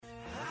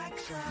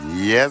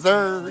Yes,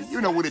 sir.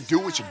 You know what it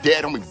do. It's your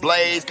dad, homie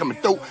Blaze, coming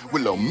through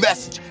with a little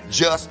message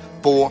just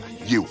for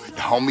you.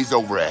 The homies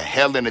over at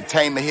Hell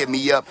Entertainment hit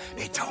me up.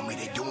 They told me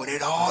they doing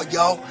it all,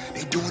 yo.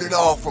 They doing it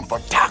all from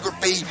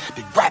photography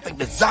to graphic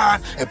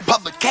design and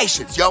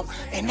publications, yo.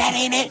 And that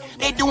ain't it.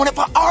 They doing it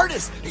for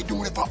artists. They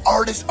doing it for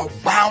artists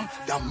around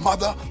the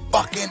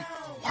motherfucking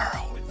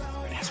world.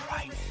 That's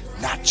right.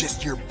 Not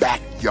just your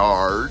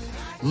backyard.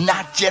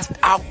 Not just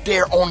out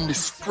there on the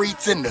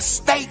streets in the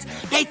States.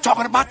 They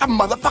talking about the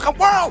motherfucking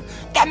world.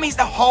 That means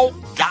the whole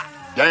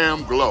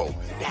goddamn globe.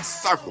 That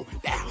circle,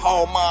 that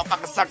whole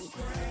motherfucking circle.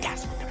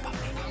 That's what the fuck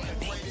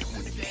they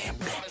doing the damn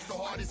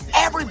thing.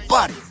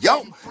 Everybody,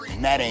 yo.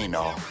 And that ain't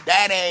all.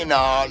 That ain't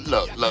all.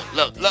 Look.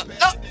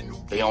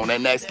 They on that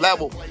next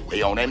level.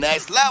 They on that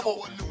next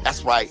level.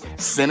 That's right.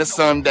 Center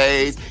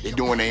Sundays. They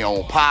doing their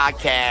own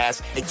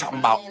podcast. They talking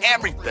about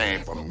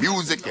everything from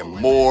music and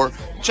more.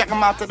 Check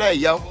them out today,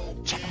 yo.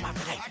 Check them out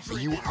today.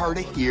 You heard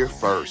it here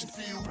first.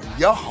 From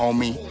your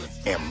homie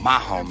and my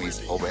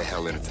homies over at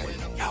Hell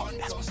Entertainment. Yo,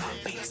 that's what's up,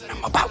 bitch.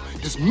 I'm about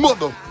this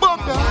motherfucker.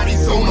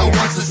 Body's on no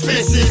one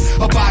suspicious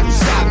about who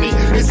shot me.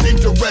 It's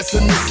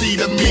interesting to see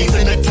the means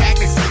and the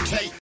tactics they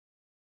take.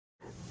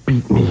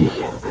 Beat me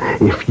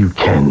if you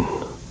can.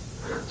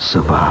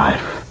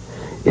 Survive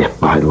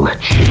if I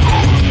let you.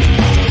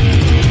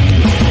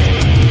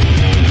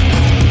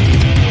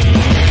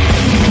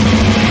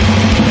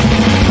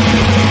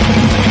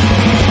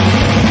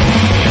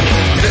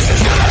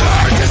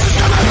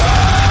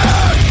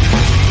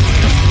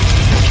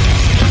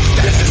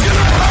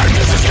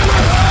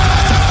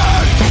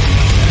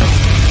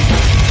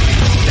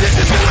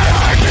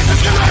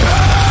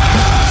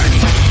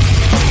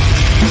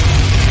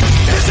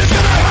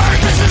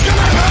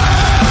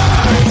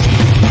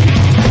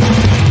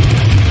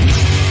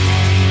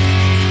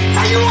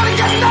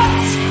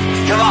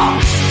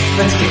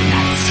 Let's get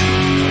nuts.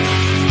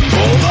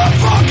 Pull the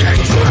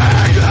fucking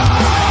trigger!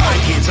 My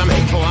kids, I'm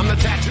hateful, I'm the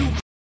tattoo.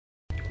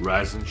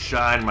 Rise and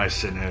shine, my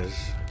sinners.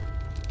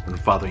 When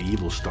Father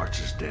Evil starts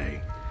his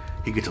day,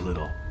 he gets a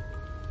little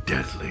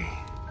deadly.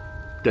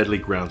 Deadly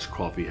Grounds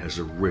coffee has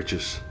the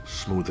richest,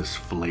 smoothest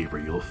flavor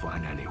you'll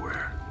find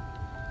anywhere.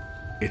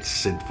 It's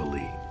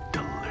sinfully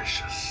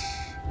delicious.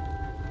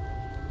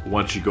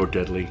 Once you go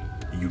deadly,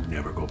 you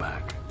never go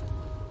back.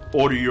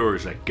 Order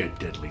yours at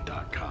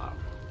getdeadly.com.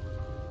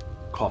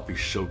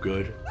 Coffee's so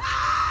good,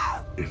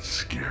 it's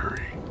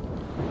scary.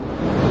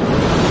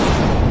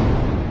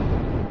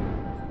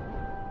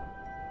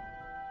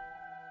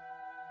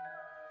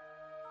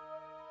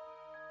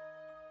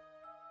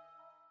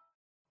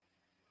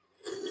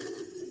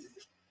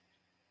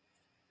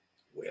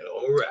 Well,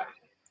 all right.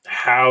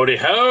 Howdy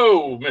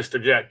ho, Mr.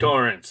 Jack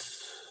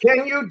Torrance.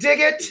 Can you dig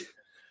it,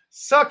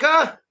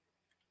 sucker?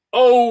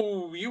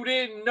 Oh, you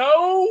didn't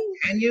know?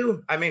 Can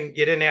you? I mean,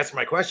 you didn't answer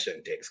my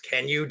question, Diggs.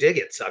 Can you dig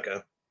it,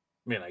 sucker?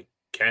 I mean, I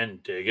can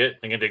dig it.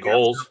 I can dig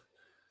holes.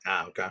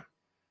 Ah, okay.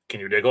 Can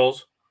you dig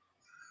holes?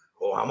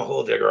 Oh, I'm a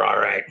hole digger, all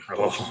right.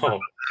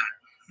 Oh.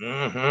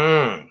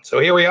 So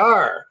here we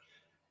are.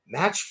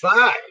 Match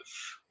 5.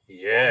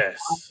 Yes.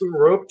 Off the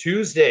Rope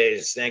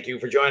Tuesdays. Thank you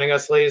for joining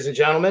us, ladies and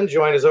gentlemen.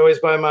 Joined as always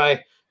by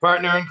my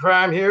partner in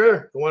crime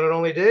here, the one and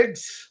only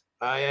Diggs.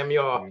 I am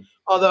your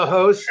other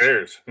host.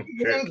 Cheers.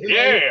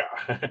 Yeah.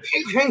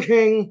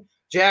 King,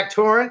 Jack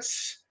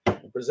Torrance,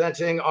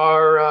 presenting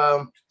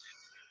our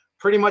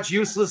pretty much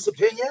useless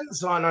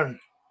opinions on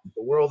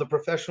the world of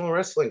professional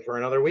wrestling for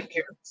another week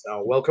here.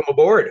 So welcome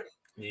aboard.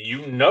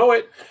 You know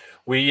it.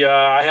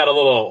 I had a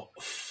little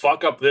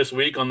fuck up this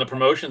week on the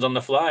promotions on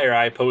the flyer.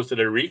 I posted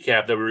a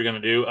recap that we were going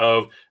to do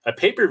of a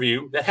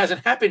pay-per-view that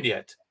hasn't happened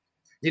yet.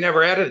 You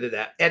never edited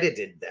that,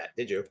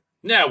 did you?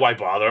 Nah, why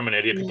bother? I'm an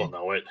idiot. People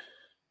know it.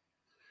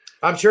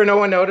 I'm sure no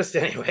one noticed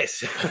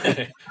anyways.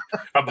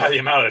 By the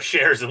amount of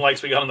shares and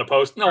likes we got on the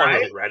post, no one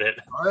really read it.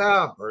 Oh,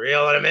 yeah, we're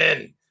reeling them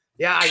in.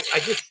 Yeah,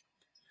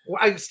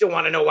 I still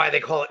want to know why they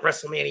call it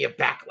WrestleMania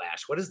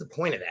Backlash. What is the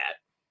point of that?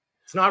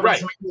 It's not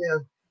right.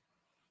 WrestleMania.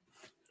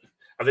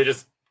 Are they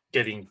just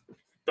getting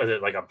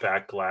like a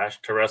backlash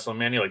to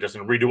WrestleMania? Like just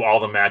redo all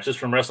the matches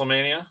from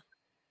WrestleMania?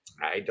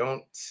 I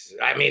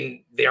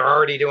mean, they're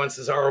already doing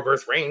Cesaro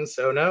versus Reigns,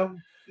 so no.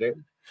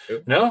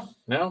 No.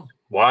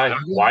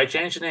 Why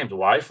change the names?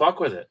 Why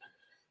fuck with it?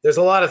 There's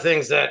a lot of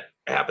things that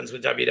happens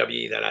with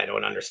WWE that I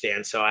don't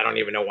understand, so I don't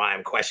even know why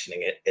I'm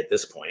questioning it at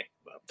this point.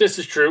 This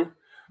is true.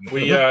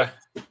 We have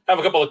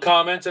a couple of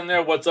comments in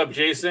there. What's up,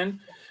 Jason?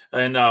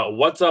 And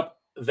what's up,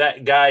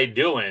 that guy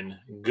doing?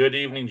 Good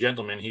evening,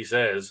 gentlemen. He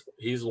says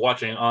he's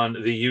watching on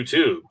the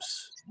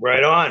YouTubes.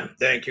 Right on.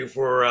 Thank you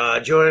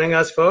for joining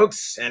us,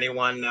 folks.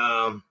 Anyone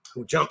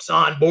who jumps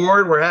on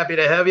board, we're happy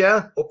to have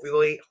you.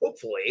 Hopefully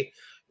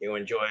you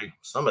enjoy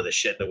some of the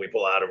shit that we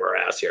pull out of our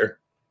ass here.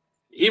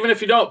 Even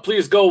if you don't,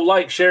 please go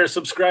like, share,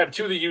 subscribe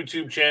to the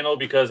YouTube channel,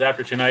 because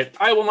after tonight,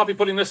 I will not be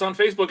putting this on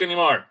Facebook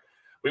anymore.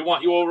 We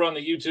want you over on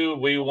the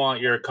YouTube. We want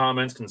your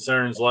comments,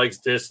 concerns, likes,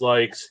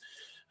 dislikes,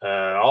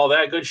 all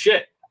that good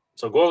shit.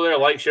 So go over there,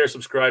 like, share,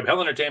 subscribe,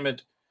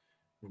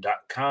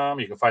 hellentertainment.com.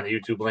 You can find the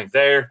YouTube link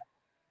there.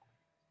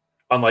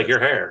 Unlike your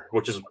hair,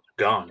 which is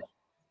gone.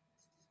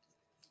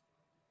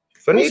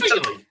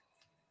 Finito.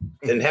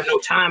 Didn't have no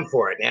time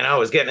for it, man. I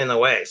was getting in the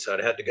way, so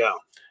it had to go.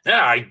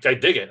 Yeah, I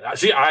dig it.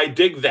 See, I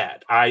dig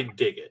that. I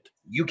dig it.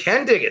 You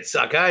can dig it,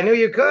 sucker. I knew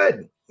you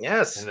could.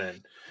 Yes. And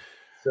then,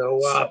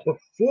 So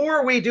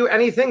before we do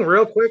anything,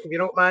 real quick, if you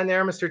don't mind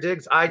there, Mr.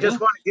 Diggs, I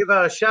just want to give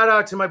a shout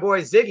out to my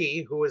boy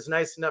Ziggy, who was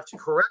nice enough to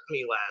correct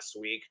me last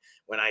week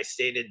when I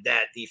stated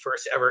that the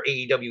first ever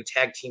AEW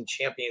Tag Team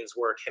Champions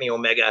were Kenny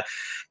Omega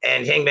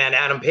and Hangman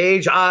Adam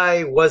Page.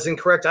 I was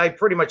incorrect. I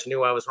pretty much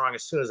knew I was wrong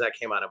as soon as that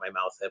came out of my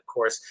mouth. Of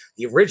course,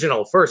 the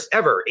original first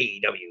ever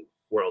AEW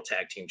World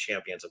Tag Team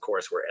Champions, of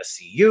course, were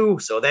SCU.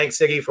 So thanks,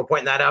 Ziggy, for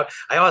pointing that out.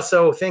 I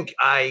also think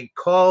I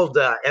called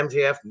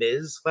MJF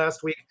Miz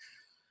last week.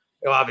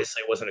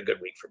 Obviously, it wasn't a good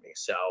week for me.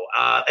 So,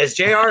 as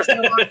JR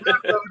said on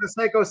the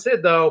Psycho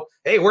Sid, though,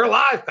 hey, we're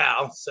live,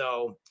 pal.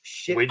 So,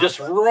 shit. we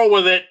just roll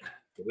with it.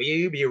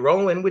 We be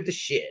rolling with the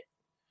shit.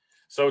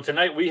 So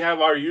tonight we have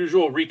our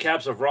usual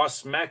recaps of Raw,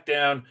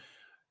 SmackDown,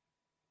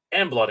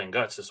 and Blood and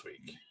Guts this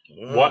week.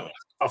 What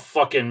a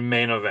fucking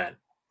main event.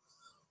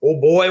 Oh,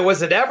 boy,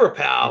 was it ever,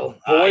 pal.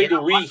 Boy,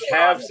 do we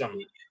have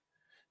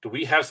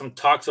some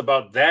talks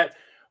about that.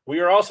 We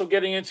are also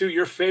getting into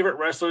your favorite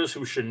wrestlers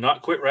who should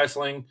not quit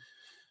wrestling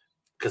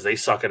because they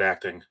suck at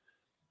acting.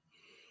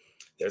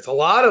 There's a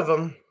lot of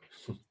them.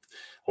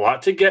 A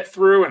lot to get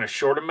through in a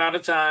short amount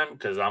of time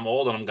because I'm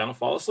old and I'm going to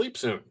fall asleep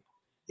soon.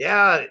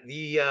 Yeah,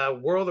 the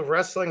world of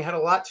wrestling had a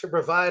lot to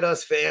provide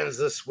us fans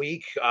this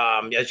week.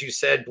 As you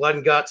said, Blood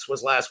and Guts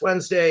was last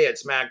Wednesday at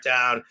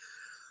SmackDown.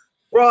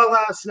 Raw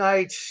last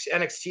night.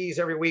 NXT's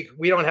every week.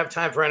 We don't have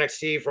time for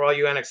NXT for all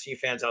you NXT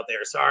fans out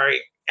there. Sorry.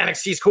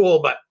 NXT's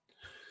cool, but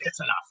it's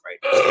enough,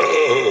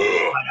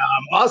 right?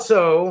 But,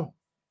 also,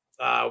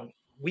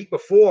 week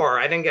before,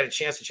 I didn't get a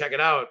chance to check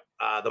it out.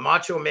 The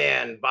Macho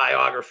Man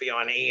biography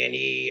on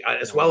A&E,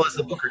 as well as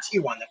the Booker T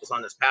one that was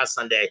on this past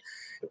Sunday.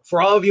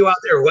 For all of you out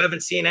there who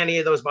haven't seen any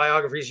of those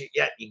biographies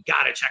yet, you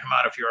got to check them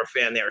out if you're a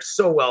fan. They're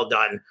so well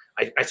done.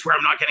 I swear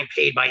I'm not getting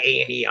paid by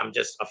A&E. I'm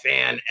just a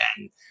fan,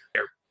 and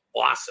they're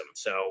awesome.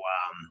 So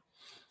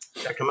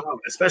check them out,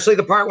 especially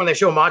the part when they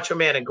show Macho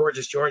Man and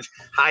Gorgeous George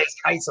high as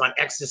kites on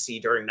ecstasy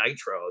during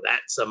Nitro.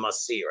 That's a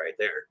must-see right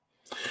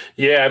there.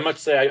 Yeah, I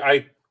must say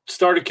I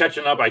started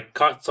catching up. I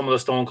caught some of the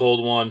Stone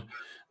Cold one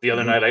the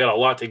other night. I got a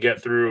lot to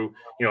get through.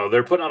 You know,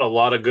 they're putting out a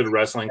lot of good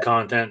wrestling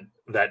content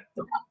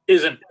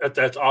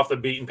that's off the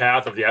beaten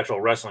path of the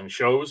actual wrestling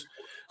shows.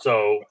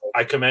 So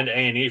I commend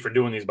A&E for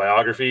doing these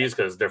biographies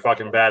because they're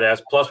fucking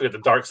badass. Plus, we got the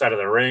Dark Side of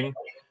the Ring.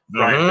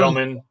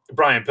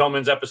 Brian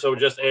Pillman's episode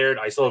just aired.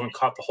 I still haven't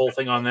caught the whole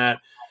thing on that,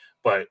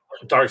 but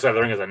Dark Side of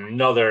the Ring is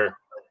another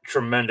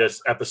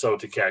tremendous episode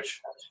to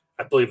catch.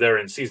 I believe they're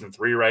in season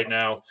 3 right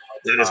now.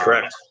 That is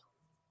correct.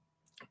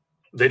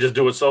 They just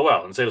do it so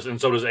well, and so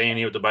does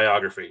A&E with the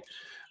biography.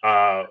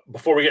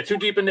 Before we get too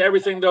deep into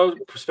everything, though,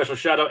 special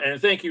shout out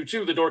and thank you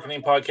to the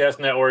Dorkening Podcast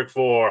Network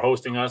for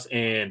hosting us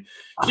and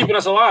keeping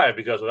us alive,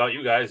 because without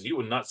you guys, you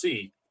would not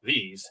see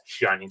these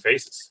shining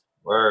faces.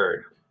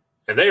 Word.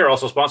 And they are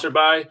also sponsored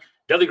by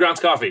Deadly Grounds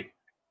Coffee.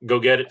 Go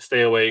get it,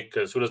 stay awake,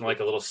 because who doesn't like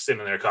a little sin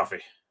in their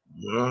coffee?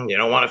 You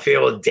don't want to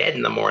feel dead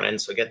in the morning,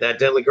 so get that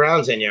Deadly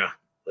Grounds in you.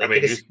 I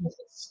mean,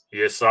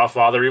 you saw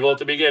Father Evil at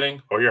the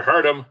beginning, or you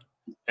heard him.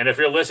 And if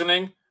you're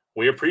listening,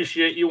 we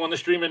appreciate you on the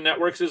streaming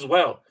networks as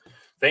well.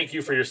 Thank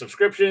you for your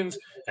subscriptions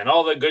and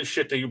all the good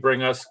shit that you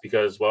bring us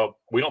because, well,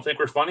 we don't think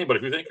we're funny, but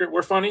if you think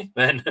we're funny,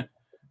 then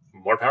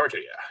more power to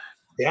you.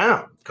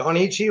 Yeah.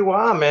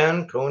 Konnichiwa,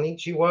 man.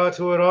 Konnichiwa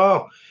to it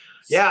all.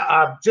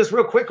 Yeah, just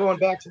real quick, going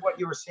back to what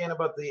you were saying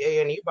about the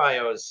A&E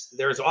bios,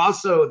 there's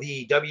also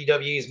the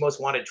WWE's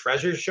Most Wanted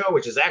Treasures show,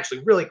 which is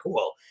actually really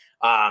cool.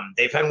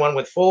 They've had one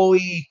with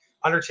Foley,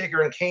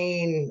 Undertaker and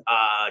Kane,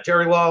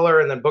 Jerry Lawler,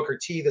 and then Booker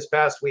T this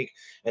past week.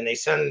 And they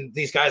send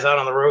these guys out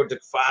on the road to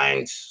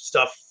find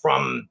stuff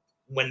from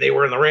when they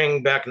were in the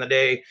ring back in the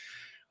day,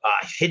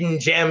 hidden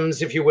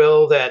gems, if you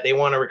will, that they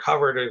want to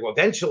recover to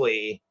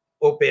eventually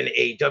open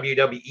a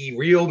WWE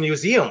real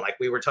museum, like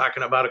we were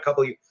talking about a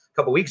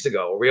couple weeks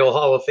ago, a real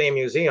Hall of Fame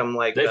museum,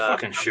 like they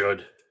fucking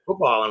should.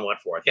 Football and what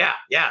forth.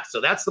 Yeah.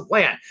 So that's the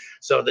plan.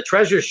 So the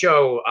Treasure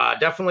Show,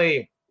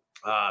 definitely.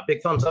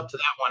 Big thumbs up to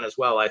that one as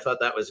well. I thought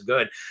that was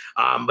good.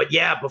 But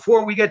yeah,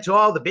 before we get to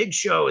all the big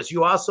shows,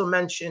 you also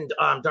mentioned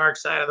Dark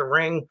Side of the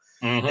Ring.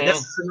 And this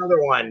is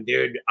another one,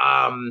 dude.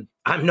 I'm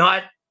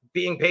not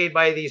being paid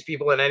by these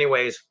people in any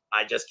ways.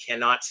 I just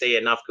cannot say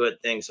enough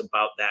good things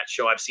about that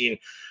show. I've seen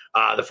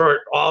all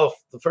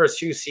the first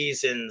 2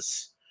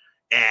 seasons,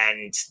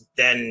 and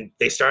then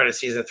they started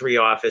season 3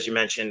 off, as you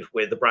mentioned,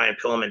 with the Brian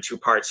Pillman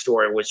 2-part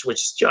story, which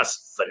is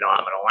just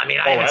phenomenal. I mean,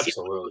 I haven't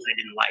seen those I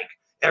didn't like.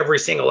 Every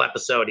single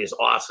episode is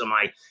awesome.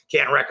 I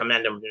can't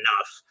recommend them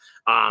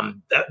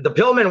enough. The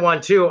Pillman one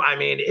too. I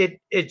mean,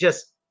 it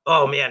just,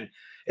 oh man,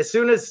 as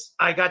soon as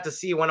I got to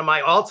see one of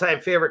my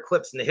all-time favorite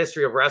clips in the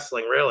history of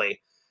wrestling,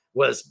 really,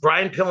 was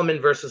Brian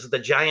Pillman versus the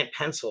Giant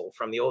Pencil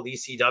from the old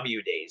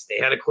ECW days. They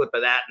had a clip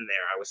of that in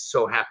there. I was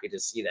so happy to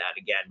see that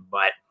again.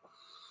 But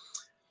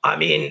I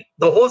mean,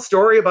 the whole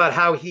story about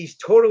how he's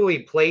totally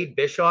played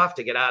Bischoff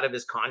to get out of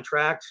his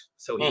contract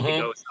so he could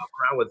go shop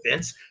around with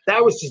Vince,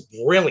 that was just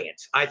brilliant.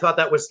 I thought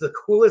that was the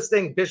coolest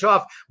thing.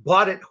 Bischoff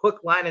bought it hook,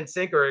 line, and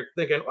sinker,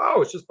 thinking,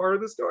 oh, it's just part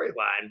of the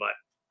storyline. But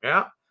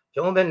yeah,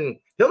 Pillman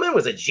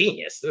was a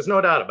genius. There's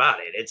no doubt about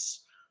it.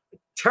 It's a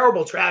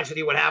terrible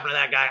tragedy what happened to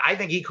that guy. I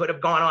think he could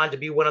have gone on to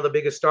be one of the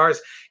biggest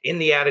stars in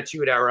the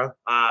Attitude Era.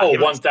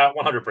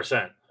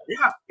 100%.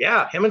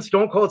 Yeah. Him and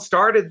Stone Cold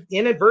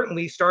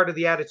inadvertently started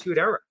the Attitude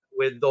Era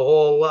with the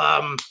whole,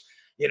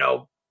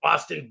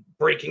 Austin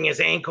breaking his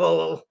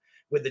ankle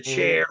with the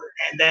chair,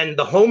 and then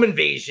the home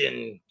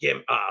invasion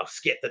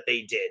skit that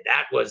they did.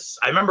 That was,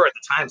 I remember at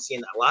the time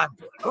seeing that live.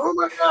 Like, oh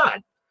my God.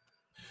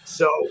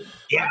 So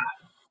yeah.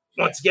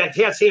 Once again,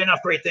 can't say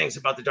enough great things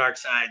about the Dark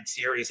Side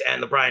series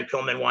and the Brian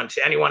Pillman one.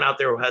 To anyone out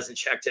there who hasn't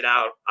checked it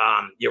out,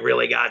 you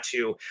really got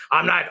to.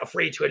 I'm not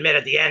afraid to admit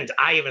at the end,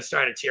 I even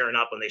started tearing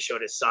up when they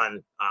showed his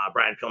son,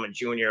 Brian Pillman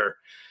Jr.,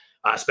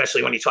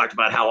 especially when he talked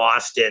about how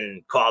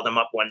Austin called him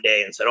up one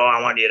day and said, oh, I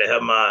want you to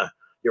have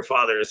your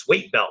father's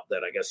weight belt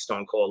that I guess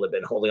Stone Cold had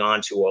been holding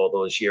on to all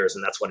those years.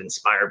 And that's what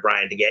inspired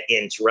Brian to get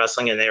into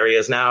wrestling. And there he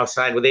is now,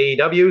 signed with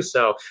AEW.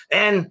 So,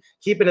 and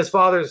keeping his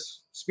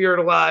father's spirit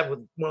alive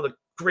with one of the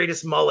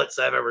greatest mullets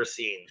I've ever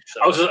seen.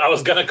 So I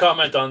was gonna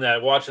comment on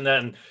that, watching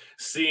that and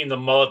seeing the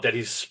mullet that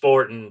he's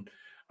sporting.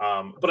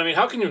 But I mean,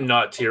 how can you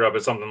not tear up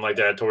at something like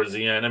that towards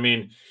the end? I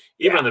mean,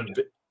 even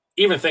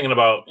thinking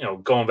about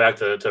going back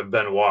to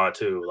Benoit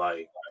too,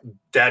 like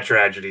that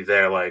tragedy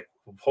there, like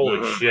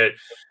holy shit.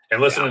 And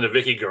listening to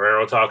Vicky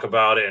Guerrero talk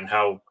about it and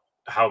how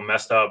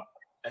messed up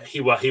he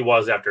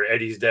was after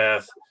Eddie's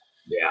death.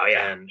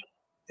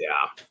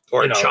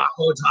 Or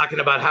Chaco talking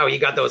about how he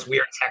got those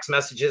weird text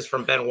messages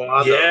from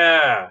Benoit.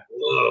 Yeah.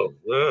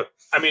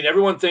 I mean,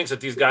 everyone thinks that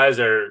these guys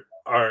are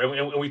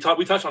and we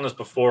touched on this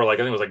before, like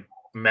I think it was like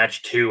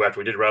match 2 after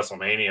we did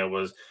WrestleMania,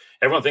 was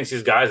everyone thinks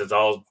these guys, it's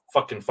all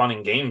fucking fun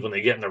and games when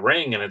they get in the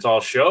ring and it's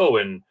all show,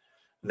 and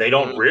they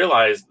don't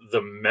realize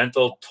the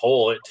mental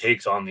toll it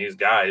takes on these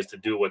guys to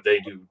do what they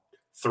do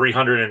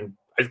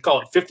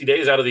 50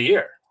 days out of the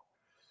year.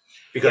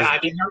 Because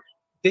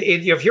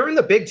if you're in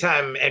the big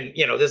time, and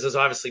this is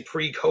obviously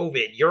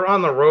pre-COVID, you're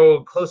on the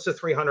road close to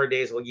 300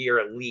 days a year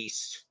at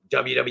least.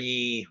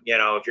 WWE,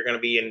 if you're going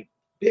to be in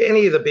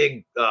any of the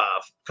big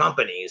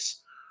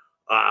companies,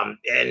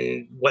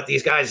 and what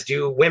these guys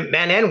do,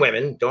 men and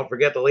women, don't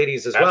forget the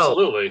ladies as well.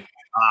 Absolutely.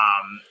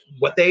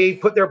 What they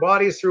put their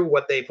bodies through,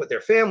 what they put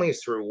their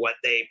families through, what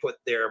they put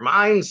their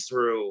minds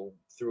through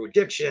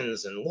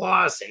addictions and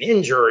loss and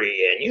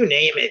injury and you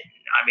name it.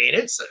 I mean,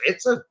 it's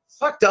a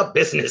fucked up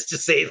business to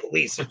say the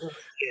least. It really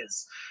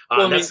is.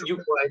 That's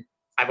why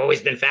I've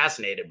always been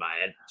fascinated by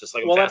it. Just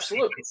like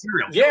absolutely.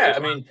 Yeah, I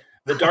mean,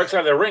 the Dark Side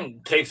of the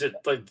Ring takes it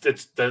like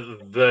it's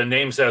the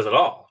name says it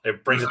all.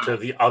 It brings it to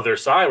the other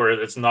side where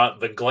it's not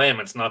the glam,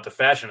 it's not the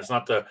fashion, it's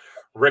not the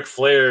Ric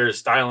Flair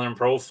styling and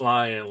pro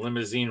flying and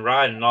limousine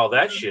riding and all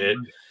that shit.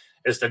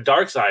 It's the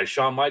dark side.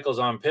 Shawn Michaels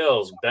on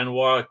pills,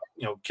 Benoit,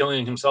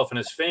 killing himself and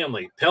his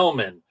family,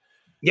 Pillman.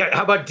 Yeah,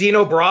 how about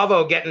Dino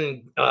Bravo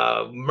getting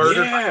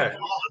murdered by a dog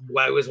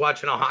while I was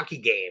watching a hockey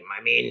game?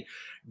 I mean,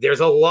 there's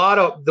a lot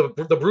of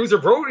the Bruiser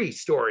Brody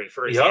story,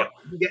 for example,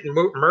 getting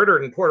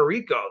murdered in Puerto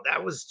Rico.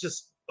 That was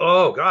just,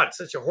 oh God,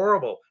 such a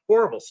horrible,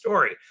 horrible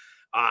story.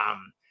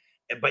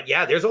 But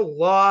yeah, there's a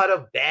lot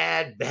of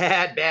bad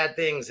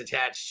things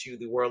attached to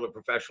the world of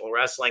professional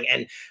wrestling.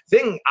 And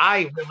thing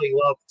I really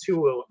love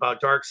too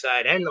about Dark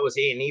Side and those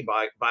A&E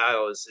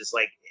bios is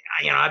like,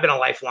 I've been a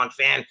lifelong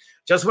fan.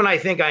 Just when I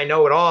think I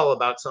know it all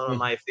about some of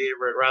my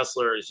favorite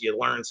wrestlers, you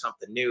learn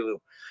something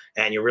new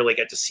and you really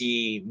get to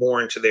see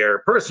more into their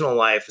personal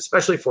life,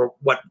 especially for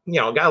what,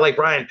 a guy like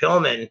Brian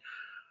Pillman,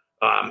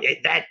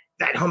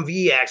 that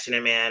Humvee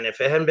accident, man,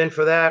 if it hadn't been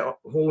for that,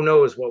 who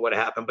knows what would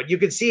have happened. But you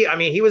could see, I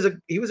mean, he was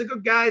a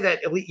good guy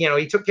that, at least,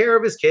 he took care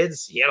of his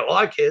kids. He had a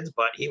lot of kids,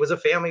 but he was a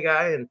family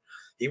guy and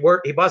he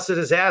busted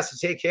his ass to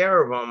take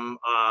care of them.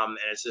 And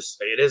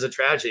it is a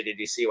tragedy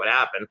to see what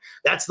happened.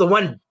 That's the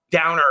one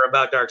downer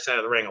about Dark Side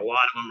of the Ring. A lot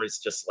of them is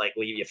just like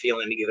leave you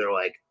feeling either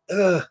like,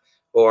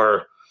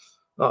 or,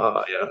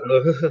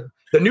 the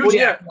New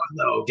Jack one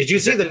though. Did you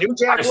see the New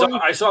Jack one?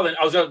 I saw that.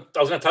 I was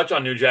gonna touch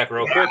on New Jack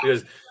real quick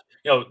because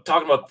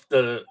talking about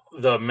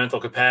the mental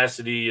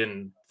capacity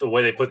and the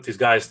way they put these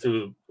guys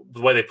through,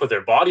 the way they put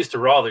their bodies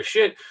through all this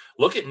shit.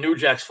 Look at New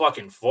Jack's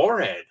fucking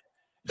forehead.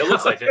 It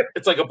looks like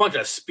it's like a bunch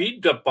of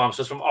speed bumps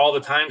just from all the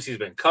times he's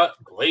been cut,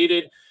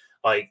 bladed.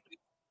 Like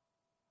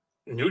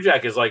New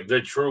Jack is like the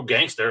true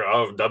gangster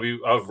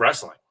of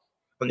wrestling.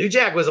 Well, New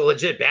Jack was a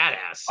legit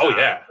badass. Oh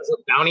yeah, he was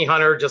a bounty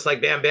hunter, just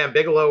like Bam Bam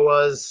Bigelow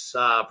was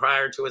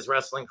prior to his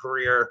wrestling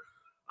career.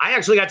 I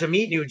actually got to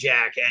meet New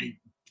Jack, and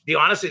to be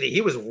honest with you,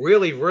 he was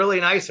really, really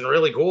nice and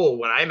really cool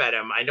when I met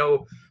him. I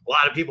know a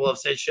lot of people have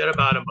said shit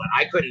about him, but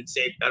I couldn't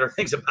say better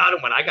things about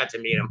him when I got to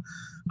meet him.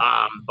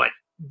 But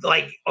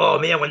like, oh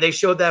man, when they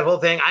showed that whole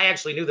thing, I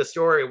actually knew the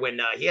story when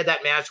he had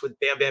that match with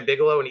Bam Bam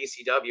Bigelow in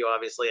ECW,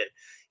 obviously, and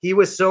he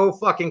was so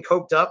fucking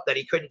coked up that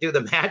he couldn't do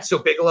the match. So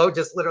Bigelow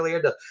just literally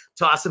had to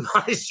toss him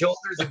on his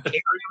shoulders and carry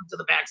him to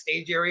the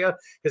backstage area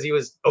because he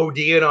was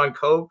ODing on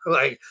coke.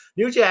 Like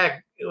New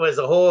Jack was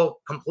a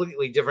whole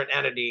completely different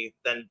entity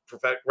than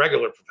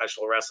regular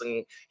professional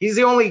wrestling. He's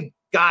the only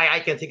guy I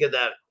can think of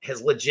that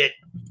has legit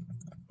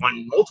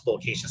on multiple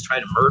occasions tried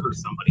to murder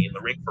somebody in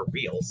the ring for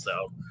real.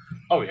 So,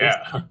 oh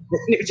yeah,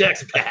 New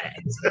Jack's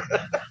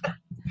badass.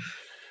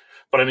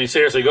 But I mean,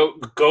 seriously,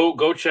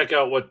 go check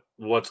out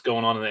what's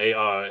going on in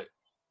the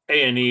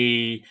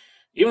A&E,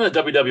 even the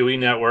WWE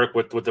Network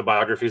with the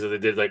biographies that they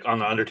did, like on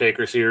the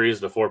Undertaker series,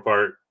 the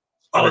 4-part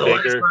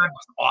Undertaker. The last one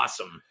was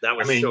awesome. That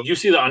was. I mean, you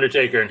see the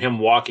Undertaker and him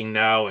walking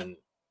now, and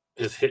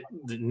his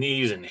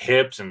knees and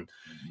hips, and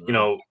you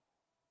know,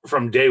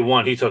 from day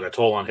one, he took a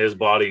toll on his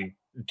body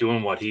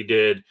doing what he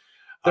did.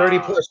 30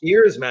 plus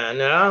years, man.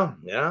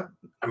 Yeah.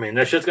 I mean,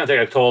 that shit's gonna take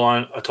a toll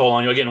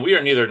on you. Again, we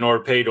are neither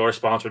nor paid or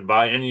sponsored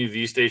by any of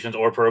these stations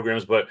or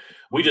programs, but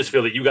we just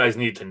feel that you guys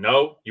need to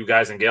know. You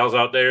guys and gals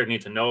out there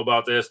need to know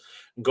about this.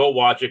 Go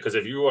watch it, because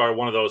if you are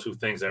one of those who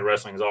thinks that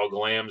wrestling is all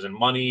glams and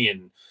money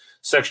and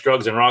sex,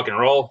 drugs, and rock and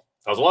roll,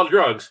 that was a lot of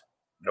drugs.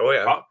 Oh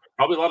yeah,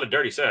 probably a lot of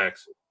dirty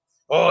sex.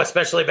 Oh,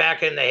 especially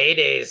back in the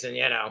heydays, and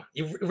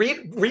you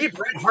read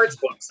Bret Hart's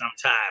book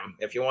sometime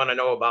if you want to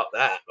know about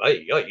that.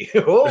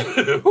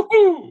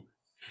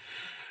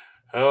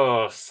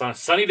 Oh,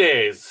 sunny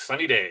days.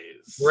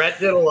 Bret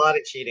did a lot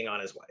of cheating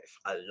on his wife,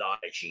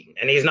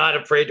 and he's not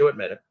afraid to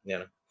admit it.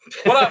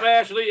 What up,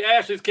 Ashley?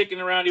 Ashley's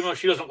kicking around, even though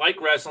she doesn't like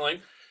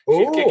wrestling.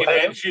 She's kicking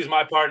in. She's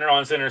my partner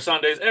on Center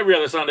Sundays. Every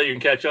other Sunday, you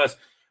can catch us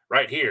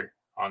right here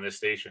on this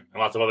station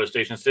and lots of other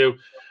stations too.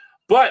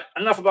 But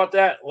enough about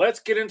that. Let's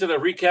get into the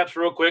recaps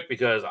real quick,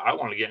 because I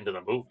want to get into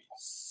the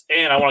movies.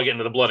 And I want to get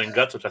into the blood and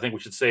guts, which I think we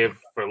should save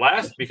for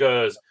last,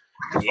 because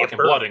fucking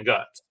blood and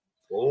guts.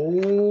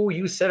 Oh,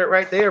 you said it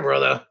right there,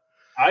 brother.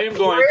 I'm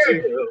going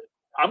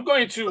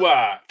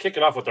to kick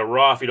it off with the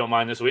Raw, if you don't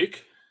mind, this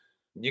week.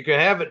 You can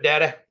have it,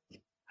 Daddy.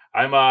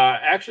 I'm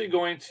actually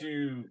going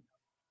to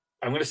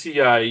see,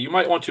 you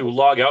might want to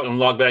log out and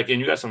log back in.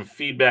 You got some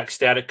feedback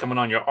static coming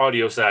on your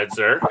audio side,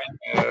 sir.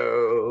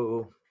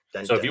 Oh.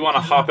 So if you want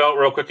to hop out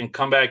real quick and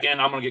come back in,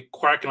 I'm going to get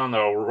cracking on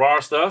the Raw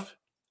stuff.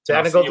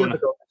 Technical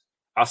difficulties.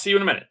 I'll see you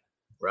in a minute.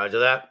 Roger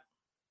that.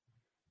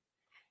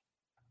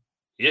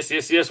 Yes.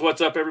 What's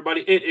up,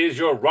 everybody? It is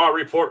your Raw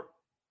report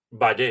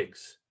by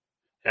Diggs.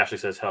 Ashley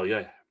says, hell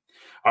yeah.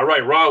 All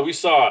right, Raw, we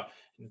saw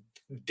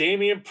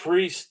Damian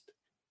Priest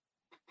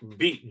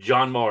beat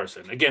John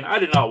Morrison. Again, I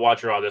did not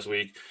watch Raw this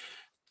week.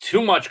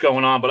 Too much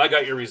going on, but I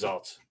got your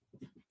results.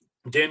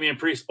 Damian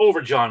Priest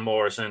over John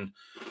Morrison.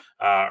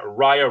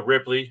 Rhea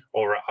Ripley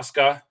over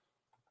Asuka.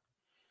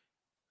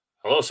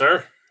 Hello,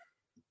 sir.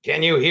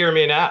 Can you hear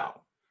me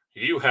now?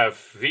 You have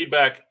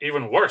feedback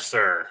even worse,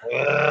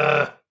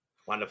 sir.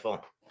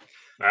 Wonderful.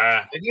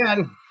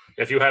 Again,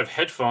 if you have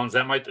headphones,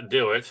 that might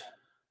do it.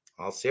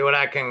 I'll see what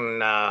I can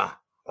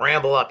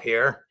ramble up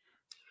here.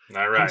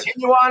 All right.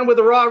 Continue on with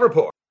the Raw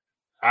report.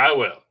 I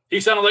will. He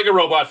sounded like a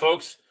robot,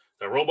 folks.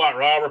 The Robot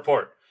Raw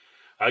report.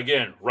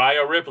 Again,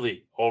 Rhea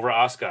Ripley over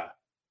Asuka.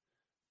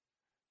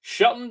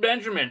 Shelton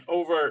Benjamin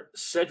over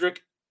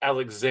Cedric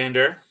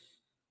Alexander.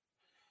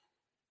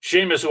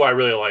 Sheamus, who I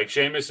really like.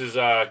 Sheamus is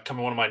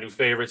coming one of my new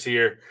favorites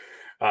here.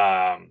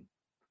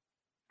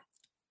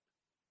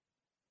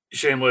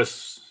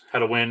 Sheamus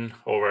had a win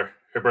over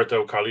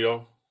Humberto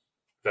Carrillo.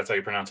 That's how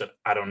you pronounce it.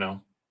 I don't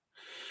know.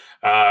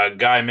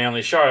 Guy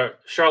Manley.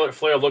 Charlotte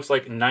Flair looks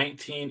like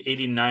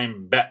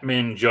 1989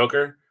 Batman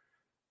Joker.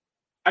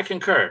 I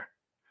concur.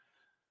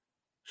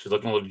 She's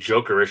looking a little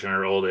jokerish in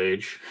her old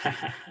age.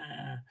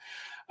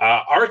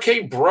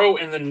 RK Bro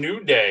in the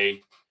New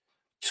Day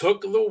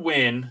took the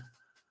win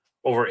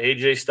over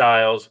AJ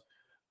Styles,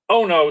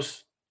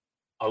 Onos,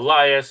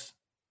 Elias,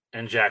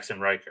 and Jackson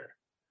Riker.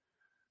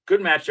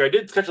 Good match there. I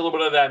did catch a little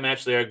bit of that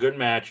match there. Good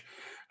match.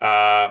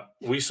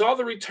 We saw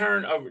the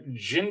return of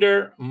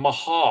Jinder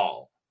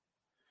Mahal.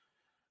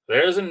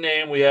 There's a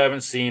name we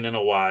haven't seen in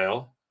a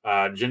while.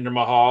 Jinder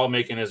Mahal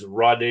making his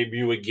Raw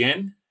debut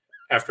again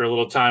after a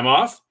little time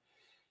off.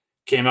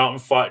 Came out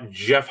and fought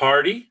Jeff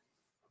Hardy.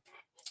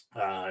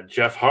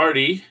 Jeff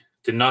Hardy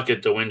did not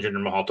get the win.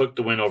 Jinder Mahal took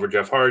the win over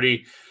Jeff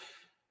Hardy.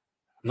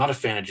 I'm not a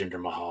fan of Jinder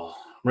Mahal.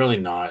 I'm really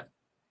not.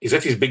 He's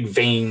got these big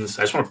veins.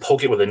 I just want to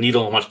poke it with a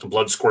needle and watch the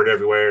blood squirt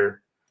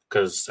everywhere,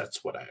 because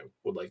that's what I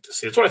would like to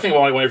see. That's what I think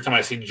about every time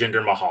I see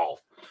Jinder Mahal.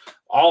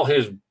 All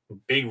his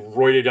big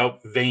roided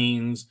out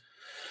veins.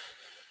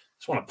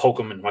 Just want to poke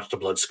him and watch the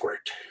blood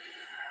squirt.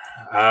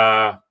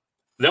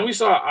 Then we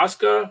saw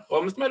Asuka.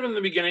 Well, this might have been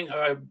the beginning.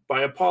 I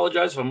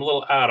apologize if I'm a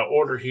little out of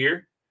order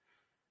here.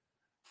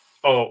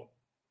 Oh,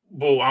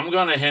 boo, I'm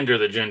going to hinder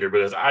the Jinder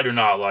because I do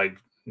not like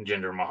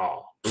Jinder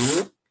Mahal.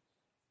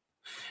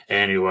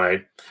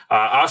 Anyway,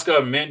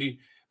 Asuka,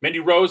 Mandy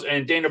Rose,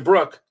 and Dana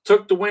Brooke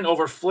took the win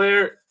over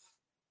Flair,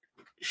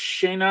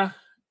 Shayna,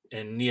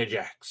 and Nia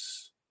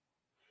Jax.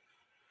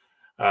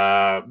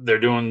 They're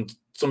doing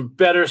some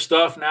better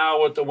stuff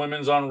now with the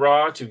women's on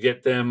Raw to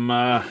get them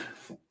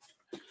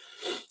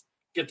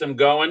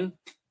going.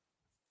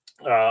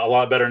 A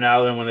lot better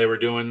now than when they were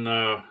doing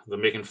the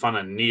making fun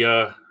of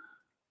Nia,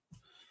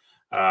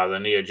 the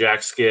Nia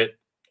Jax skit.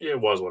 It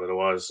was what it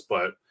was,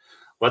 but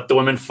let the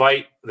women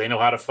fight. They know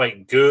how to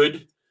fight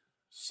good,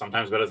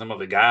 sometimes better than some of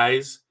the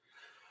guys.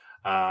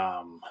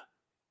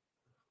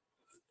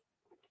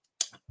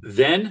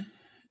 Then,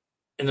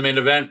 in the main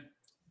event,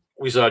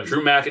 we saw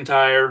Drew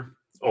McIntyre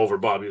over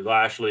Bobby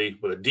Lashley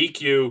with a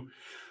DQ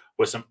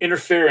with some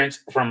interference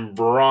from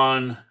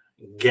Braun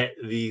Get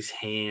These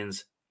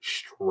Hands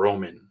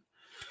Strowman.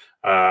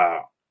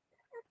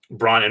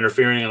 Braun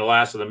interfering in the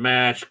last of the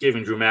match,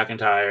 giving Drew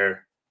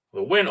McIntyre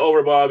the win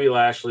over Bobby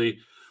Lashley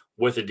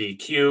with a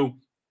DQ.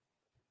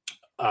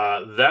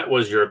 That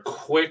was your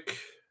quick,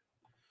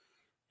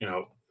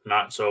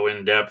 not so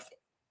in-depth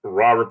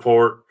Raw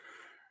report.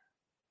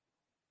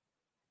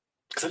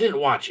 Because I didn't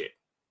watch it.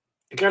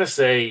 I got to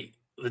say,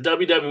 the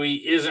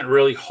WWE isn't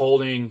really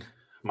holding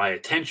my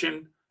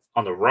attention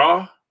on the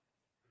Raw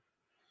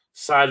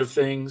side of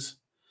things.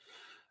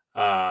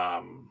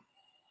 But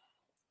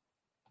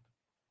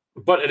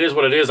it is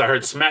what it is. I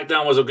heard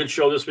SmackDown was a good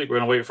show this week. We're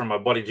going to wait for my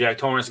buddy Jack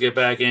Torrance to get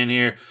back in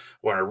here.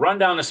 We're going to run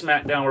down the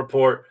SmackDown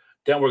report.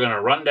 Then we're going to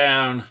run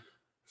down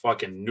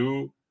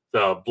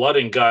the Blood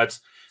and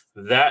Guts.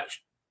 That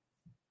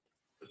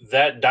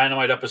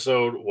Dynamite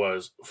episode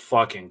was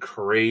fucking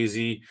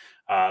crazy.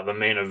 The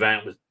main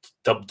event with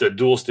the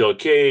dual steel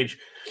cage,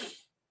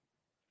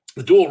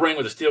 the dual ring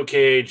with a steel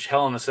cage,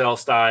 Hell in a Cell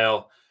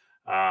style.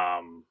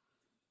 I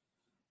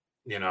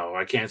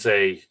can't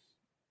say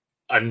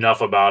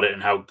enough about it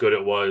and how good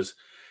it was.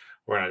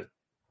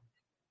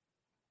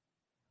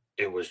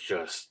 It was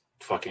just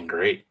fucking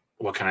great.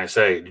 What can I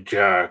say?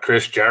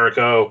 Chris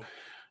Jericho,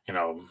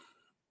 I'm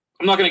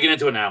not going to get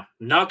into it now.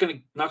 Not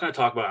going to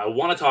talk about it. I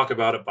want to talk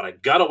about it, but I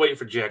got to wait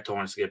for Jack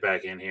Torrance to get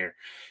back in here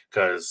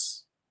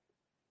because,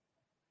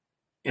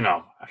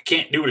 I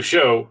can't do the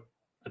show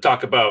and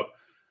talk about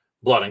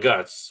Blood and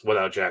Guts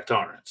without Jack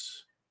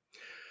Torrance.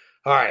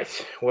 All right.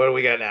 What do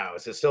we got now?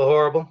 Is it still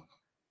horrible?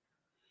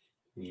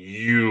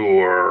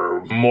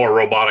 You're more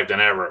robotic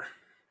than ever.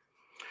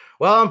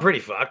 Well, I'm pretty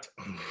fucked.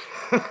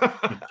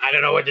 I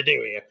don't know what to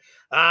do here.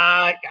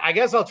 I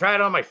guess I'll try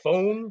it on my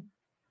phone.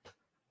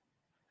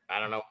 I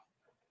don't know.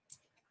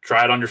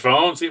 Try it on your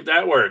phone, see if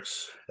that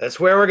works. That's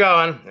where we're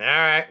going. All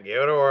right,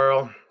 give it a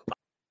whirl.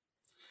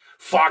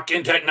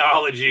 Fucking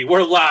technology.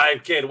 We're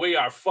live, kid. We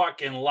are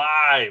fucking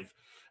live.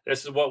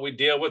 This is what we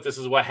deal with. This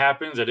is what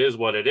happens. It is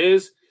what it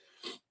is.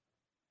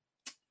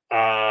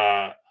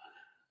 Guy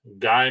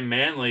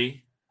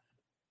Manley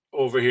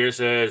over here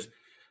says,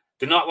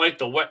 did not like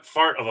the wet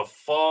fart of a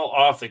fall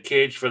off the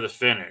cage for the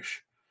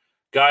finish.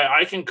 Guy,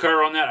 I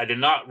concur on that. I did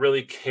not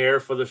really care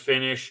for the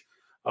finish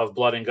of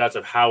Blood and Guts,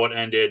 of how it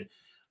ended.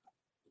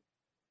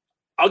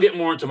 I'll get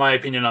more into my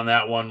opinion on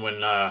that one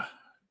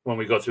when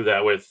we go through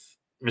that with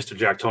Mr.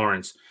 Jack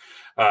Torrance.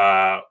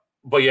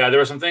 But yeah, there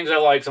were some things I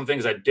liked, some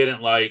things I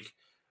didn't like.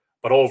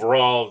 But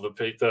overall, I'm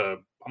going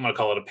to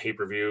call it a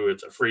pay-per-view.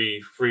 It's a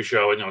free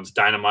show. It's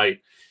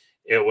Dynamite.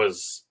 It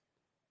was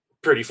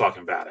pretty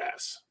fucking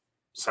badass.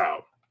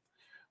 So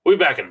we'll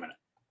be back in a minute.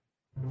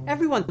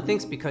 Everyone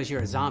thinks because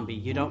you're a zombie,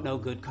 you don't know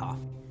good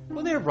coffee.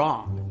 Well, they're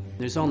wrong.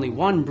 There's only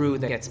one brew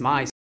that gets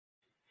my...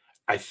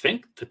 I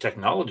think the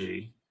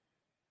technology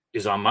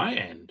is on my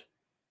end.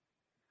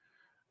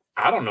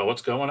 I don't know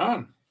what's going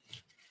on.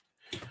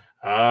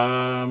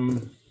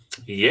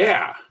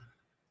 Yeah.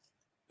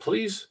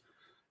 Please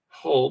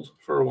hold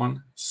for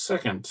 1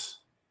 second.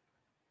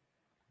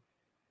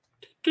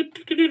 You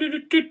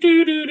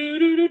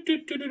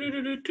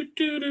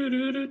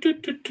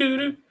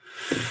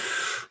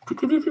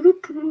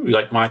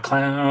like my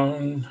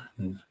clown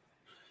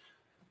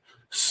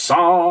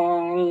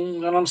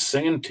song that I'm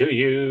singing to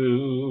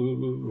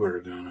you?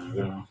 We're gonna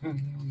go. We're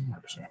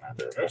just gonna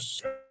do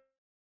this.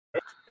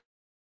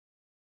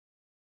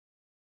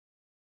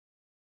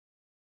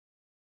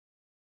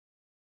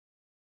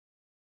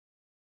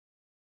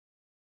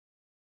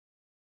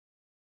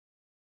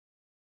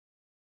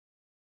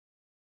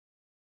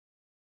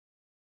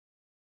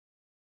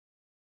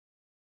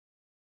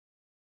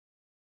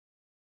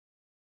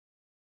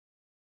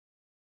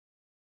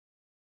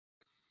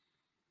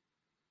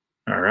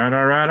 All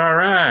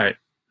right.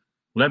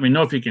 Let me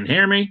know if you can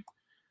hear me.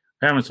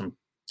 Having some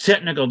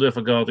technical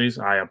difficulties.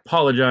 I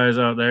apologize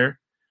out there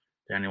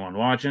to anyone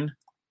watching.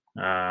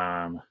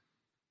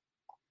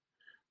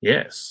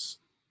 Yes,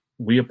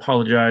 we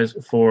apologize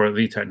for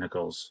the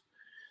technicals.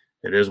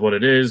 It is what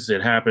it is.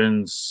 It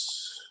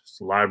happens. It's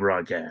a live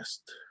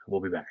broadcast.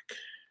 We'll be back.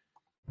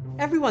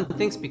 Everyone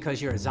thinks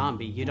because you're a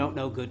zombie, you don't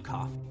know good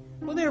coffee.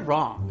 Well, they're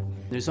wrong.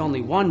 There's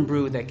only one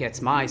brew that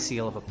gets my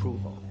seal of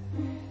approval.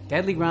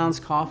 Deadly Grounds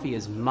coffee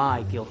is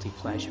my guilty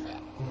pleasure.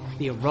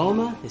 The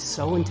aroma is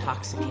so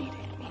intoxicating.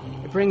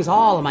 It brings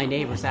all of my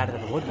neighbors out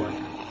of the woodwork.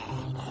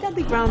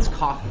 Deadly Grounds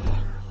coffee.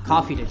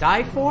 Coffee to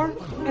die for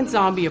and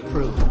zombie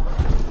approved.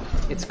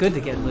 It's good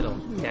to get a little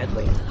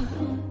deadly.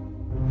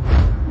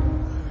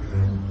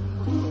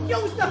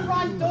 Use the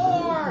front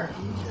door!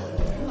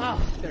 Oh,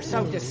 they're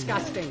so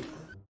disgusting.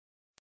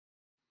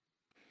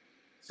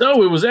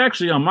 So it was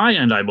actually on my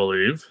end, I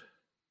believe.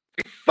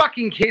 Are you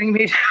fucking kidding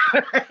me?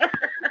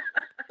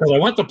 Because I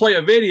went to play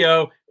a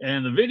video,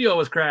 and the video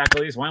was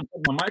crackly, so I'm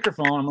putting my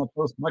microphone. I'm going to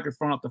post the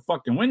microphone out the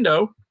fucking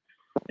window,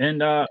 and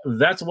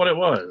that's what it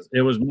was.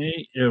 It was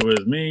me. It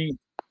was me.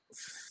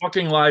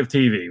 Fucking live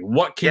TV.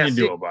 What can you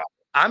do about it?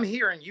 I'm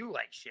hearing you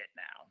like shit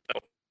now.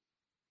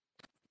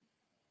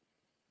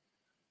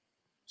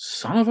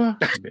 Son of a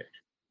bitch.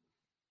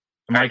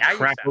 Am I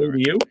crackly to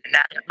you?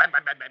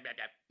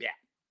 Yeah.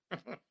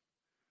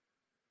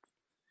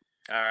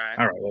 All right.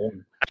 All right. Well,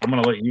 I'm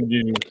going to let you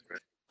do.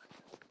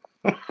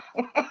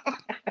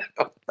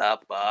 What the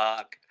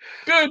fuck?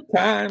 Good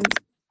times.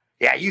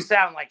 Yeah, you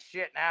sound like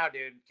shit now,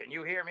 dude. Can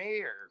you hear me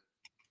or?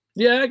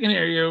 Yeah, I can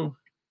hear you.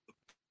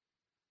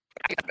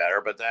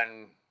 Better, but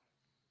then.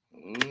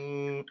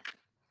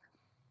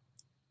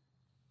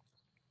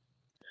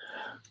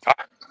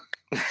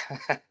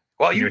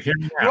 Well, you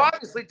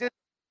obviously did.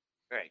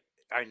 Right.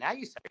 All right. Now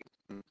you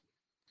sound.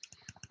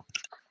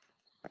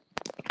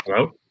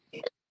 Hello?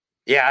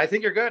 Yeah, I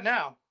think you're good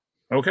now.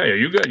 Okay, are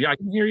you good? Yeah, I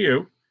can hear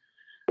you.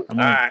 All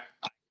right.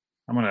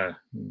 I'm gonna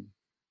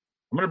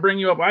bring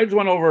you up. I just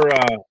went over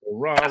the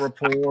Raw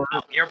report.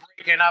 You're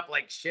breaking up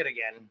like shit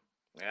again.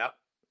 Yep.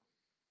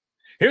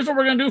 Here's what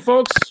we're gonna do,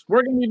 folks.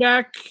 We're gonna be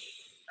back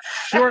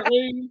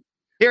shortly.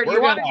 Here, do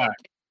you want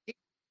to?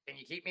 Can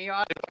you keep me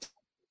on?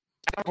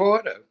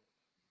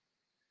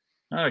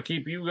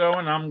 Keep you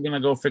going. I'm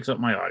gonna go fix up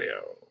my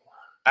audio.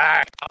 All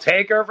right, I'll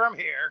take her from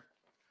here.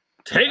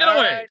 Take it away.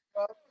 Right,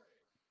 well,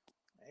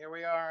 here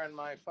we are in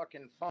my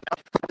fucking phone.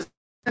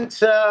 And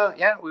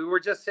yeah, we were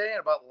just saying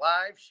about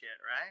live shit,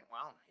 right?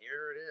 Well,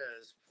 here it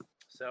is.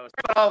 So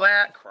all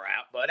that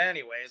crap. But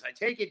anyways, I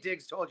take it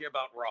Diggs told you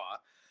about Raw.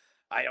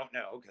 I don't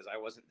know because I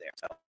wasn't there.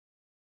 So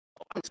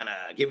I'm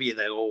gonna give you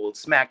the old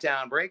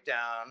SmackDown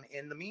breakdown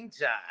in the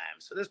meantime.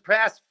 So this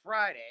past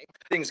Friday,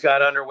 things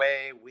got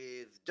underway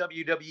with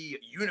WWE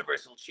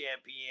Universal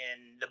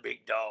Champion, the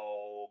Big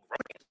Dog,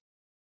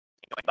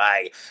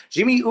 by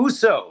Jimmy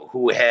Uso,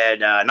 who had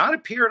not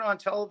appeared on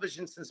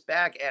television since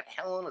back at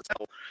Hell in a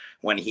Cell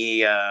when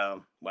he,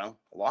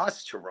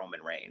 lost to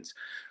Roman Reigns.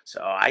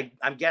 So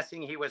I'm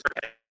guessing he was,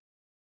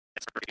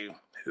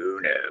 who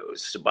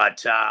knows?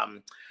 But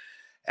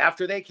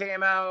after they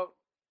came out,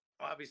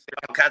 obviously,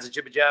 all kinds of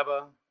jibba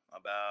jabba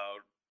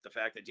about the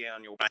fact that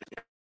Daniel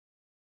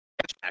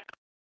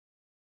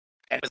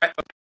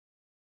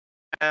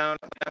and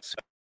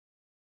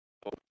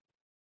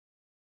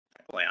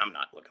boy, I'm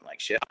not looking like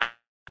shit. I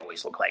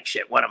always look like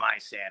shit. What am I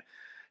saying?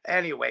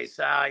 Anyways,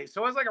 so it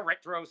was like a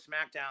retro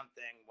SmackDown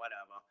thing,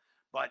 whatever.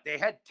 But they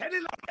had Teddy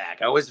Long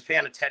back. I was a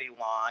fan of Teddy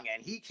Long,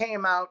 and he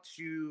came out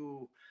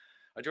to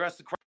address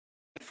the crowd,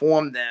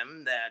 inform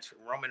them that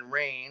Roman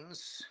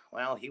Reigns,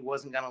 well, he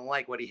wasn't going to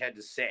like what he had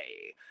to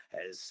say,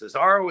 as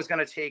Cesaro was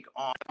going to take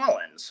on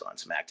Rollins on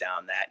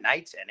SmackDown that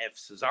night. And if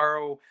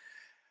Cesaro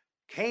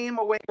came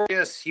away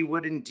victorious, he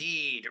would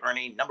indeed earn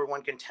a number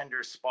one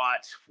contender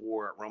spot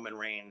for Roman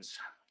Reigns'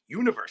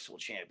 Universal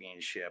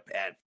Championship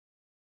at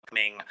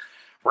coming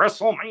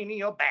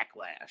WrestleMania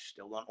Backlash.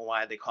 Still don't know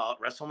why they call it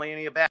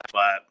WrestleMania Backlash,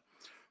 but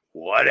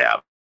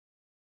whatever.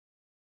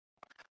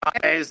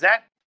 Is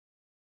that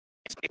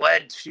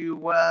led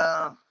to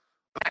a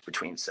match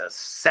between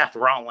Seth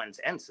Rollins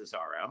and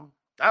Cesaro?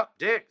 Oh,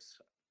 Diggs.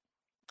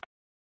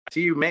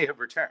 You may have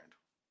returned.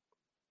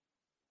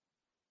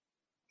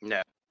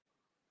 No.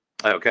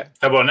 Okay.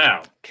 How about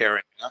now?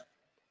 Carrying on.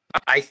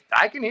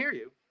 I can hear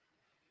you.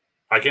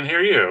 I can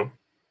hear you.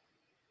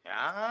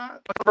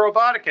 Not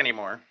robotic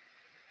anymore.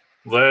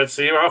 Let's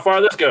see how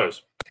far this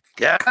goes.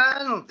 Yeah,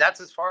 that's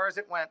as far as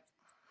it went.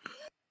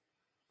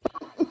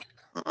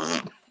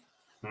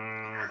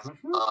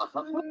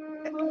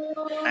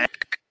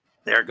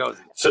 There it goes.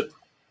 So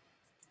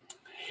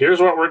here's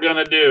what we're going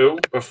to do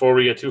before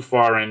we get too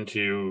far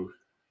into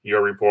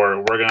your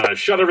report. We're going to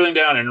shut everything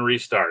down and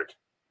restart.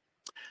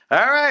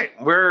 All right.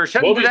 We're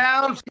shutting it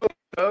down,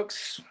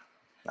 folks.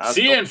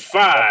 See you in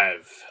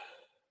 5.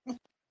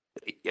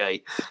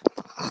 Yay.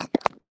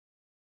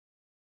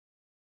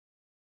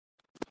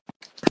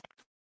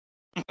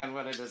 And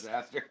what a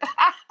disaster.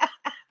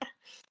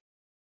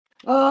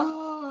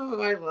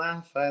 Oh, I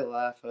laugh.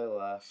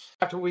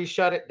 After we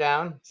shut it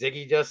down,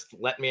 Ziggy just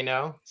let me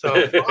know.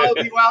 So for all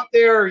of you out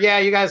there, yeah,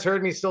 you guys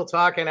heard me still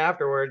talking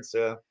afterwards.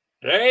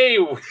 Hey,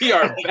 we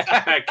are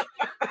back.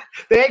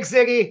 Thanks,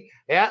 Ziggy.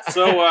 Yeah.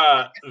 So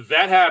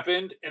that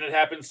happened, and it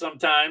happens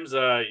sometimes.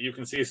 You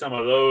can see some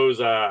of those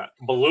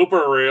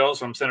blooper reels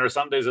from Center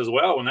Sundays as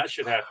well when that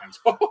shit happens.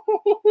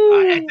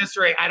 At this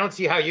rate, I don't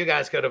see how you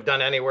guys could have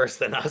done any worse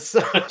than us.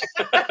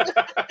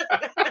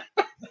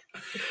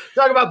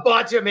 Talk about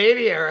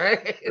botchamania,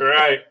 right?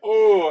 Right.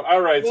 Oh,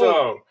 all right.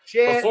 Whoa,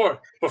 so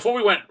before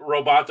we went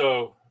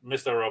Mr.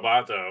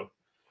 Roboto,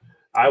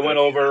 I went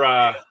over.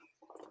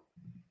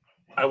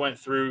 I went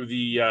through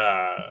the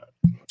not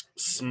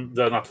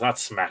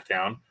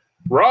SmackDown,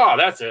 Raw.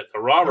 That's it. The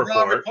Raw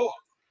report.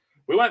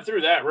 We went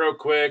through that real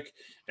quick,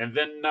 and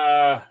then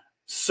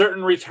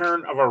certain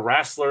return of a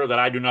wrestler that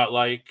I do not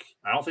like.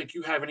 I don't think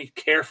you have any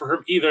care for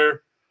him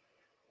either,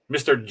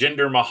 Mr.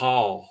 Jinder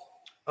Mahal.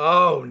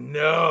 Oh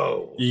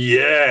no.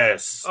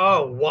 Yes.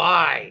 Oh,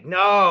 why?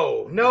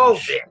 No,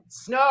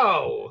 Vince,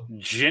 no.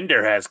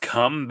 Jinder has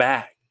come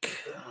back.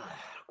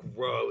 Ugh,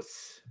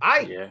 gross.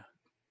 Yeah.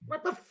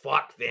 What the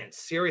fuck, Vince?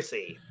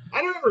 Seriously.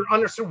 I never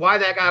understood why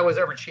that guy was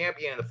ever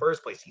champion in the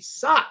first place. He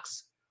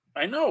sucks.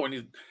 I know.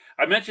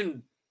 I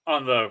mentioned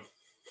on the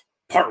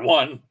part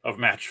 1 of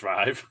match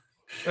 5,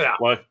 Yeah.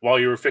 while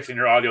you were fixing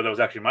your audio, that was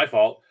actually my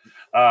fault,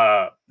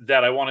 that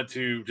I wanted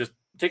to just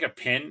take a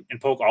pin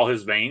and poke all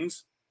his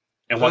veins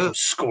and watch him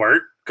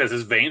squirt, because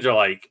his veins are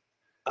like,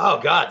 oh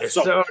god, they're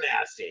so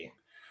nasty.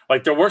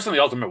 Like, they're worse than the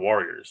Ultimate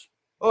Warriors.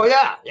 Oh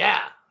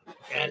yeah.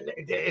 And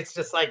it's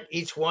just like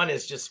each one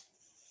is just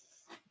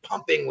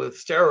pumping with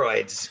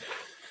steroids.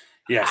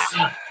 Yes.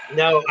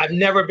 No, I've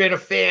never been a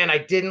fan. I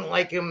didn't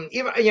like him.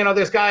 Even,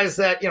 there's guys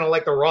that,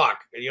 like The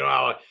Rock,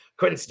 I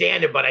couldn't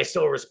stand him, but I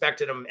still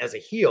respected him as a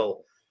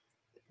heel.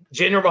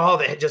 Jinder Mahal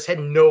that just had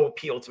no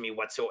appeal to me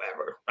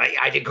whatsoever.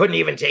 I couldn't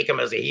even take him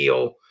as a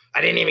heel. I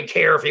didn't even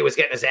care if he was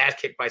getting his ass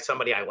kicked by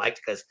somebody I liked,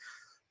 because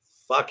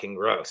fucking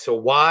gross. So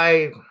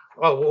why?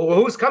 Well,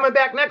 who's coming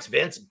back next,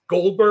 Vince?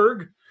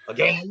 Goldberg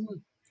again?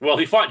 Well,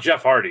 he fought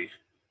Jeff Hardy.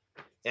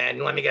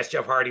 And let me guess,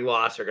 Jeff Hardy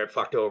lost or got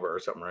fucked over or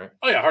something, right?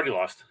 Oh yeah, Hardy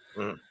lost.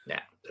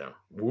 Yeah. So.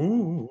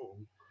 Woo.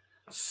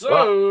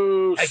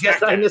 So well, I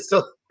guess I missed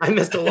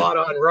a lot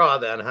on Raw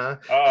then, huh?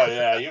 Oh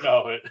yeah, you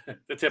know it.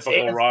 The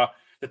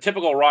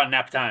typical Raw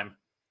nap time.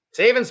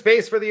 Saving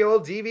space for the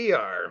old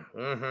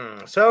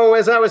DVR. So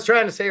as I was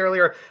trying to say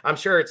earlier, I'm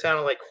sure it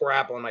sounded like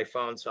crap on my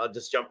phone, so I'll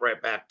just jump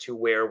right back to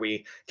where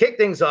we kicked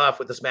things off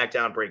with the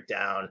SmackDown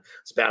breakdown.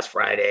 This past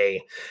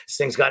Friday,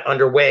 things got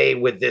underway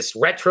with this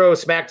retro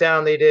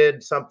SmackDown. They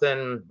did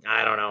something,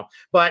 I don't know,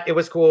 but it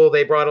was cool.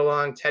 They brought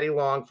along Teddy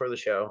Long for the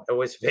show.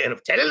 Always a fan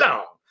of Teddy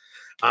Long.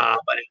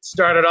 But it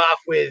started off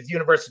with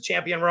Universal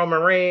Champion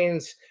Roman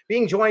Reigns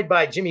being joined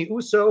by Jimmy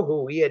Uso,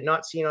 who he had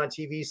not seen on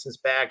TV since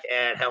back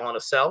at Hell in a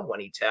Cell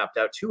when he tapped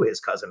out to his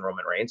cousin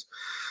Roman Reigns.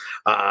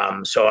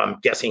 So I'm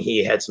guessing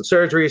he had some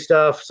surgery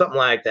stuff, something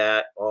like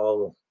that,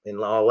 all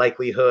in all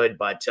likelihood.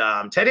 But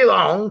Teddy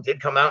Long did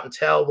come out and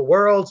tell the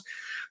world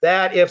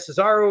that if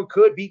Cesaro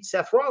could beat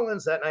Seth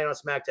Rollins that night on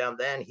SmackDown,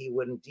 then he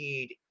would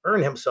indeed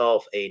earn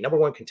himself a number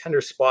 1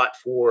 contender spot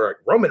for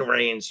Roman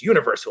Reigns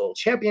Universal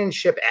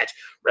Championship at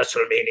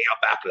WrestleMania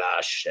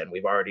Backlash. And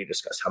we've already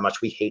discussed how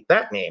much we hate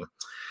that name.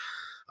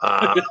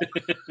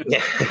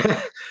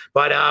 Yeah.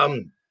 But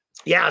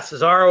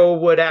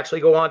Cesaro would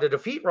actually go on to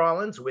defeat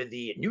Rollins with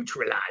the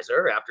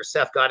neutralizer after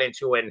Seth got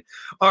into an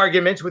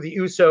argument with the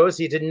Usos.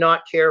 He did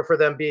not care for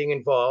them being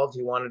involved.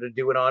 He wanted to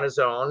do it on his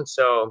own.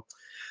 So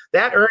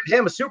that earned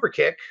him a super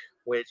kick,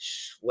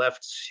 which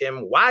left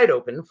him wide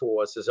open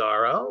for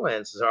Cesaro,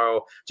 and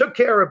Cesaro took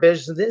care of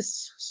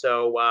business.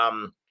 So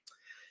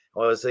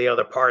what was the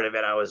other part of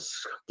it I was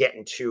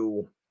getting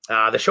to?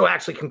 The show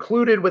actually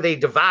concluded with a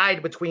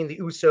divide between the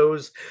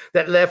Usos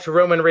that left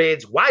Roman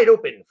Reigns wide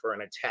open for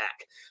an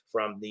attack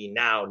from the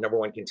now number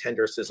 1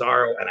 contender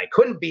Cesaro, and I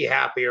couldn't be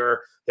happier.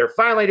 They're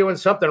finally doing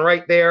something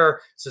right there.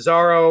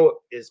 Cesaro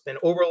has been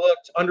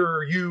overlooked,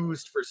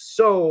 underused for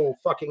so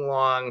fucking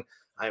long.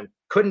 I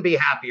couldn't be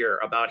happier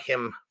about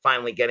him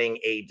finally getting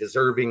a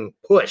deserving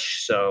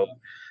push. So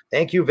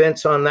thank you,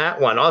 Vince, on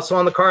that one. Also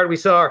on the card, we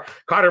saw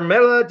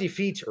Carmella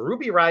defeat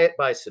Ruby Riott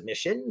by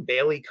submission.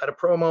 Bayley cut a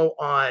promo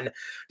on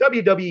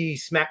WWE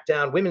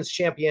SmackDown Women's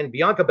Champion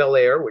Bianca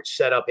Belair, which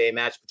set up a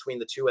match between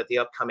the two at the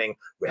upcoming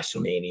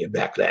WrestleMania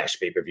Backlash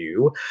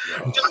pay-per-view.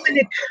 Oh.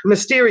 Dominic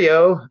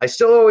Mysterio. I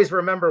still always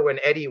remember when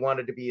Eddie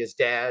wanted to be his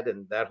dad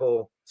and that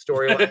whole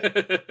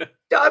storyline.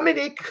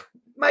 Dominic,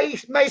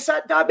 my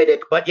son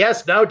Dominic. But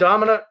yes, no,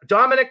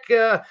 Dominic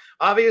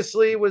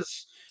obviously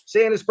was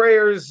saying his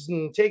prayers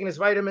and taking his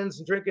vitamins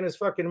and drinking his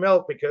fucking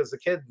milk because the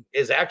kid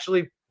is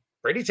actually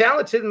pretty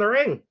talented in the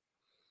ring.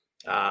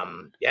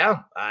 I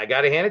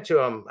got to hand it to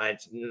him.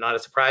 It's not a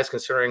surprise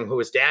considering who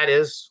his dad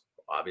is.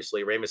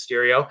 Obviously, Rey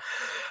Mysterio.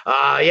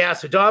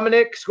 So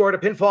Dominic scored a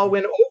pinfall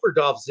win over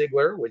Dolph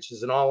Ziggler, which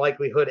is in all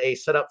likelihood a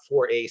setup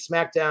for a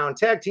SmackDown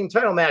tag team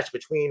title match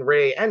between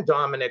Rey and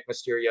Dominic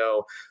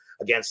Mysterio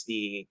against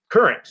the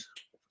current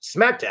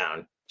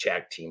SmackDown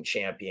tag team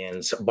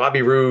champions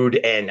Bobby Roode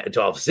and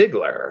Dolph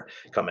Ziggler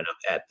coming up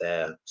at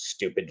the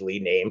stupidly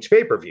named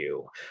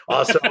pay-per-view.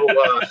 Also,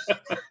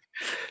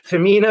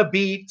 Tamina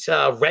beat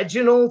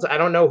Reginald. I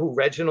don't know who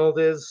Reginald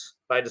is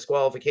by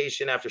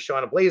disqualification after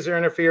Shayna Baszler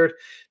interfered.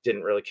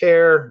 Didn't really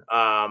care.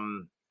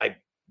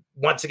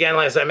 Once again,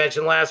 as I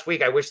mentioned last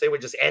week, I wish they would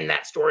just end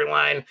that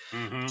storyline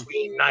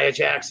between Nia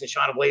Jax and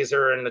Shayna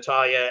Baszler and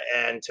Natalya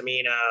and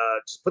Tamina.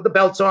 Just put the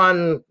belts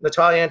on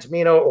Natalya and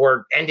Tamina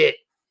or end it.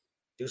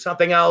 Do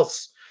something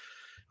else.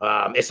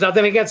 It's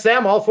nothing against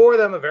them. All 4 of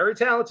them are very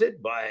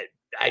talented, but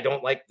I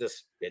don't like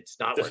this. It's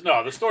not working.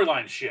 No, the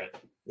storyline is shit.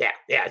 Yeah.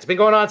 It's been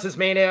going on since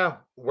Mania.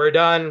 We're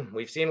done.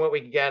 We've seen what we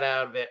can get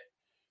out of it.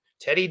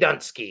 Teddy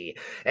Dunsky.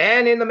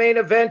 And in the main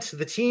event,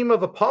 the team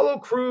of Apollo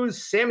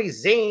Crews, Sami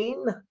Zayn,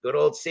 good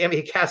old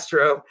Sammy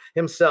Castro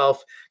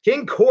himself,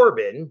 King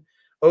Corbin,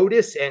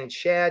 Otis, and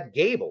Chad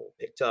Gable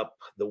pick picked up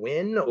the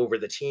win over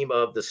the team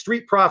of the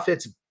Street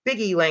Profits,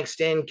 Biggie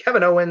Langston,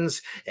 Kevin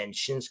Owens, and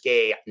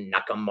Shinsuke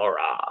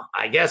Nakamura.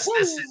 I guess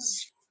this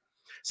is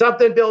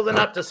something building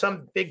up to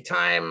some big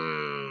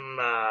time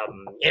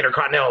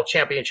Intercontinental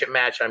Championship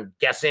match, I'm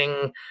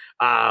guessing.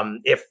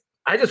 If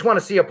I just want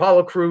to see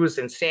Apollo Crews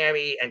and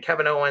Sammy and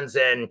Kevin Owens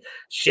and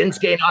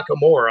Shinsuke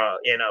Nakamura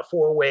in a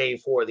 4-way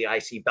for the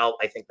IC belt,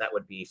 I think that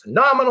would be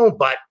phenomenal,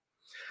 but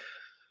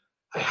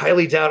I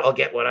highly doubt I'll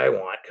get what I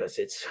want because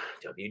it's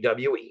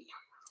WWE.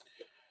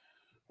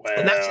 Well,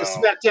 and that's your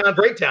SmackDown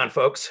breakdown,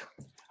 folks.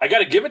 I got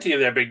to give it to you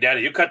there, Big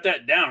Daddy. You cut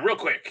that down real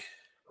quick.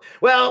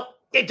 Well,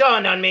 it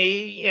dawned on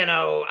me,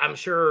 I'm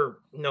sure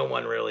no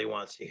one really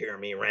wants to hear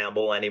me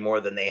ramble any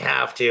more than they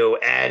have to.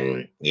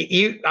 And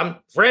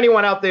for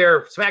anyone out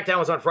there, SmackDown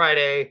was on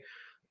Friday.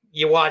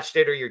 You watched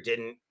it or you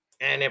didn't.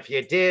 And if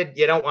you did,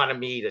 you don't want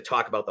me to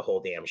talk about the whole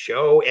damn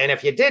show. And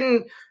if you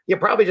didn't, you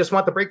probably just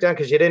want the breakdown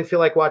because you didn't feel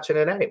like watching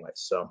it anyway.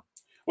 So,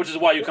 which is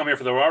why you come here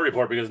for the Raw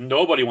report, because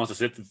nobody wants to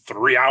sit through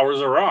 3 hours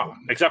of Raw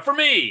except for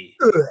me.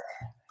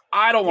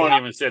 I don't want to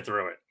even sit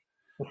through it.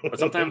 But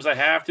sometimes I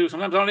have to.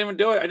 Sometimes I don't even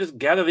do it. I just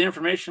gather the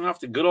information off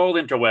the good old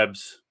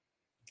interwebs.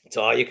 It's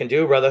all you can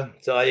do, brother.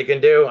 It's all you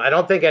can do. I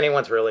don't think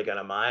anyone's really going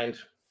to mind,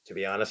 to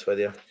be honest with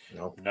you.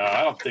 No,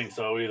 I don't think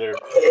so either.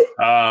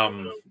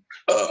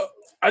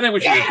 I think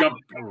we should just jump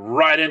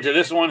right into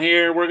this one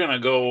here. We're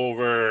going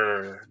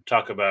to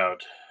talk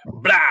about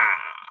Blood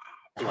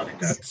and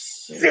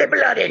Guts. The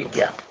Blood and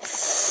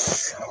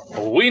Guts.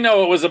 We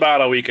know it was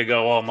about a week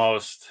ago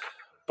almost,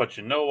 but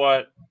you know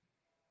what?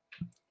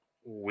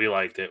 We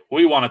liked it.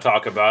 We want to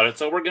talk about it,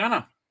 so we're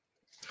gonna.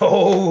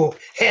 Oh,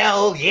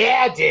 hell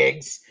yeah,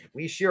 Diggs.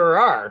 We sure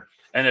are.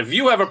 And if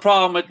you have a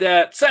problem with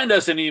that, send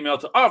us an email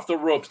to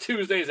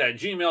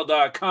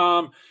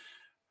offtheropestuesdays@gmail.com.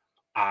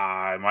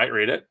 I might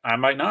read it. I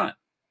might not.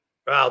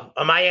 Well,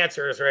 my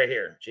answer is right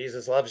here.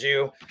 Jesus loves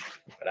you,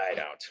 but I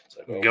don't.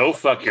 So go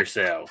fuck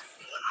yourself.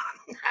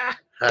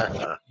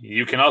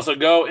 You can also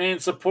go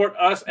and support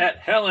us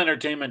at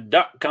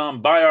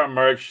hellentertainment.com. Buy our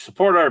merch.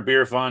 Support our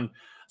beer fund.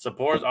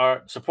 Support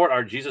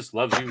our Jesus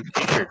Loves You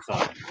t-shirt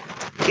fund.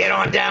 Get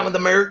on down with the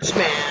merch,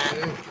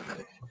 man.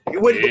 You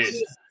wouldn't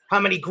believe how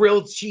many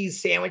grilled cheese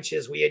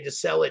sandwiches we had to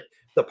sell at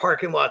the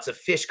parking lots of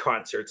Fish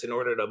concerts in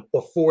order to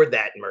afford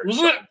that merch.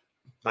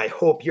 I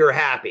hope you're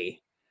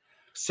happy.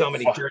 So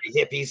many dirty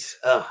hippies.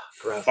 Ugh,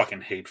 gross.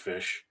 Fucking hate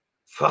Fish.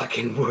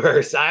 Fucking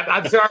worse.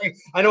 I'm sorry.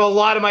 I know a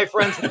lot of my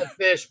friends love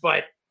Fish,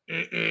 but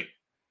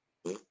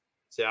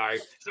sorry,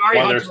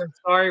 Hunter.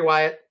 Sorry,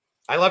 Wyatt.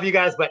 I love you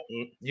guys, but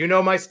you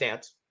know my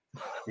stance.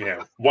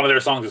 Yeah, one of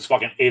their songs is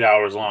fucking 8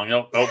 hours long.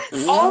 Nope.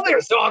 All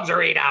their songs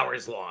are 8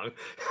 hours long.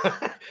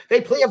 They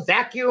play a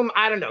vacuum.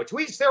 I don't know. To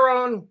each their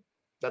own.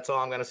 That's all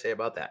I'm going to say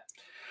about that.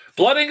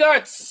 Blood and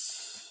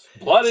Guts.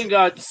 Blood and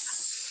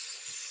Guts.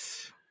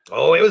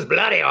 Oh, it was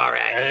bloody, all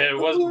right. It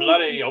was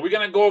bloody. Are we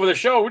going to go over the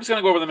show? We're just going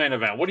to go over the main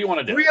event. What do you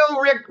want to do?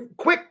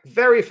 Quick,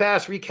 very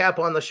fast recap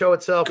on the show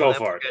itself. Go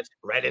for it.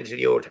 Right into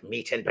the old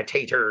meat and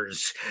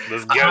potatoes.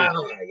 Let's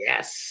go.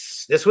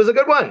 Yes. This was a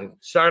good one.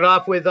 Started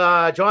off with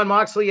Jon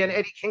Moxley and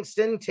Eddie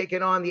Kingston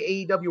taking on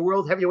the AEW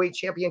World Heavyweight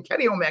Champion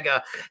Kenny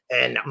Omega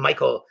and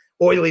Michael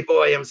Oily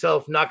Boy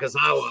himself,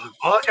 Nakazawa.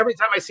 Every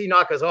time I see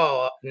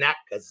Nakazawa,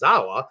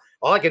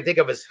 all I can think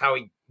of is how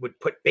he would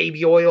put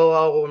baby oil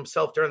all over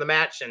himself during the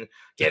match and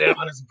get it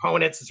on his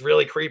opponents. It's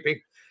really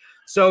creepy.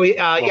 So,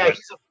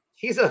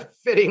 he's a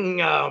fitting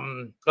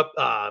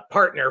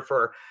partner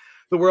for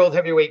the World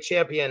Heavyweight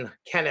Champion,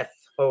 Kenneth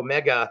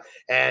Omega.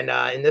 And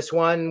in this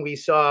one, we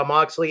saw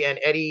Moxley and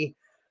Eddie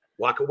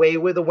walk away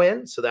with a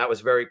win. So that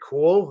was very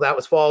cool. That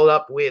was followed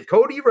up with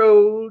Cody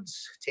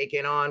Rhodes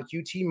taking on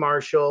QT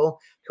Marshall.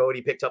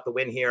 Cody picked up the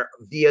win here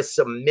via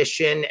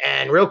submission.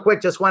 And real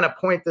quick, just want to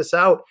point this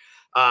out.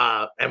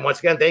 And once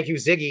again, thank you,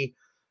 Ziggy,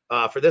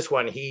 for this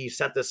one. He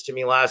sent this to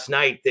me last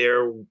night.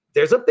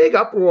 There's a big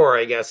uproar,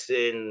 I guess,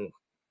 in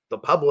the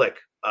public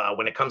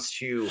when it comes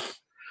to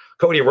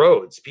Cody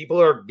Rhodes. People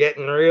are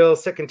getting real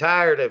sick and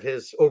tired of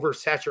his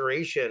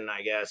oversaturation,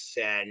 I guess.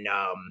 And,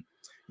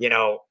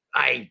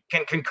 I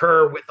can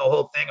concur with the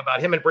whole thing about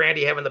him and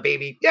Brandy having the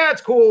baby. Yeah,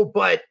 it's cool,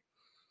 but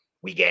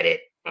we get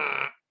it.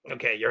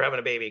 Okay, you're having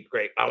a baby.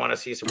 Great. I want to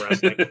see some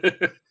wrestling.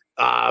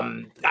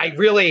 I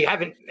really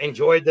haven't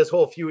enjoyed this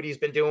whole feud he's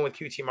been doing with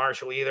QT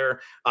Marshall either.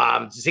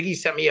 Ziggy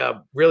sent me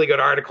a really good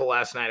article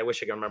last night. I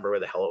wish I could remember where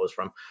the hell it was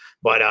from.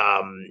 But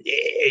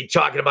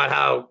talking about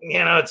how,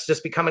 it's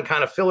just becoming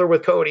kind of filler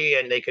with Cody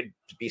and they could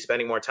be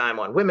spending more time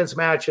on women's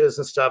matches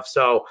and stuff.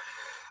 So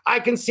I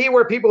can see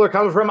where people are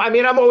coming from. I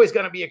mean, I'm always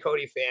going to be a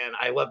Cody fan.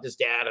 I loved his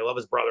dad. I love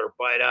his brother.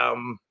 But,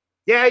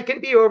 it can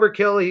be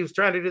overkill. He was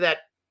trying to do that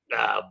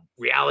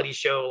reality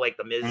show like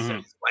The Miz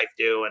and his wife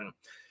do. And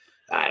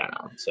I don't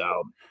know.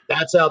 So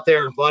that's out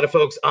there. A lot of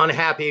folks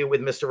unhappy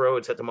with Mr.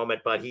 Rhodes at the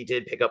moment, but he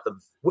did pick up the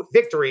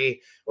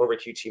victory over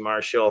QT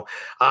Marshall.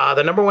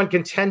 The number one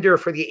contender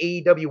for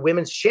the AEW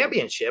Women's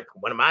Championship,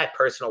 one of my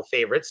personal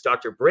favorites,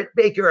 Dr. Britt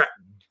Baker,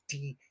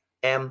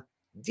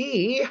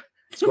 DMD,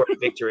 scored a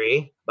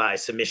victory by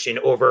submission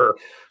over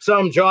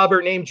some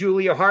jobber named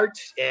Julia Hart.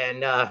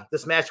 And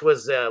this match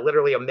was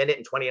literally 1 minute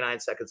and 29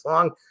 seconds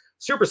long.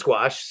 Super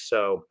squash.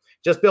 So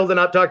just building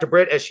up Dr.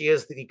 Britt as she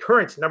is the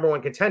current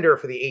 #1 contender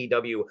for the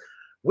AEW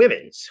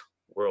Women's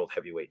World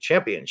Heavyweight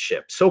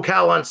Championship.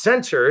 SoCal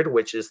Uncensored,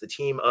 which is the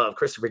team of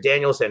Christopher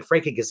Daniels and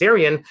Frankie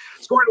Kazarian,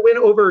 scored a win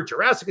over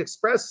Jurassic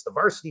Express, the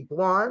Varsity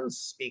Blondes,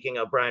 speaking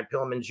of Brian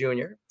Pillman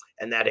Jr.,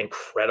 and that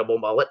incredible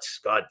mullet.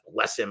 God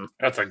bless him.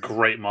 That's a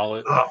great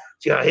mullet. Oh,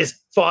 yeah,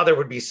 his father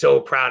would be so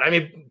proud. I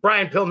mean,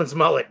 Brian Pillman's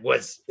mullet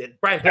was,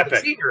 Brian Pillman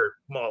Sr.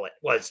 mullet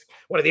was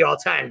one of the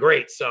all-time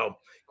greats. So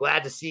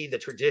glad to see the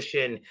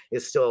tradition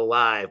is still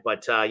alive.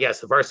 But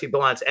yes, the Varsity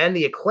Blondes and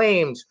the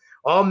Acclaimed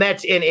all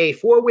met in a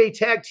 4-way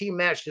tag team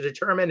match to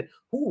determine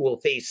who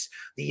will face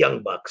the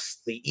Young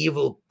Bucks, the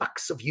evil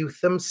Bucks of Youth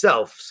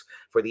themselves,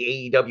 for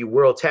the AEW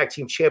World Tag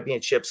Team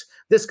Championships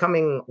this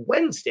coming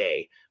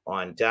Wednesday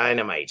on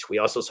Dynamite. We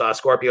also saw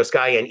Scorpio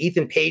Sky and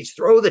Ethan Page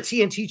throw the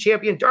TNT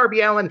champion Darby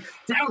Allin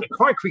down the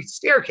concrete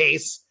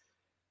staircase.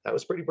 That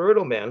was pretty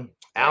brutal, man.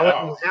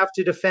 Allin will have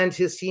to defend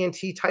his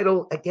TNT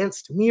title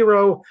against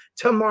Miro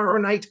tomorrow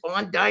night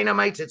on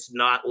Dynamite. It's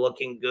not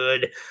looking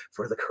good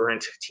for the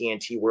current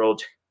TNT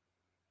World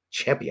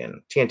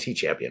Champion, TNT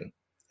champion,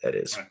 that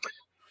is.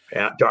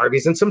 Yeah,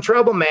 Darby's in some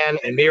trouble, man.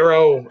 And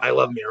Miro, I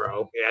love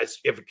Miro. Yes,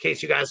 if in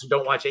case you guys who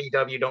don't watch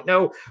AEW don't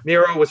know,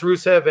 Miro was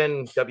Rusev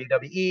in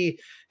WWE.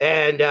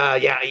 And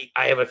yeah,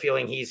 I have a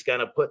feeling he's going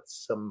to put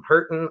some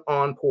hurting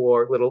on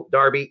poor little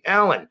Darby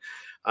Allin.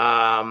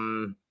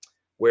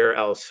 Where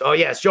else? Oh,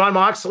 yes, Jon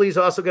Moxley is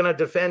also going to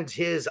defend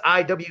his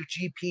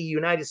IWGP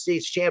United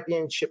States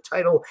Championship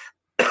title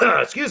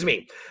excuse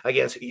me,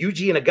 against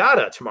Yuji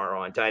Nagata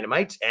tomorrow on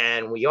Dynamite.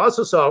 And we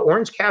also saw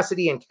Orange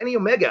Cassidy and Kenny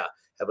Omega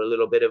have a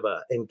little bit of an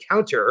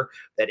encounter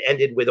that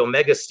ended with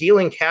Omega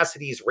stealing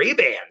Cassidy's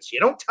Ray-Bans. You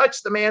don't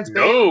touch the man's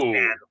bands,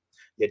 man.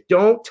 You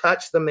don't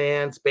touch the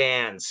man's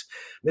bands.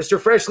 Mr.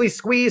 Freshly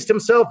Squeezed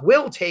himself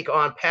will take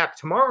on Pac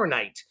tomorrow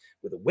night,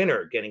 with a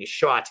winner getting a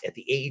shot at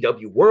the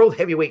AEW World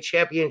Heavyweight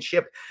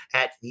Championship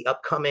at the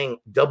upcoming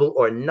Double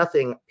or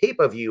Nothing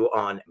pay-per-view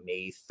on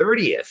May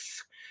 30th.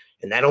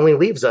 And that only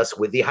leaves us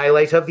with the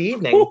highlight of the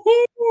evening.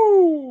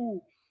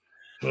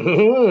 A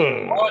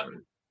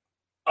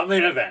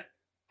main event.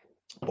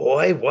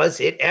 Boy, was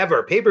it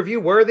ever.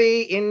 Pay-per-view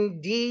worthy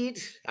indeed.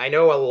 I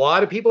know a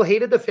lot of people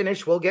hated the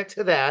finish. We'll get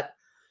to that.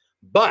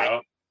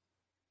 But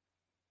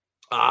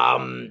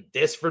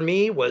this for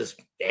me was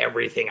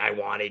everything I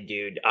wanted,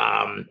 dude.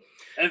 And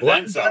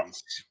then some.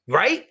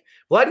 Right?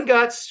 Blood and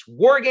Guts,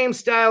 War Game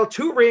style,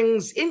 2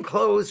 rings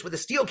enclosed with a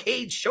steel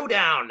cage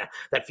showdown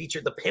that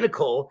featured the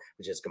Pinnacle,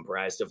 which is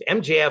comprised of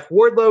MJF,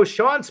 Wardlow,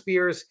 Shawn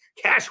Spears,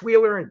 Cash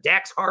Wheeler, and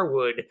Dax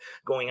Harwood,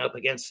 going up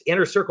against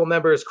Inner Circle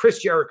members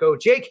Chris Jericho,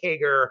 Jake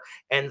Hager,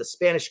 and the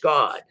Spanish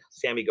God,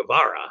 Sammy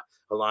Guevara,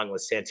 along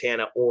with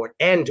Santana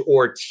and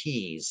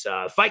Ortiz.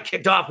 Fight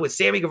kicked off with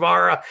Sammy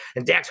Guevara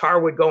and Dax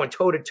Harwood going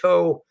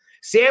toe-to-toe.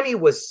 Sammy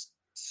was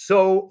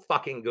so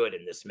fucking good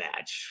in this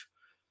match.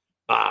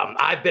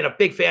 I've been a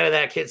big fan of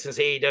that kid since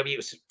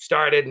AEW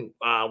started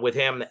with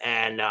him,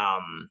 and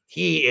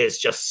he is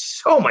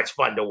just so much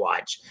fun to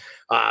watch.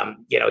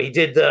 You know, he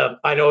did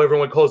I know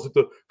everyone calls it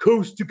the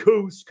coast to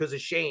coast because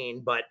of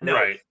Shane, but no,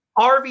 right.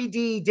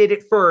 RVD did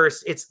it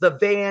first. It's the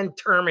Van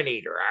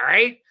Terminator, all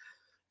right?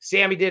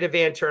 Sammy did a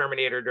Van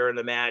Terminator during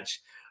the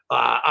match.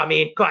 I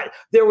mean, God,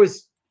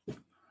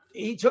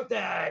 he took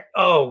that,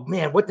 oh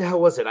man, what the hell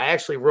was it? I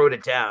actually wrote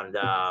it down.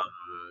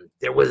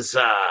 There was,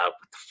 what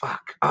the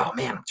fuck? Oh,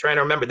 man, I'm trying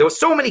to remember. There was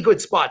so many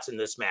good spots in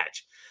this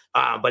match.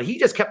 But he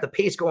just kept the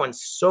pace going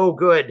so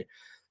good.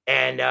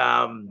 And,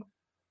 I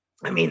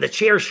mean, the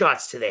chair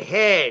shots to the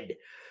head.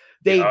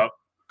 They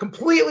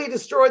completely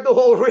destroyed the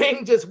whole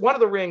ring. Just one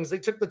of the rings. They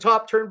took the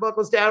top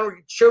turnbuckles down. Were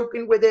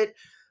choking with it.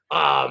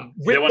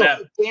 Ripped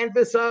the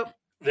canvas up.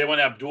 They went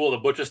Abdullah the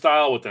Butcher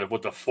style with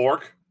the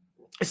fork.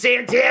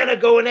 Santana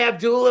going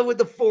Abdullah with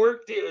the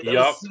fork, dude. That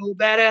was so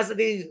badass, and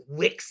he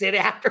licks it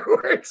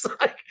afterwards.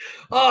 Like,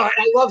 oh, and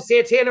I love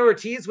Santana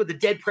Ortiz with the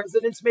dead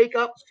president's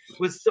makeup.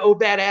 Was so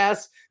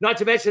badass. Not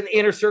to mention the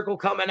Inner Circle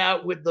coming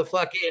out with the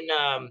fucking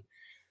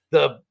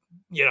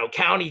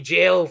county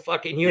jail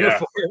fucking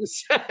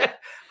uniforms.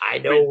 I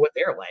know what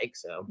they're like.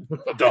 So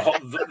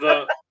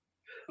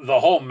the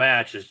whole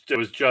match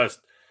was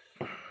just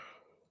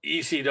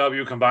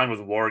ECW combined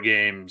with War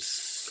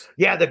Games.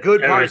 Yeah, the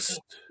good parts,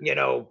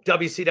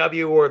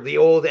 WCW or the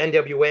old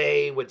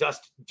NWA with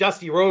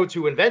Dusty Rhodes,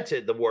 who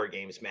invented the War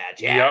Games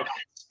match. Yeah,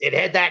 it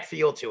had that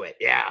feel to it.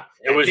 Yeah,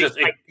 it was just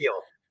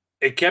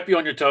it kept you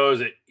on your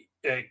toes.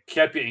 It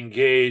kept you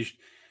engaged.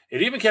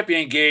 It even kept you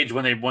engaged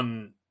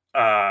when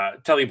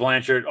Tully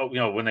Blanchard,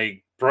 when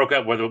they broke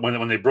up,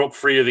 when they broke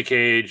free of the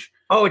cage.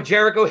 Oh, and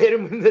Jericho hit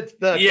him with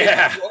the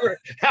floor.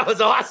 That was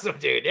awesome,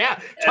 dude. Yeah,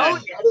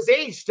 Tully at his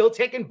age still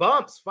taking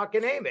bumps.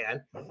 Fucking A,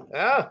 man.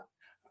 Yeah.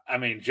 I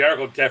mean,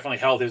 Jericho definitely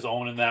held his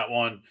own in that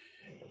one.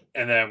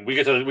 And then we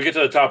get to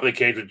the top of the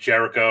cage with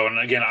Jericho. And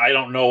again, I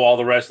don't know all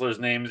the wrestlers'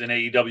 names in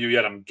AEW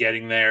yet. I'm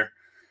getting there.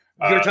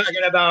 You're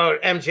talking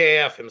about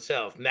MJF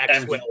himself,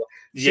 Maxwell.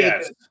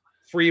 Yes.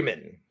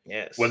 Freeman.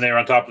 Yes. When they were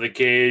on top of the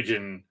cage,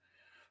 and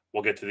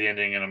we'll get to the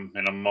ending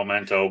in a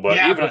memento. But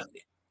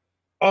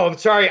I'm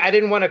sorry, I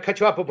didn't want to cut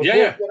you off, but before we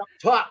get up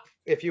top,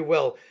 if you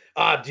will,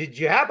 did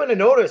you happen to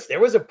notice there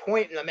was a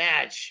point in the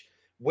match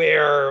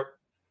where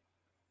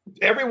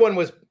everyone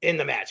was in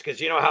the match? Because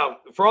you know how,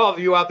 for all of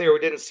you out there who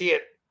didn't see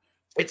it,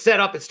 it's set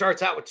up. It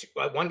starts out with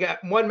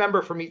one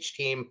member from each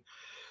team.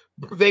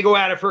 They go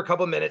at it for a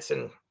couple of minutes,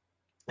 and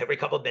every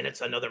couple of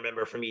minutes, another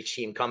member from each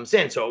team comes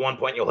in. So at one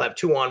point, you'll have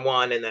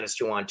 2-on-1, and then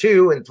it's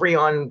 2-on-2, and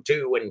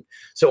 3-on-2, and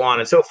so on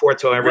and so forth.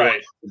 So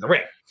everyone's in the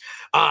ring.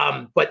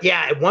 But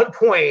yeah, at one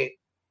point,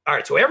 all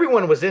right, so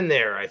everyone was in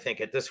there, I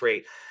think, at this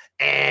rate.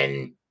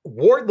 And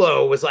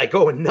Wardlow was like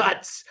going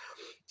nuts.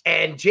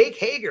 And Jake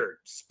Hager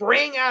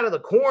sprang out of the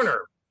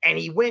corner, and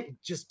he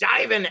went just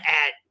diving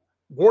at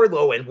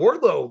Wardlow. And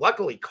Wardlow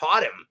luckily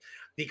caught him,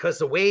 because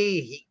the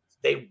way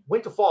they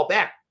went to fall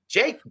back,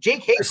 Jake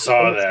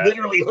Hager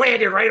literally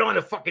landed right on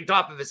the fucking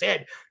top of his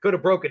head. Could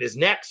have broken his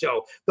neck.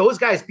 So those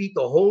guys beat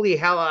the holy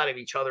hell out of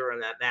each other in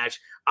that match.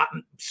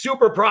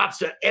 Super props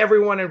to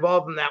everyone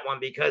involved in that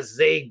one, because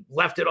they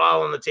left it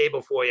all on the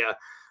table for you.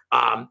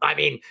 I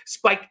mean,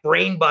 spiked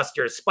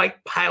brainbusters,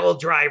 spiked pile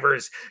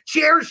drivers,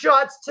 chair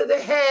shots to the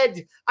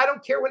head. I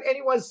don't care what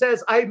anyone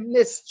says. I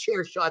miss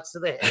chair shots to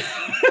the head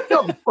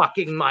so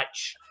fucking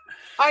much.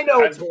 I know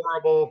it's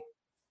horrible.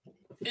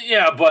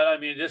 Yeah, but I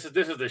mean, this is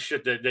the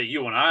shit that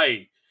you and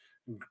I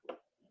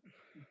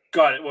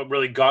got. What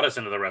really got us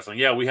into the wrestling?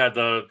 Yeah, we had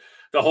the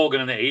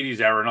Hogan in the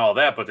 '80s era and all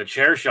that, but the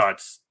chair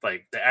shots,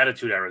 like the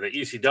Attitude Era, the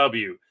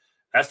ECW,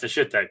 that's the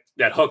shit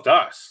that hooked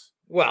us.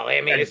 Well,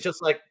 I mean, it's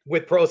just like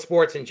with pro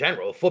sports in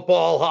general.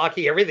 Football,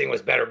 hockey, everything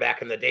was better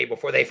back in the day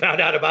before they found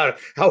out about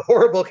how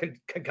horrible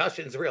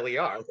concussions really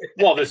are.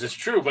 Well, this is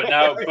true, but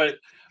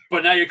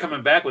now you're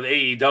coming back with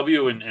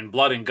AEW and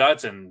blood and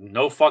guts and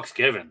no fucks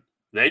given.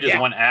 They just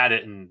went at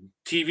it, and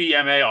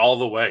TVMA all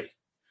the way.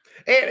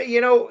 And,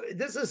 you know,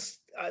 this is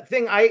a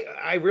thing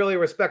I really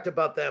respect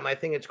about them. I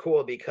think it's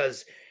cool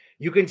because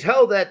you can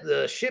tell that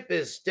the ship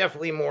is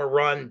definitely more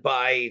run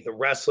by the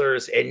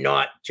wrestlers and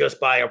not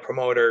just by a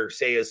promoter,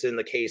 say as in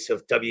the case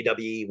of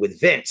WWE with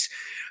Vince.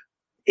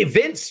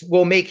 Vince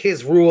will make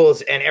his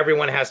rules and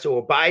everyone has to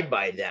abide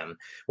by them.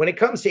 When it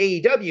comes to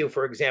AEW,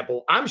 for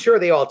example, I'm sure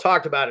they all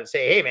talked about it and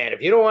say, hey, man,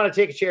 if you don't want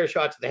to take a chair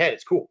shot to the head,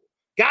 it's cool.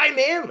 Guy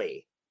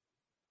Manley.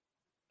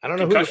 I don't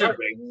know who you are,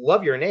 but I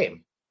love your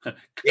name.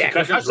 Yeah,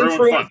 concussions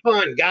ruin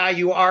fun. Guy,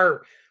 you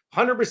are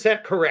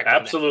 100% correct.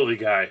 Absolutely,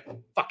 Guy.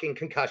 Fucking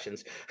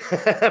concussions.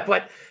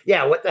 But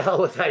yeah, what the hell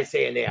was I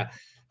saying there?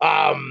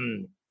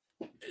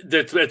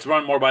 It's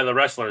run more by the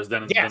wrestlers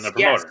than the promoter.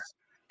 Yes.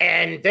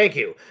 And thank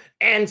you.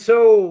 And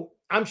so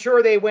I'm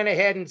sure they went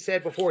ahead and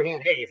said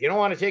beforehand, hey, if you don't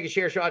want to take a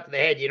chair shot to the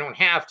head, you don't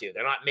have to.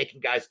 They're not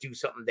making guys do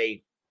something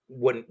they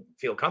wouldn't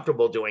feel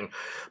comfortable doing.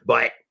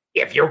 But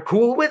if you're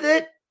cool with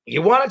it,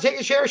 you want to take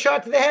a chair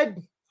shot to the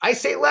head? I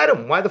say let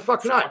them. Why the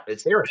fuck not?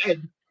 It's their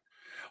head.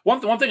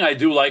 One thing I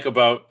do like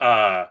about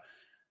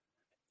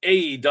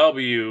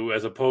AEW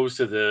as opposed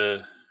to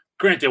the –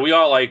 granted, we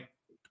all like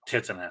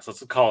tits and ass.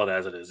 Let's call it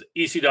as it is.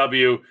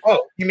 ECW.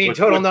 Oh, you mean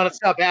total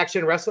non-stop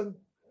action wrestling?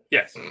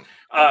 Yes.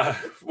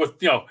 With,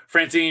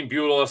 Francine,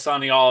 Beulah,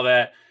 Sonny, all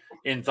that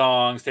in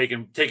thongs,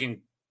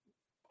 taking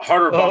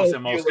harder bumps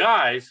than most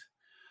guys.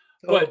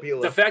 But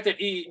the fact that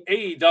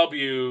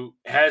AEW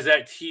has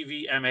that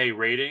TVMA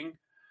rating,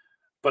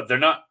 but they're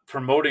not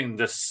promoting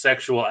the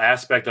sexual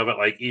aspect of it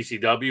like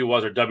ECW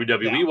was or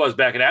WWE was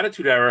back in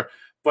Attitude Era,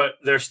 but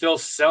they're still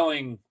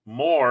selling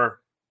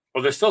more,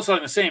 or they're still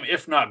selling the same,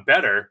 if not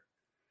better,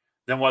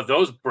 than what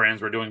those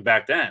brands were doing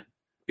back then,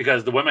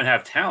 because the women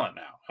have talent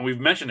now. And we've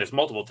mentioned this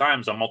multiple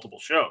times on multiple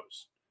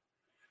shows.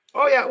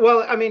 Oh, yeah.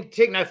 Well, I mean,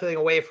 take nothing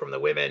away from the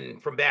women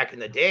from back in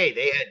the day.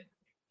 They had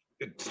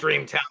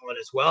extreme talent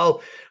as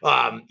well.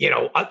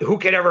 Who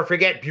could ever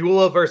forget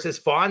Beulah versus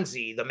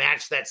Fonzie, the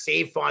match that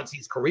saved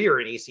Fonzie's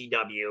career in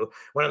ECW,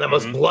 one of the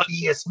most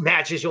bloodiest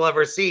matches you'll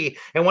ever see,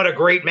 and what a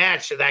great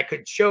match that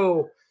could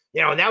show.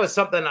 And that was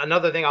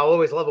another thing I'll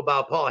always love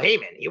about Paul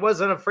Heyman. He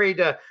wasn't afraid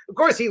to, of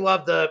course, he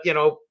loved the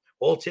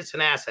old tits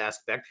and ass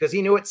aspect because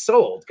he knew it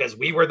sold, because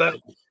we were the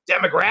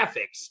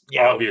demographics,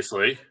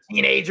 obviously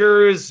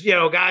teenagers,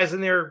 guys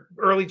in their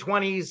early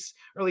 20s,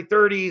 early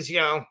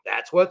 30s,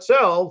 that's what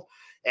sold.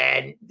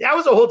 And that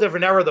was a whole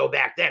different era, though,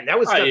 back then. That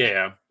was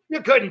you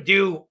couldn't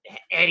do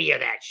any of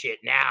that shit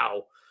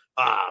now,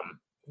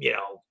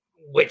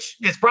 which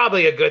is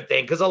probably a good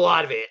thing because a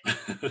lot of it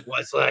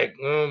was like,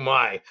 oh,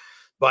 my.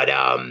 But,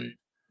 I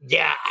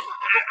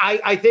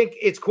think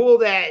it's cool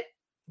that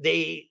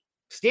they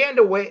stand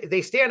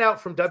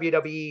out from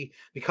WWE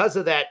because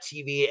of that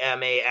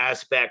TVMA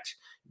aspect.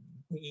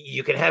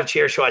 You can have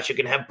chair shots, you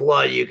can have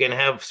blood, you can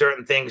have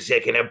certain things, you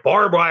can have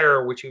barbed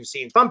wire, which you've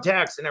seen,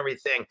 thumbtacks and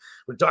everything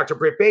with Dr.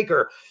 Britt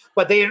Baker,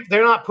 but they're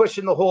not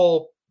pushing the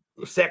whole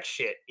sex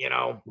shit,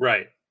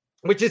 Right.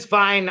 Which is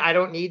fine. I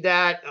don't need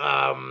that.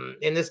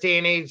 In this day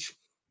and age,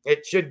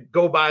 It should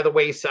go by the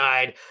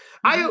wayside.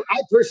 I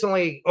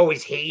personally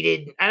always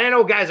hated, and I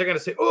know guys are going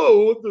to say,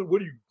 oh,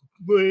 what are you,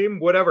 lame,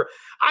 whatever.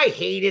 I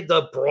hated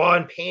the bra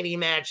and panty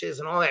matches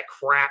and all that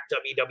crap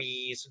WWE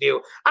used to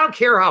do. I don't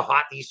care how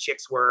hot these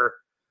chicks were.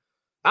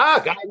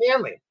 Guy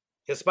Manley.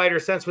 His spider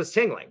sense was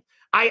tingling.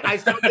 I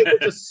thought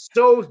it was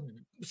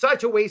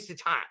such a waste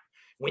of time.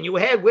 When you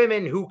had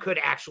women who could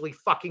actually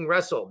fucking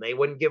wrestle, they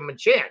wouldn't give them a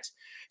chance.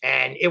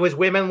 And it was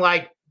women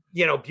like,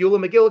 Beulah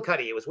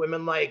McGillicuddy. It was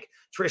women like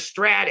Trish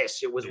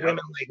Stratus. It was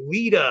women like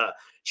Lita,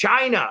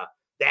 Chyna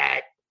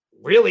that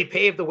really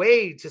paved the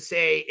way to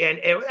say, and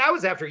that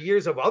was after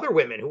years of other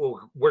women who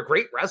were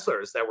great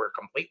wrestlers that were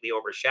completely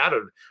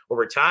overshadowed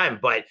over time.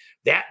 But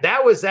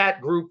that was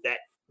that group that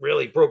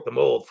really broke the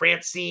mold.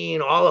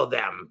 Francine, all of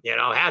them,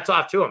 hats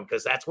off to them,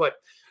 because that's what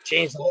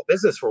changed the whole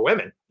business for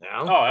women.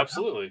 Oh,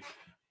 absolutely.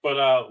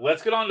 But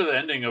let's get on to the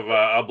ending of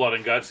Blood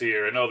and Guts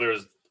here. I know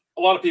there's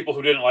a lot of people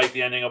who didn't like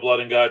the ending of Blood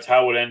and Guts,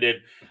 how it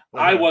ended.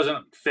 I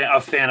wasn't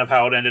a fan of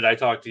how it ended. I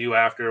talked to you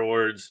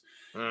afterwards.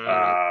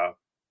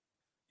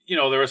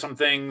 There were some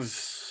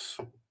things,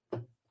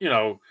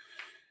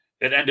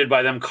 it ended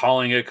by them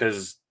calling it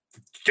because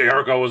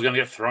Jericho was going to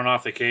get thrown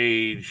off the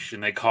cage,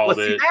 and they called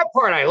it. That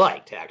part I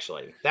liked,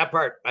 actually. That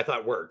part I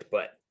thought worked,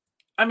 but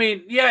I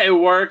mean, yeah, it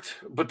worked.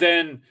 But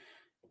then,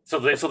 so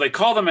they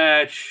call the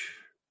match,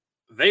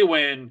 they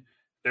win,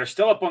 they're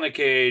still up on the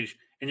cage,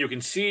 and you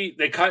can see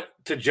they cut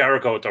to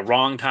Jericho at the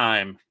wrong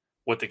time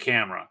with the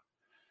camera,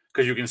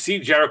 because you can see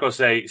Jericho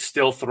say,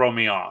 "Still throw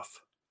me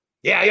off."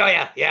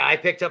 Yeah. I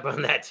picked up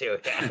on that too.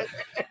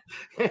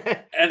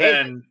 And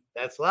then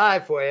that's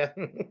live for you.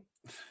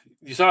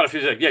 You saw it a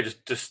few times. Yeah,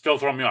 just still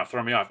throw me off.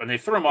 And they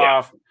threw him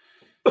off.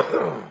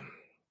 And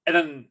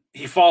then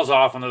he falls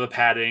off under the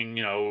padding,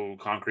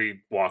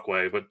 concrete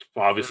walkway. But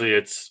obviously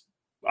it's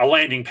a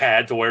landing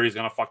pad to where he's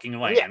going to fucking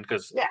land.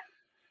 Because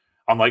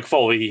unlike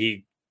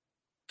Foley,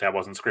 that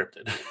wasn't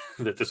scripted.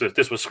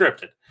 This was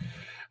scripted.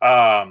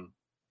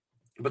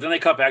 But then they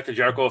cut back to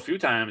Jericho a few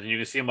times, and you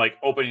can see him like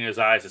opening his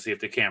eyes to see if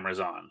the camera's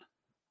on.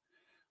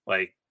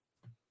 Like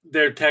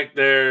their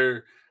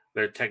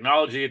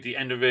technology at the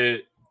end of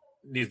it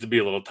needs to be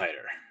a little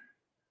tighter.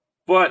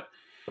 But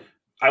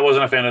I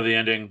wasn't a fan of the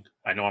ending.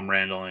 I know I'm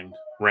rambling,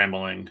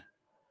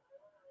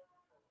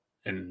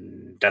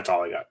 and that's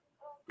all I got.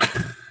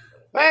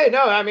 Hey,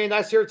 no, I mean,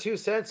 that's your 2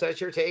 cents.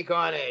 That's your take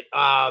on it,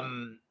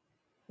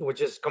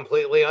 which is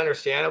completely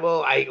understandable.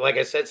 Like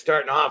I said,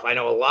 starting off, I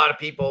know a lot of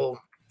people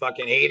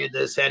fucking hated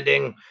this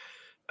ending.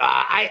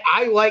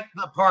 I like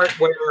the part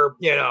where,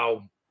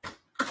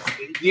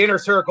 the inner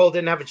circle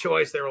didn't have a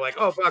choice. They were like,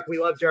 oh, fuck, we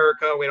love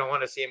Jericho. We don't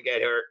want to see him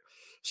get hurt.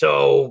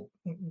 So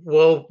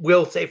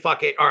we'll say,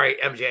 fuck it. All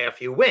right, MJF,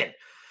 you win.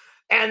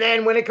 And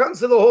then when it comes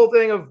to the whole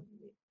thing of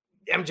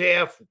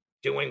MJF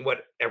doing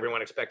what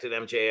everyone expected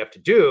MJF to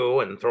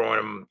do and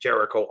throwing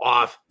Jericho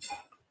off,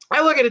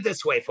 I look at it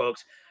this way,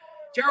 folks.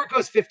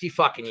 Jericho's 50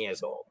 fucking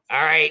years old.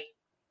 All right.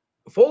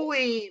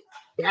 Foley,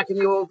 back in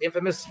the old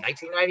infamous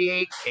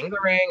 1998 King of the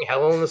Ring,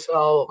 Hell in the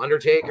Cell,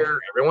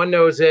 Undertaker, everyone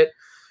knows it.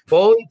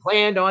 Foley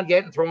planned on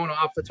getting thrown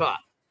off the top.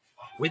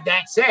 With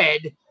that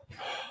said,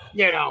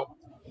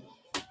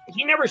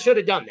 he never should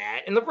have done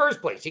that in the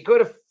first place. He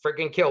could have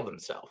freaking killed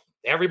himself.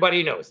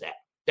 Everybody knows that.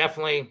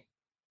 Definitely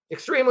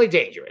extremely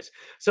dangerous.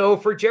 So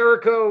for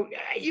Jericho,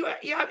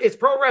 it's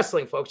pro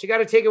wrestling, folks. You got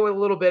to take it with a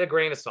little bit of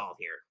grain of salt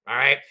here. All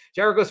right.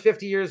 Jericho's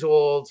 50 years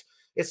old.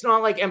 It's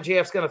not like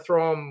MJF's going to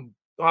throw him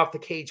off the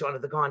cage onto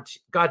the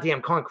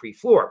goddamn concrete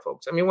floor,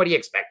 folks. I mean, what do you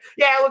expect?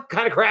 Yeah, it looked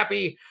kind of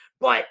crappy,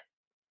 but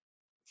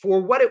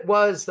for what it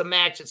was, the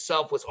match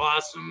itself was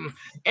awesome.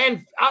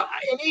 And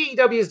in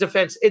AEW's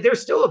defense, they're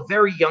still a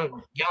very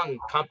young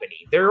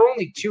company. They're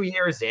only 2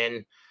 years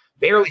in,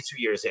 barely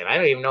 2 years in. I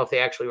don't even know if they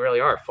actually really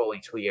are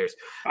fully 2 years.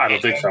 I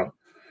don't think so.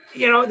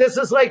 This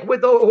is like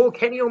with the whole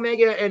Kenny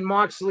Omega and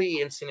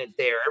Moxley incident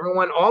there.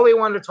 Everyone, all they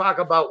wanted to talk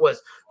about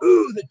was,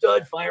 the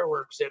dud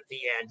fireworks at the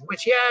end,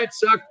 which, it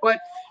sucked, but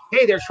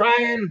hey, they're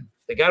trying.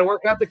 They got to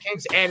work out the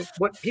kinks. And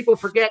what people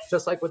forget,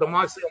 just like with the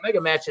Moxley Omega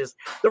matches,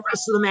 the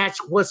rest of the match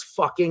was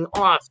fucking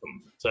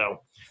awesome.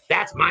 So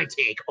that's my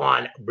take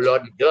on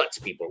Blood and Guts,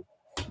 people.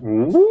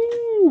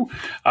 Ooh.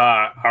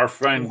 Our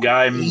friend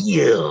Guy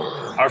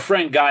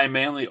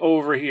Manley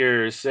over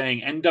here is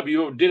saying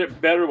NWO did it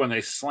better when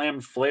they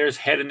slammed Flair's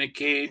head in the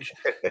cage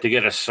to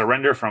get a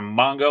surrender from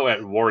Mongo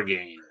at War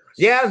Games.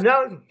 Yeah,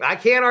 no, I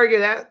can't argue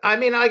that. I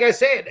mean, like I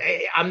said,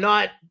 I'm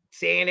not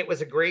saying it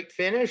was a great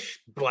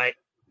finish, but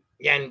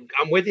and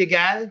I'm with you,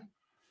 Guy.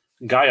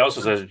 Guy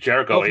also says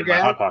Jericho ate my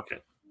Hot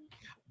Pocket.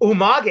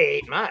 Umaga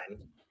ate mine.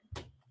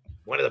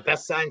 One of the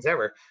best signs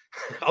ever.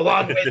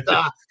 Along with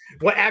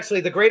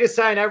the greatest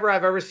sign ever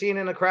I've ever seen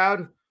in a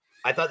crowd.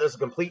 I thought this was a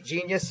complete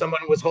genius.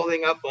 Someone was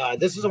holding up,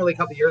 this was only a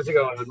couple years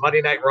ago on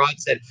Monday Night Raw, and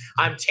said,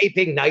 I'm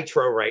taping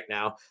Nitro right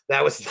now.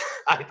 That was,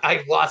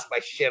 I lost my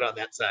shit on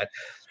that side.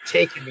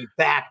 Taking me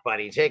back,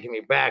 buddy, taking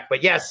me back.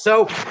 But yes,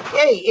 so,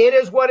 hey, it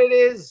is what it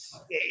is.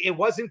 It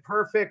wasn't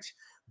perfect,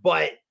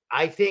 but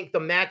I think the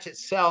match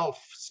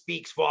itself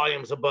speaks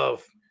volumes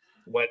above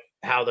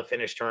how the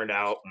finish turned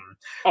out. And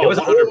Oh, there was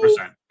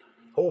 100%.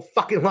 whole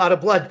fucking lot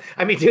of blood.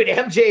 I mean, dude,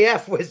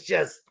 MJF was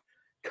just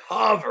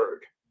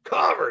covered,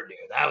 dude.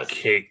 That was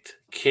Caked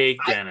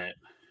in it.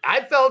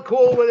 I felt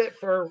cool with it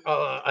for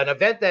an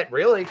event that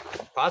really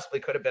possibly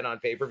could have been on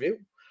pay-per-view.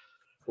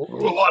 A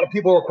lot of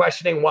people were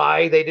questioning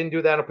why they didn't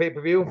do that on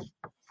pay-per-view.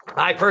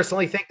 I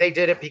personally think they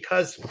did it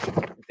because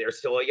they're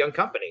still a young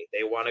company.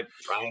 They want to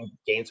try and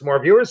gain some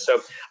more viewers.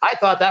 So I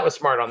thought that was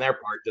smart on their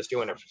part, just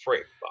doing it for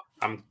free.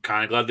 I'm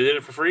kind of glad they did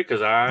it for free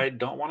because I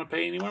don't want to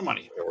pay any more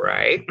money.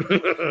 Right.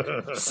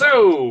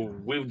 So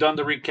we've done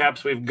the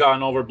recaps. We've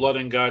gone over Blood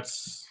and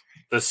Guts.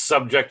 The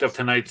subject of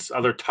tonight's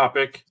other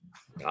topic.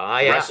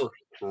 Yeah.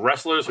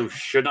 Wrestlers who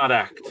should not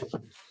act.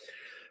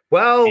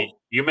 Well,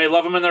 you may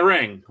love them in the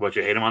ring, but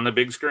you hate them on the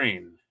big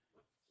screen.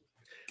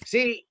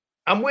 See,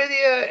 I'm with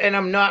you and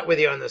I'm not with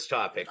you on this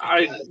topic.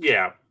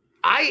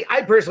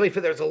 I personally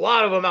feel there's a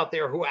lot of them out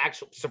there who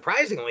actually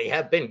surprisingly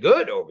have been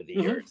good over the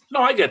years.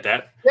 No, I get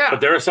that. Yeah. But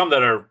there are some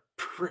that are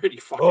pretty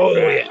fucking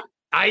bad. Yeah.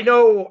 I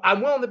know.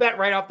 I'm willing to bet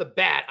right off the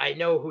bat. I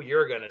know who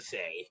you're going to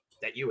say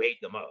that you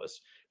hate the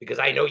most because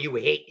I know you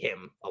hate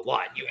him a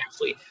lot. You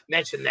actually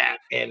mentioned that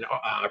in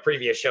a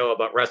previous show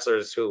about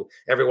wrestlers who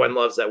everyone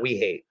loves that we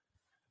hate.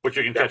 Which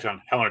you can catch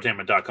on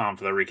hellentertainment.com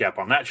for the recap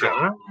on that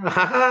show.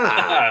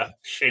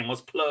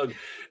 Shameless plug.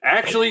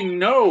 Actually,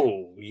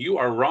 no, you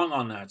are wrong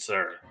on that,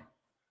 sir.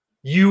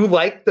 You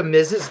like the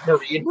Mrs.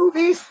 Marine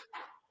movies?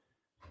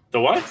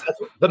 The what?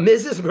 The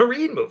Mrs.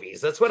 Marine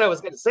movies. That's what I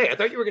was going to say. I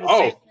thought you were going to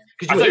say.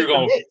 I thought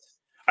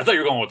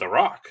you were going with The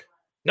Rock.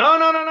 No.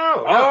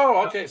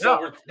 Oh, okay. So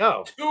we're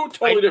two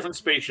totally different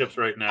spaceships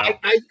right now.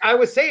 I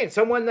was saying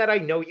someone that I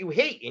know you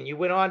hate, and you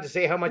went on to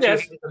say how much you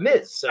hate The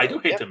Miz. So, I do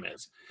hate The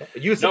Miz.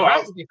 You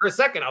surprised me for a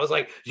second. I was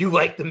like, you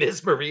like the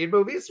Miz Marine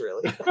movies?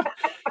 Really?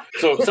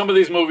 So some of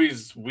these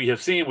movies we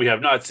have seen, we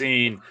have not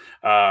seen.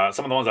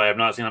 Some of the ones I have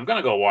not seen, I'm going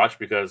to go watch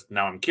because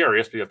now I'm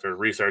curious after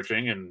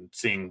researching and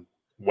seeing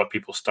what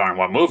people star in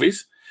what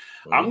movies.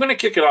 Mm-hmm. I'm going to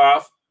kick it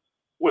off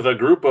with a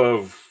group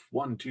of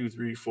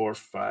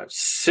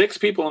 6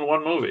 people in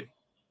one movie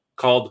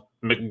called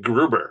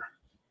MacGruber.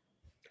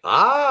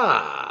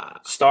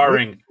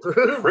 Starring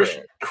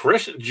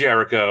Chris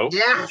Jericho,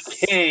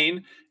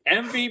 Kane,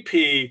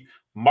 MVP,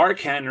 Mark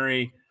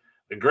Henry,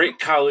 the Great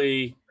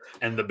Khali,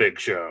 and the Big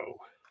Show.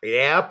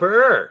 Yeah,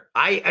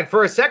 and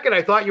for a second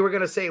I thought you were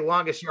going to say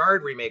Longest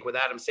Yard remake with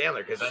Adam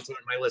Sandler because that's on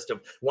my list of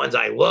ones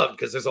I love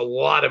because there's a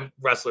lot of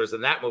wrestlers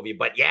in that movie.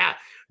 But yeah,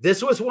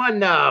 this was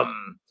one. I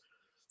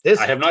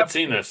have not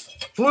seen this.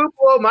 Flew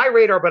below my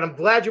radar, but I'm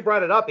glad you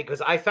brought it up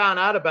because I found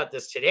out about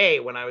this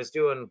today when I was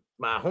doing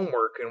my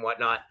homework and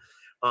whatnot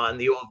on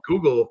the old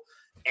Google.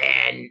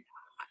 And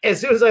as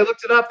soon as I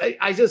looked it up,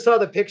 I just saw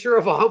the picture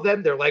of all of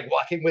them. They're like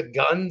walking with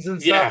guns and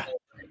stuff.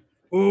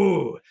 Yeah.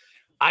 Ooh,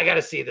 I got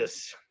to see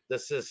this.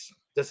 This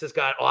has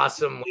got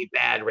awesomely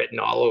bad written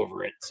all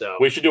over it. So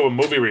we should do a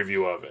movie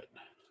review of it.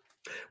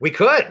 We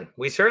could.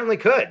 We certainly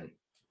could.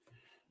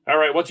 All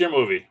right. What's your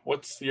movie?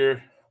 Let's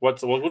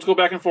go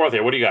back and forth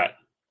here. What do you got?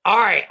 All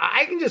right.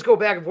 I can just go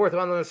back and forth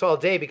on this all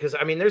day because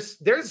I mean, there's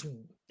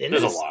a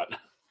lot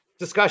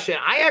discussion.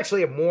 I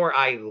actually have more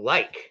I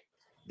like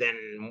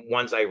than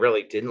ones I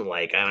really didn't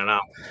like. I don't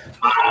know.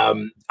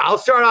 I'll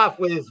start off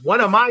with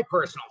one of my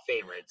personal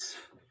favorites,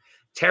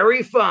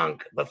 Terry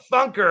Funk, the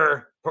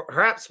Funker.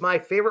 Perhaps my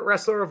favorite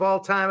wrestler of all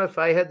time. If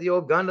I had the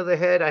old gun to the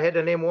head, I had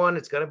to name one.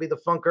 It's going to be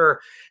the Funker.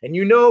 And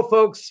you know,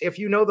 folks, if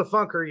you know the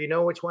Funker, you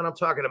know which one I'm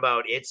talking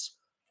about. It's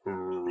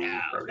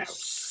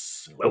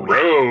Roadhouse.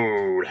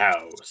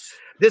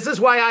 This is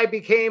why I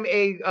became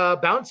a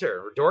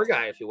bouncer or door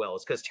guy, if you will.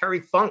 It's because Terry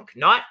Funk,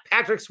 not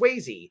Patrick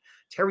Swayze.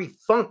 Terry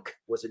Funk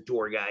was a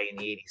door guy in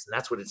the 80s, and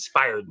that's what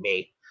inspired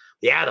me.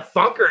 Yeah, the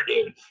Funker,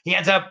 dude. He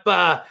ends up...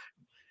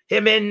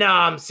 him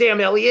and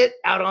Sam Elliott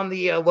out on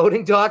the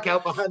loading dock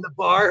out behind the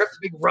bar.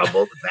 Big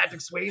rumble with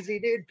Patrick Swayze,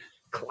 dude.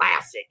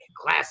 Classic.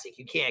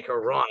 You can't go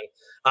wrong.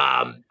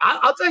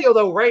 I'll tell you,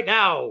 though, right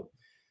now,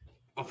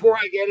 before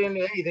I get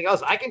into anything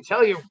else, I can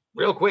tell you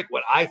real quick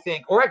what I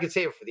think, or I could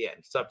save it for the end.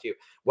 It's up to you.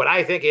 What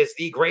I think is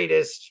the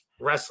greatest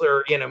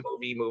wrestler in a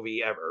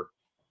movie ever.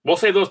 We'll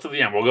save those to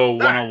the end. We'll go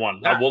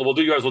one-on-one. We'll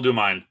do yours. We'll do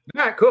mine.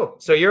 All right, cool.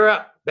 So you're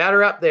up.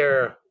 Batter up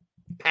there,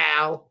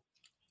 pal.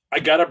 I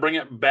got to bring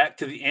it back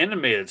to the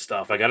animated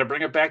stuff. I got to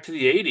bring it back to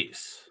the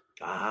 80s.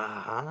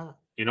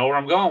 You know where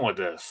I'm going with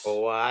this.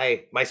 Oh,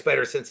 my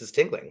spider sense is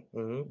tingling.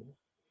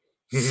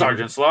 Mm-hmm.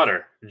 Sergeant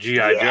Slaughter,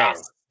 G.I. Joe.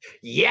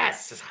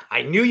 Yes,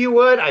 I knew you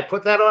would. I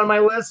put that on my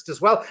list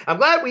as well. I'm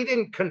glad we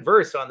didn't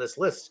converse on this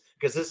list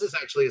because this is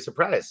actually a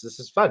surprise. This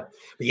is fun.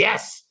 But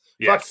yes.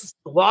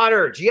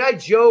 Slaughter, G.I.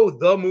 Joe,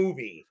 the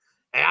movie.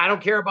 And I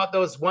don't care about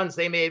those ones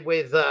they made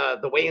with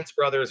the Wayans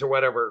brothers or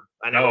whatever.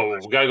 We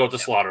got to go with the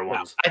Slaughter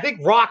ones. I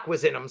think Rock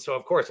was in them, so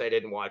of course I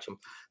didn't watch them.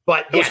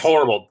 But it was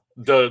horrible.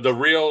 The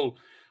real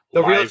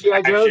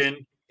G.I. Joe,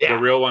 the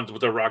real ones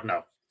with the Rock.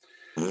 No,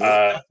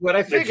 what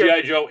I figured. The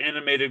G.I. Joe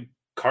animated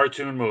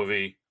cartoon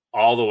movie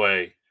all the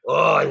way.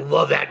 Oh, I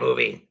love that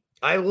movie.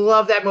 I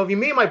love that movie.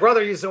 Me and my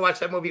brother used to watch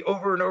that movie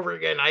over and over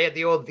again. I had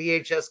the old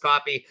VHS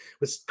copy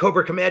with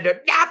Cobra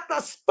Commander, not the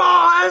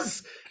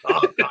spars.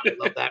 Oh, God, I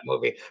love that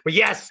movie. But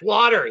yes,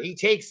 Slaughter, he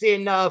takes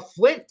in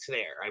Flint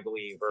there, I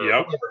believe, or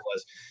whoever it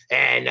was,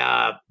 and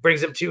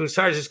brings him to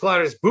Sergeant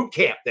Slaughter's boot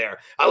camp there.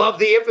 I love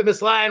the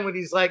infamous line when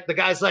he's like, the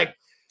guy's like,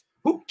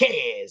 who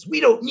cares? We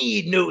don't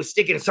need no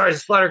sticking.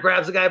 Sergeant Slaughter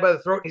grabs the guy by the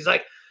throat, and he's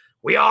like,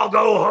 we all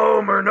go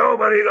home or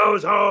nobody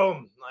goes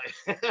home.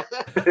 Like,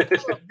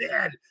 oh,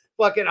 man.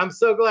 Fucking, I'm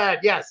so glad.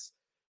 Yes,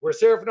 we're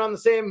surfing on the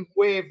same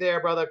wave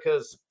there, brother,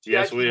 because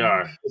yes, we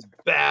are. Is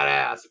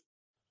badass.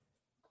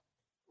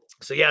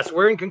 So yes,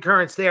 we're in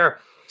concurrence there.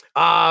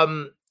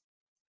 Stone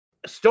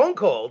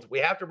Cold, we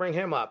have to bring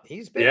him up.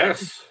 He's been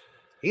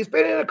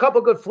in a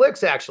couple good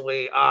flicks,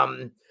 actually.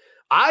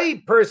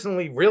 I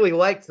personally really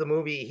liked the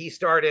movie he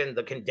starred in,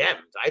 The Condemned.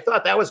 I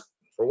thought that was,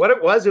 for what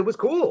it was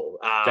cool.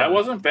 That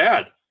wasn't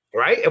bad.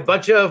 Right? A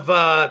bunch of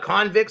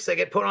convicts that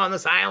get put on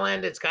this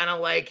island. It's kind of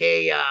like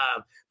a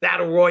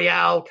battle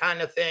royale kind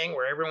of thing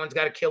where everyone's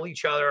got to kill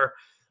each other.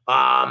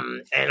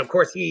 And of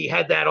course, he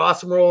had that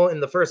awesome role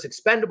in the first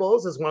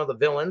Expendables as one of the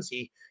villains.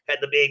 He had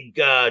the big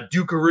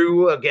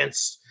Dukaroo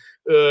against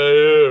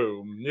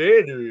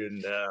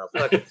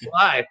fucking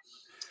Fly.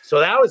 So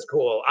that was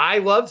cool. I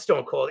love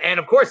Stone Cold. And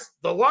of course,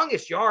 The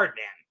Longest Yard,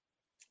 man.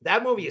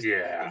 That movie is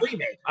a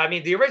remake. I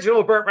mean, the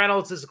original Burt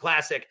Reynolds is a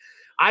classic.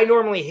 I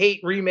normally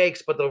hate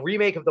remakes, but the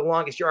remake of The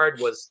Longest Yard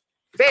was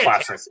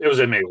fantastic. Classic. It was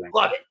amazing.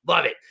 Love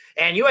it.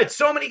 And you had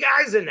so many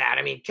guys in that.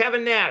 I mean,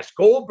 Kevin Nash,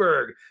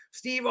 Goldberg,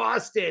 Steve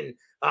Austin,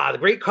 the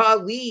great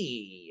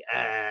Khali.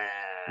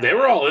 They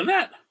were all in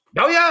that?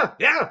 Oh, yeah.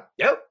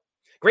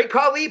 Great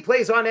Khali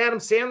plays on Adam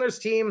Sandler's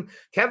team.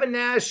 Kevin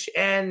Nash,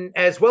 and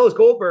as well as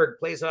Goldberg,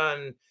 plays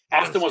on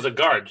Austin was a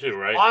guard too,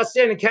 right?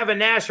 Austin and Kevin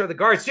Nash are the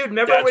guards. Dude,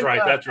 remember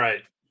That's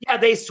right. Yeah,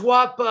 they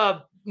swap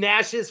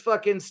Nash's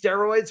fucking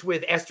steroids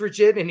with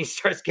estrogen, and he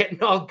starts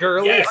getting all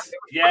girly.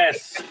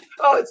 Yes.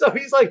 Oh, so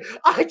he's like,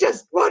 I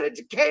just wanted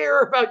to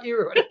care about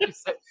you.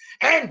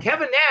 And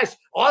Kevin Nash,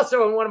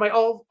 also in one of my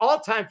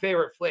all-time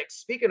favorite flicks.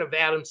 Speaking of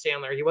Adam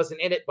Sandler, he wasn't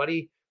in it, but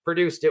he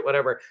produced it,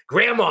 whatever.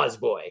 Grandma's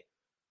Boy.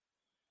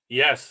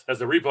 Yes, as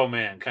the Repo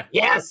Man.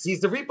 Yes, he's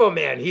the Repo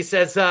Man. He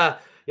says,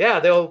 yeah,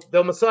 they'll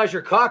massage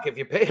your cock if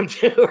you pay them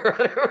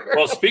to.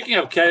 Well, speaking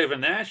of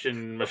Kevin Nash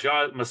and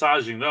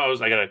massaging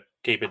those, I gotta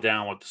keep it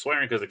down with the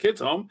swearing because the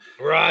kid's home.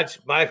 Raj,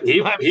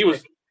 he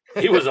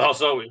was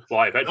also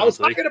live. I was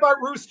talking about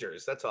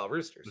roosters. That's all,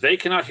 roosters. They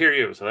cannot hear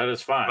you, so that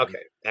is fine.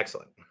 Okay,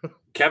 excellent.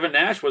 Kevin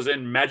Nash was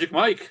in Magic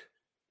Mike.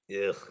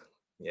 Ugh,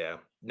 yeah,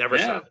 never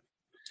saw it.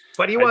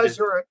 But he was.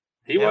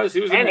 He was.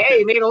 And hey,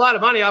 he made a lot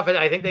of money off it.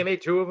 I think they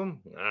made 2 of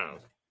them. I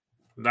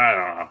don't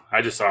know.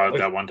 I just saw it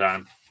that one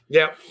time.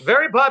 Yeah,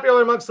 very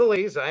popular amongst the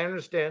ladies. I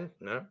understand.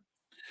 No,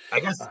 I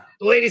guess the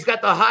ladies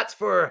got the hots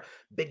for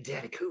Big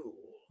Daddy Cool.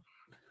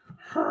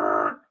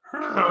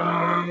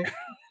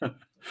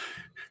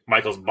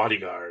 Michael's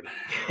bodyguard.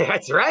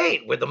 That's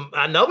right. With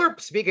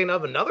speaking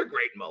of another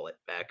great mullet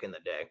back in the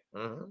day.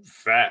 Mm-hmm.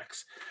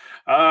 Facts.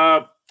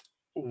 I'm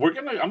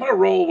gonna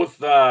roll with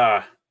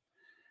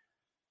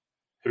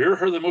have you ever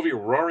heard of the movie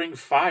Roaring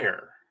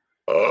Fire?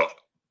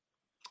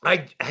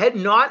 I had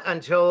not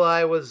until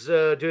I was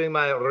doing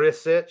my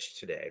research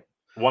today.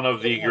 One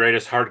of the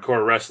greatest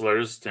hardcore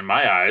wrestlers, in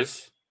my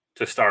eyes,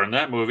 to star in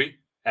that movie,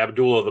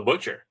 Abdullah the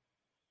Butcher.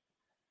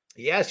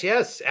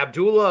 Yes.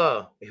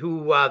 Abdullah,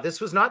 who this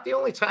was not the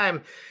only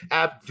time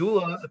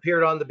Abdullah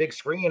appeared on the big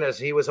screen, as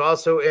he was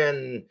also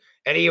in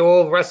any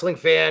old wrestling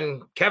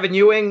fan. Kevin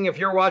Ewing, if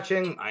you're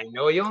watching, I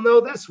know you'll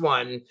know this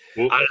one.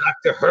 I like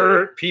to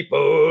hurt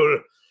people.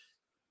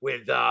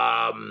 With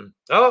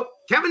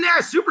Kevin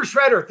Nash, Super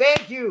Shredder.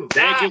 Thank you,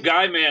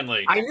 Guy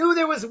Manley. I knew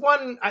there was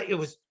one. It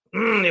was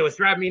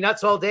driving me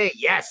nuts all day.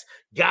 Yes,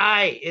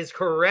 Guy is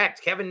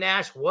correct. Kevin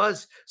Nash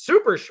was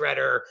Super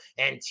Shredder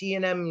and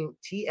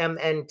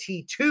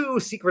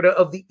TMNT2 Secret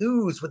of the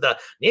Ooze with the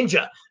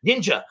ninja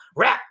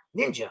rap.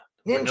 You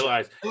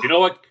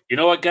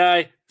know what,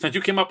 Guy? Since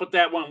you came up with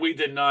that one, we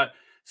did not.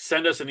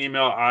 Send us an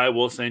email. I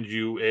will send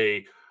you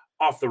a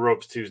Off the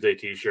Ropes Tuesday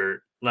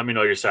t-shirt. Let me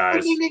know your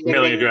size,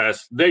 mailing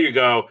address. There you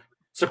go.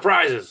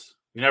 Surprises.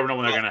 You never know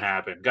when they're going to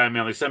happen. Guy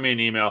Manley, send me an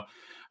email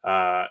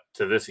to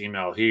this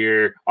email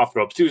here,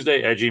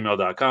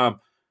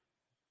 offtheropestuesday@gmail.com.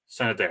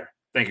 Send it there.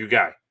 Thank you,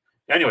 Guy.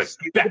 Anyway,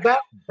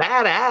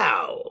 Bad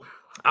Al.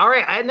 All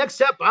right.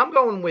 Next up, I'm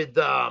going with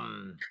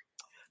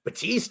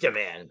Batista,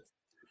 man.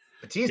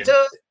 Batista.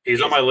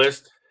 He's on my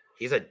list.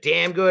 He's a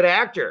damn good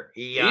actor.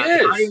 He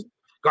is.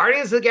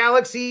 Guardians of the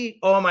Galaxy.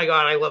 Oh, my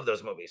God. I love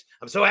those movies.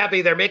 I'm so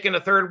happy they're making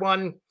a third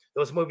one.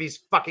 Those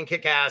movies fucking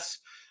kick ass.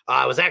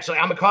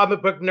 I'm a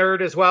comic book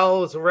nerd as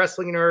well as a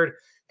wrestling nerd.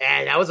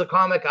 And that was a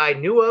comic I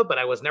knew of, but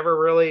I was never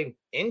really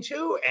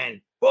into.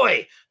 And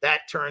boy,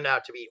 that turned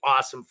out to be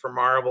awesome for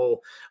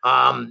Marvel.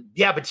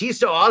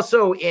 Batista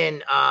also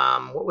in,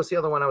 what was the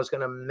other one I was going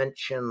to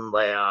mention?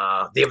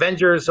 The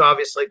Avengers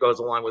obviously goes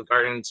along with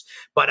Guardians,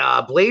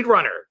 but Blade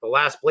Runner, the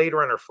last Blade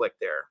Runner flick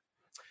there.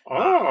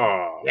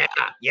 Oh.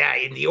 Yeah.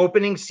 In the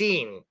opening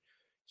scene,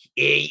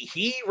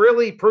 he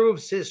really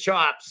proves his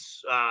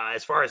chops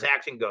as far as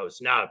acting goes.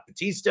 Now,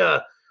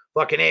 Batista,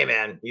 fucking A,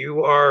 man,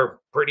 you are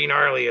pretty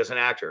gnarly as an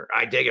actor.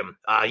 I dig him.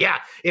 Yeah,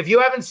 if you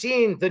haven't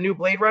seen the new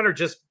Blade Runner,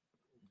 just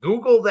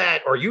Google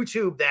that or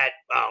YouTube that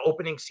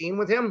opening scene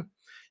with him.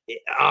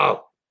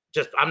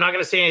 Just I'm not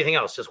going to say anything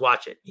else. Just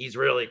watch it. He's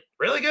really,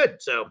 really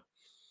good. So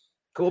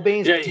cool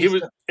beans. Yeah, Batista. he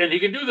was, and he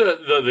can do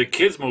the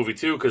kids movie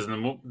too, because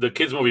the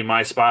kids movie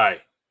My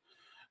Spy.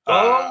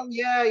 Yeah.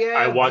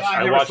 I watched. Yeah,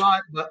 I never watched. saw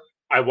it, but...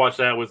 I watched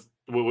that with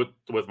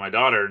my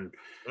daughter,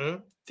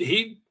 and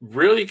he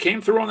really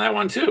came through on that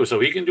one too. So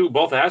he can do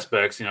both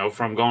aspects. You know,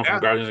 from going from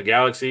Guardians of the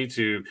Galaxy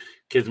to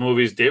kids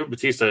movies. David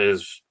Bautista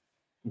is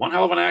one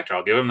hell of an actor.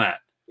 I'll give him that.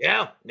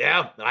 Yeah.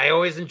 I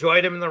always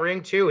enjoyed him in the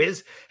ring too.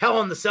 His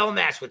Hell in the Cell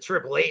match with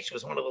Triple H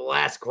was one of the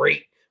last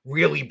great,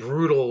 really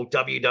brutal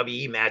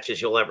WWE matches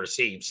you'll ever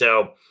see.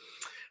 So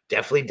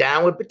definitely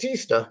down with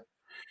Batista.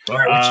 All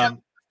right,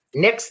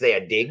 next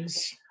there,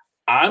 Diggs.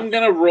 I'm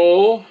gonna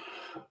roll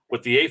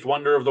with the eighth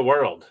wonder of the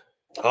world.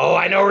 Oh,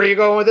 I know where you're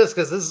going with this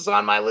because this is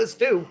on my list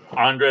too.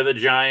 Andre the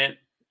Giant,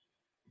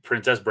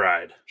 Princess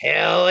Bride.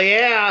 Hell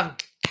yeah.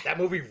 That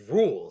movie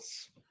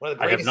rules. One of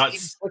the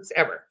greatest flicks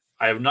ever.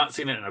 I have not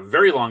seen it in a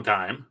very long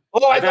time.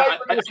 Oh, I thought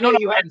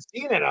you hadn't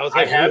seen it.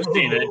 I have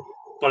seen it,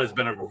 but it's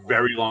been a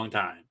very long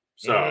time.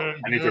 So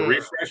I need to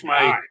refresh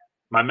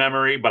my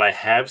memory, but I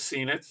have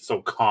seen it.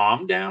 So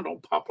calm down.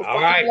 Don't pop a All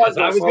right, I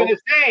was going to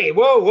say,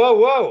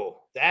 whoa.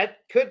 That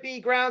could be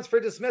grounds for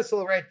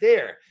dismissal right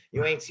there.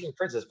 You ain't seen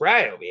Princess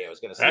Bride over here. I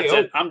was going to say. That's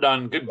it. I'm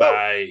done.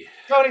 Goodbye.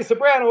 Tony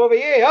Soprano over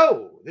here.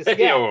 Oh, this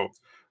guy.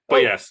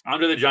 But yes,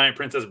 Andre the Giant,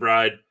 Princess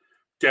Bride,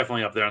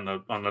 definitely up there on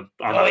the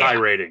high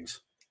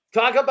ratings.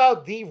 Talk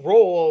about the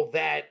role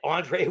that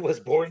Andre was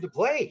born to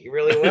play. He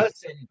really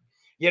was. And,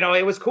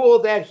 it was cool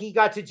that he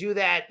got to do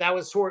that. That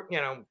was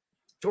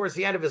towards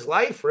the end of his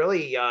life,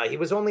 really. He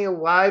was only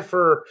alive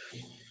for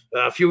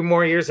a few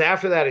more years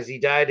after that, as he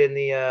died in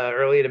the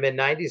early to mid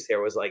 90s.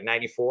 There was like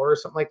 94 or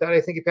something like that.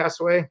 I think he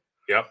passed away.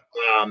 Yep.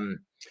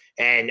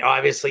 And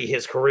obviously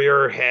his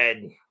career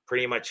had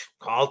pretty much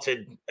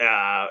halted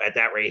at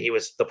that rate. He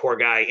was the poor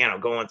guy,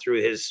 going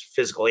through his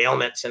physical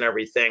ailments and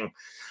everything.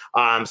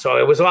 So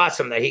it was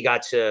awesome that he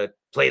got to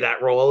play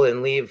that role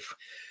and leave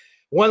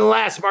one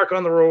last mark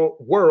on the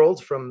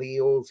world from the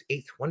old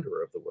eighth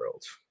wonder of the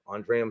world,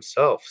 Andre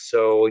himself.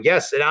 So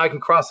yes, and now I can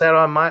cross that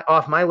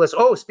off my list.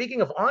 Oh,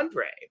 speaking of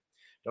Andre,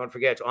 don't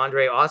forget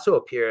Andre also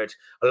appeared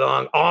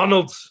along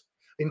Arnold's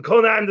in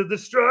Conan the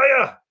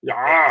Destroyer.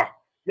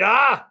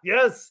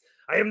 Yes.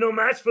 I am no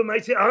match for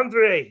mighty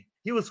Andre.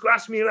 He will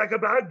squash me like a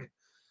bug.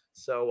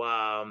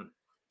 So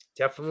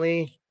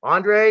definitely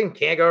Andre.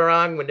 Can't go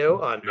wrong with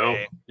no Andre.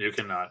 No, you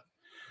cannot.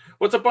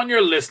 What's up on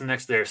your list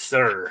next there,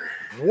 sir?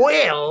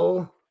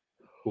 Well,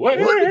 let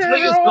me tell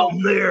you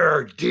something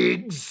there,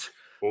 Diggs.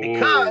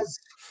 Because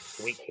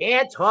we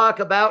can't talk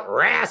about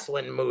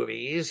wrestling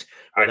movies.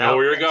 I know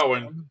where you're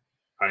going.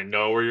 I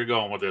know where you're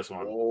going with this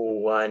one.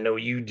 Oh, I know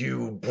you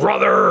do,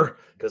 brother.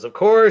 Because, of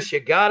course, you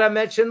got to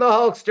mention the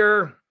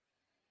Hulkster.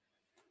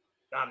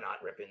 I'm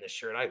not ripping this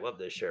shirt. I love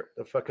this shirt.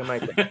 The fuck am I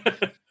thinking?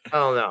 I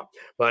don't know.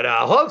 But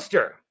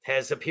Hulkster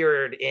has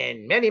appeared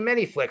in many,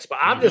 many flicks. But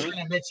I'm just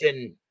going to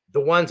mention the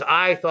ones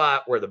I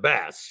thought were the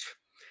best.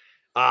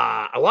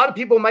 A lot of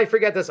people might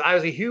forget this. I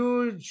was a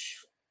huge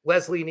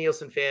Leslie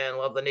Nielsen fan.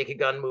 Love the Naked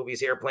Gun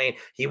movies, Airplane.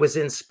 He was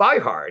in Spy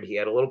Hard. He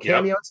had a little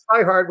cameo in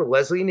Spy Hard with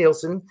Leslie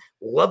Nielsen.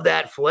 Love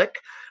that flick.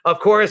 Of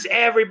course,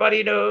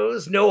 everybody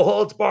knows No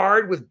Holds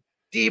Barred with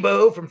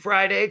Debo from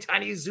Friday,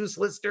 Tiny Zeus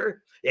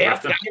Lister. Yeah,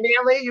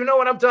 Manly, you know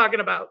what I'm talking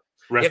about.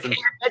 You can't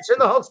mention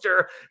the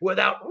Hulkster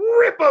without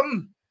rip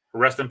him.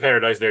 Rest in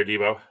paradise there,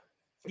 Debo.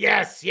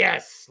 Yes.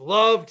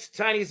 Loved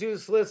Tiny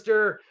Zeus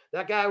Lister.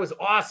 That guy was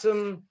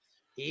awesome.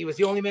 He was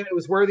the only man that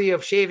was worthy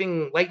of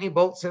shaving lightning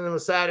bolts in the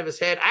side of his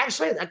head.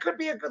 Actually, that could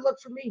be a good look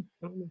for me.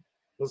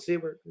 We'll see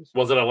where it goes.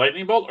 Was it a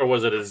lightning bolt or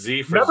was it a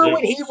Z for Remember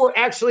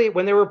Zeus?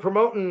 when they were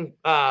promoting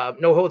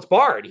No Holds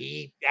Barred,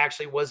 he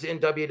actually was in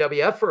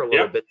WWF for a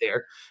little bit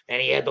there,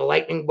 and he had the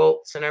lightning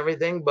bolts and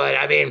everything. But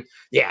I mean,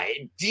 yeah,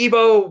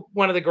 Debo,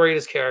 one of the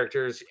greatest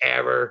characters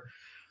ever.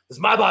 It's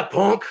my bot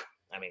Punk.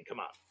 I mean, come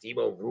on,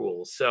 Debo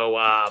rules.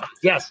 So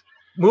yes,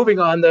 moving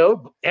on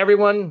though,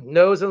 everyone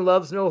knows and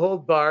loves No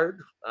Holds Barred.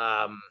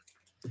 I'm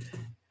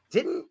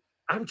trying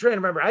to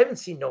remember. I haven't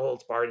seen No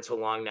Holds Barred in so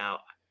long now.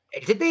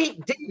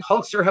 Didn't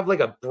Hulkster have like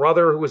a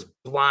brother who was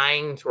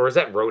blind, or is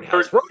that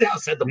Roadhouse?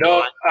 Roadhouse had the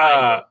blind.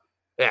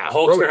 Yeah,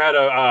 Hulkster had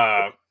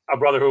a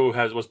brother who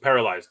was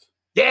paralyzed.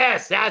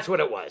 Yes, that's what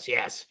it was.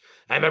 Yes,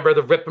 I remember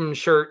the Rip 'em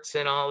shirts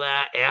and all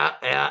that.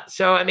 Yeah.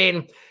 So I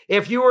mean,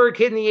 if you were a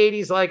kid in the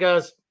 '80s like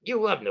us,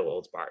 you loved No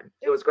Holds Barred.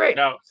 It was great.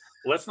 Now,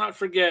 let's not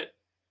forget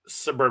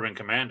Suburban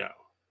Commando.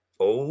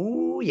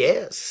 Oh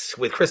yes,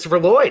 with Christopher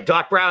Lloyd,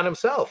 Doc Brown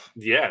himself.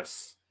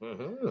 Yes.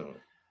 Mm-hmm.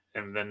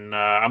 And then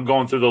I'm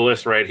going through the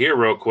list right here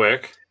real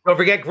quick. Don't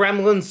forget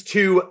Gremlins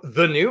 2,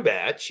 The New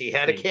Batch. He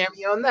had a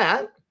cameo on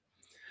that.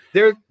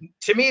 There,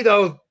 to me,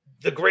 though,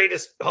 the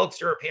greatest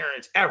Hulkster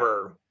appearance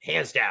ever,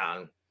 hands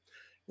down,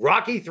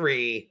 Rocky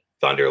 3,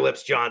 Thunder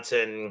Lips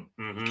Johnson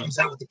comes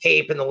out with the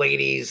cape and the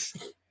ladies.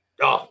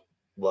 Oh,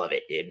 love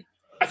it, dude.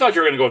 I thought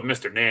you were going to go with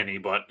Mr. Nanny,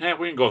 but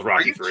we can go with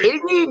Rocky 3. Are you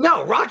kidding me?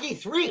 No, Rocky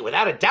 3,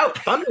 without a doubt.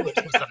 Thunder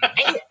Lips was the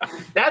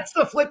man. That's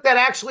the flick that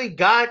actually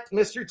got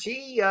Mr.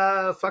 T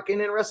fucking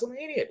in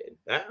WrestleMania, dude.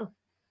 Yeah.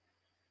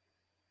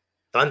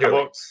 Thunder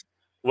Lips.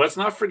 Let's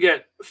not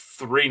forget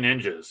Three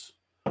Ninjas.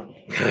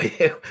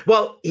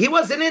 Well, he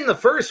wasn't in the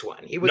first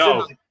one. He was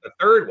in the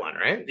third one,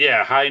 right?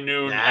 Yeah, High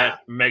Noon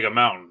at Mega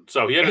Mountain.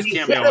 So he had his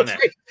cameo in there.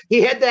 Right.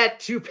 He had that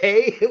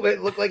toupee.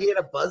 It looked like he had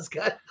a buzz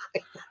cut.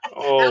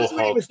 That's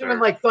when he was doing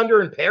like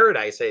Thunder in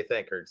Paradise, I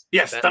think.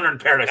 Yes, Thunder in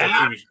Paradise.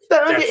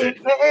 Thunder in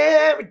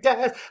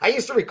Paradise. I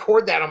used to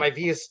record that on my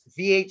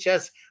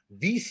VHS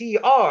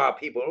VCR,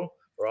 people,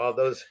 for all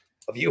those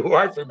of you who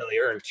aren't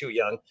familiar and too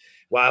young,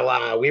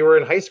 while we were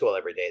in high school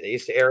every day. They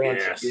used to air on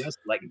CBS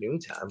like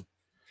noontime.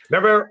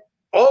 Remember?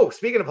 Oh,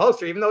 speaking of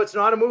Hulkster, even though it's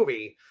not a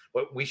movie,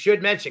 but we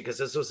should mention, because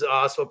this was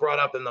also brought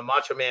up in the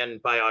Macho Man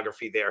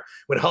biography there,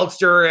 when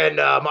Hulkster and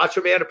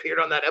Macho Man appeared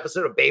on that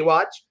episode of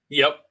Baywatch.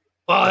 Yep.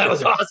 Oh, that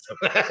was awesome.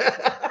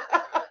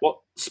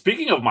 Well,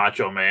 speaking of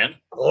Macho Man.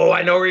 Oh,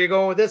 I know where you're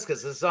going with this,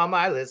 because this is on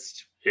my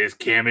list. His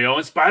cameo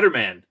in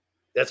Spider-Man.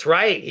 That's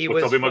right. He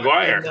was Tobey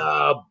Maguire.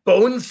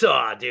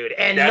 Bonesaw, dude.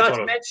 And not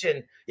to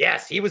mention,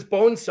 yes, he was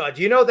Bonesaw.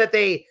 Do you know that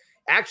they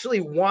actually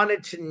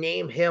wanted to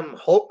name him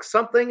Hulk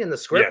something in the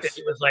script? Yes.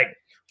 And he was like,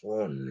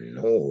 oh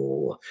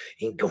no,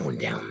 ain't going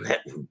down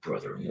that route,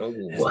 brother. No.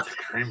 It's the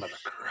cream of the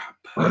crop.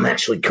 I'm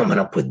actually coming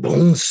up with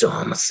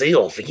Bonesaw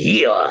myself.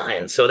 Yeah.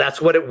 And so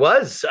that's what it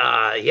was.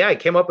 I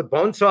came up with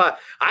Bonesaw.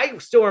 I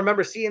still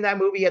remember seeing that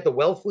movie at the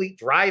Wellfleet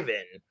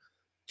Drive-In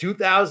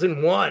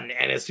 2001.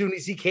 And as soon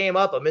as he came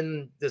up, I'm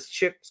in this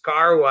chick's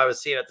car who I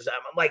was seeing at the time.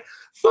 I'm like,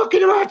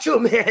 fucking Macho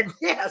Man.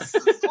 Yes.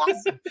 This is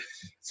awesome.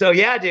 So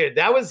yeah, dude,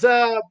 that was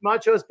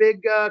Macho's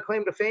big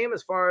claim to fame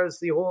as far as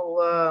the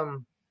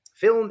whole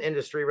film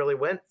industry really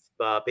went.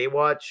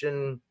 Baywatch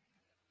and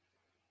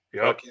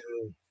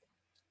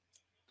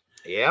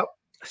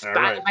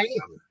Spider-Man. Right.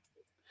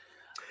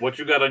 What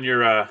you got on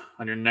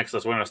your next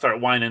list? We're gonna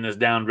start winding this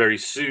down very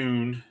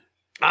soon.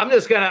 I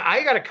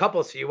got a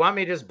couple. So you want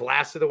me to just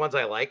blast through the ones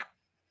I like?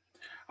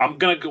 I'm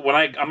gonna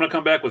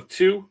come back with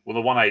two. Well,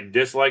 the one I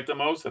dislike the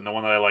most and the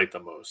one that I like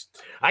the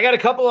most. I got a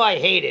couple I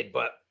hated,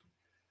 but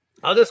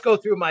I'll just go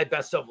through my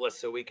best of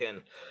list so we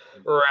can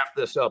wrap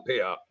this up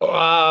here.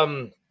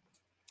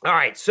 All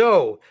right,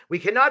 so we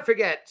cannot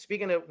forget,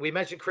 we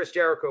mentioned Chris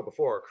Jericho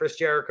before. Chris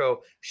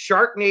Jericho,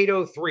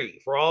 Sharknado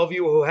 3. For all of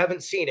you who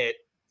haven't seen it,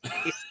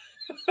 you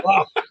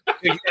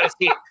gotta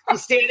see it.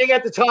 He's standing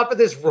at the top of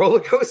this roller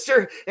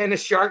coaster, and the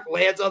shark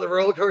lands on the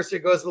roller coaster,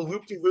 goes the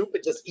loop-de-loop,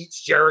 and just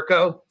eats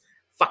Jericho.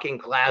 Fucking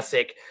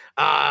classic.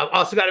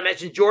 Also got to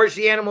mention George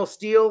the Animal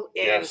Steel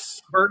in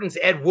Burton's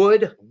Ed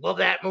Wood. Love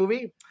that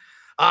movie.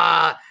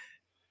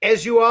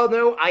 As you all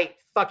know, I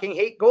fucking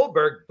hate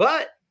Goldberg,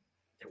 but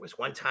there was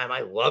one time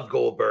I loved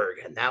Goldberg,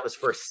 and that was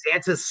for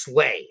Santa's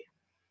Sleigh.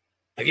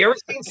 Have you ever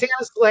seen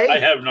Santa's Sleigh? I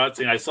have not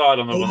seen. I saw it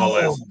on the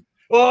list.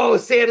 Oh,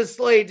 Santa's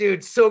Sleigh,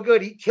 dude, so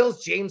good. He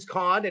kills James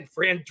Caan and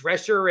Fran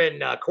Drescher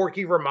and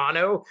Corky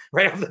Romano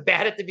right off the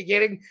bat at the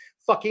beginning.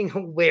 Fucking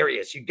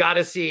hilarious. You got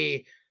to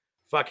see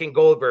fucking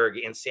Goldberg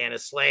in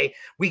Santa's Sleigh.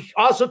 We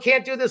also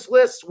can't do this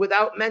list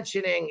without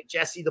mentioning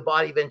Jesse the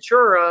Body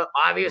Ventura,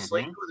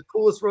 obviously, one of the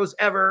coolest roles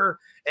ever,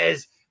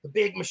 as the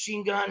big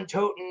machine gun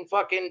toting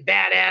fucking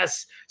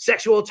badass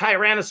sexual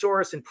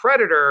tyrannosaurus and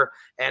predator,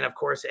 and of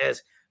course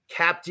as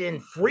Captain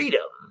Freedom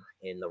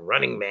in The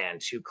Running Man,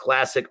 two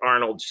classic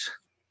Arnold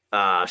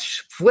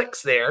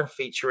flicks there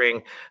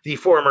featuring the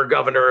former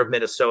governor of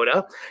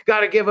Minnesota. Got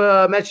to give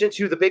a mention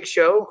to The Big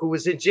Show, who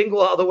was in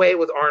Jingle All the Way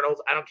with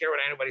Arnold. I don't care what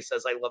anybody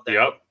says. I love that.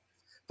 Yep.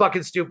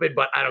 Fucking stupid,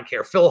 but I don't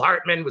care. Phil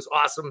Hartman was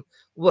awesome.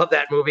 Love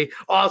that movie.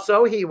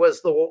 Also, he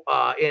was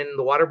in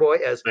The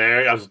Waterboy as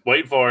there. I was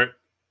waiting for it.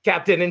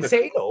 Captain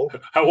Insano.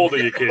 How old are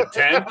you, kid?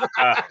 10?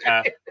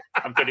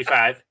 I'm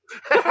 35.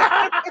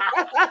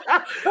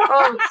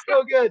 Oh,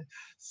 so good.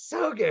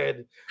 So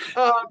good.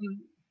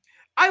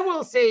 I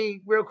will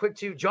say real quick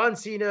too, John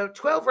Cena,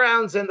 12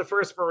 rounds and the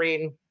First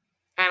Marine.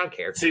 I don't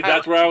care. See,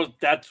 that's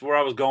where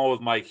I was going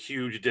with my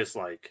huge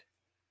dislike.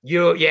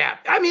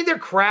 I mean, they're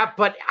crap,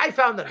 but I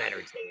found them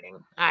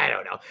entertaining. I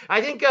don't know.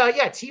 I think,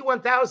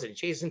 T-1000,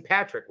 Jason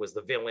Patrick was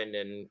the villain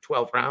in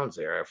 12 rounds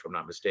there, if I'm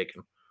not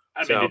mistaken.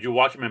 I mean, did you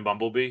watch him in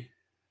Bumblebee?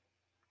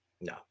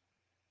 No.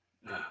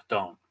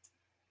 Don't.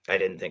 I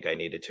didn't think I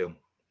needed to.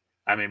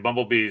 I mean,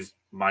 Bumblebee's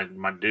my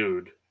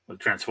dude with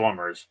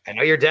Transformers. I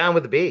know you're down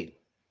with the beat.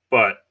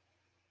 But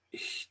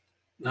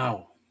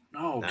no,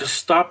 just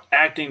stop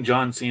acting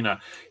John Cena.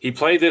 He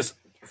played this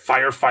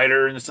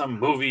firefighter in some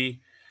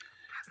movie.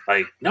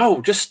 Like,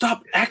 no, just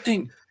stop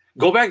acting.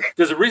 Go back.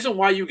 There's a reason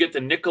why you get the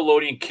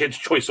Nickelodeon Kids'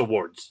 Choice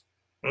Awards.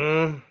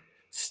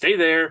 Stay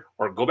there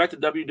or go back to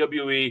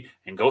WWE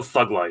and go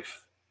Thug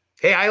Life.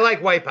 Hey, I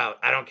like Wipeout.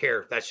 I don't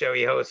care. That show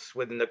he hosts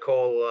with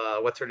Nicole,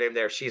 what's her name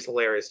there? She's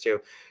hilarious too.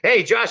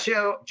 Hey,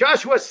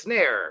 Joshua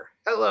Snare.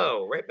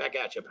 Hello. Right back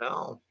at you,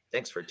 pal.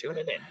 Thanks for tuning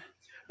in.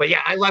 But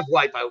yeah, I love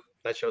Wipeout.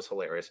 That show's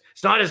hilarious.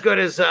 It's not as good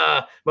as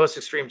Most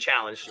Extreme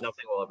Challenge.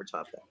 Nothing will ever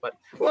top that. But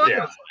well,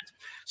 yeah.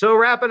 So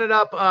wrapping it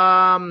up,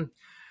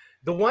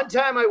 the one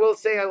time I will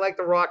say I like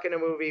The Rock in a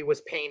movie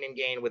was Pain and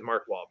Gain with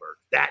Mark Wahlberg.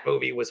 That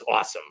movie was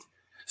awesome.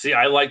 See,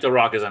 I like The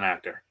Rock as an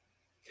actor.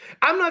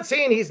 I'm not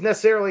saying he's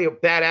necessarily a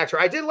bad actor.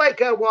 I did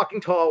like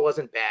Walking Tall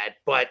wasn't bad,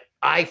 but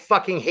I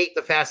fucking hate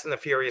the Fast and the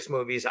Furious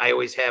movies. I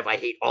always have. I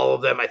hate all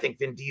of them. I think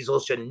Vin Diesel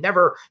should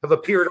never have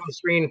appeared on the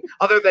screen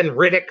other than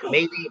Riddick,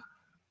 maybe.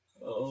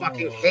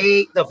 Fucking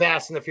hate the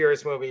Fast and the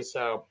Furious movies.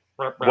 So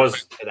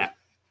was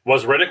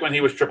Riddick when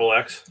he was Triple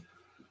X?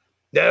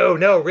 No.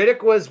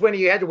 Riddick was when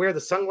he had to wear the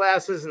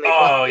sunglasses and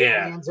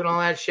hands and all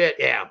that shit.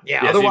 Yeah.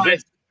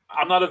 Otherwise,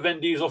 I'm not a Vin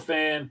Diesel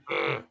fan,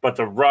 but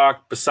The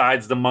Rock,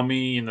 besides The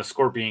Mummy and The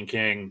Scorpion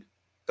King.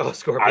 Oh,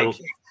 Scorpion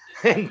King.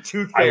 And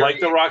Tooth Fairy. I like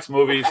The Rock's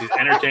movies. He's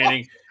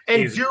entertaining.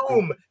 And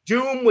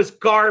Doom was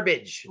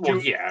garbage. Well,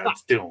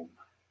 it's Doom.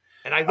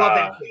 And I love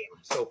that game.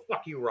 So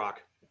fuck you,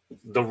 Rock.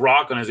 The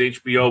Rock on his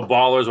HBO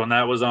Ballers, when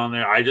that was on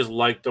there, I just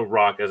like The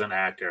Rock as an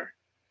actor.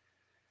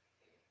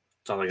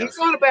 He's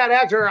not a bad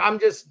actor. I'm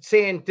just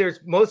saying there's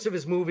most of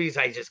his movies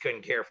I just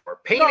couldn't care for.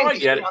 Pain and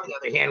Gain, on the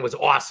other hand, was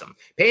awesome.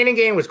 Pain and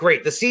Gain was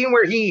great. The scene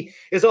where he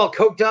is all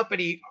coked up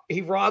and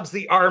he robs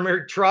the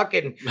armored truck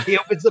and he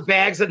opens the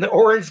bags and the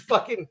orange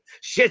fucking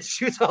shit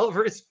shoots all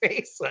over his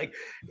face. Like,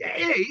 yeah,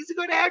 he's a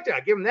good actor.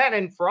 I give him that.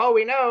 And for all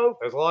we know,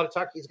 there's a lot of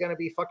talk he's going to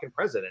be fucking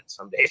president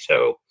someday.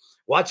 So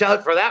watch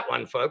out for that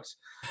one, folks.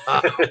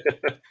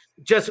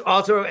 Just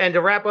also, and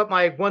to wrap up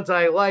my ones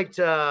I liked,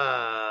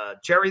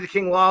 Jerry the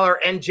King Lawler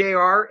and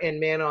JR in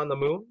Man on the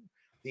Moon,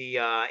 the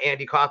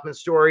Andy Kaufman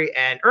story,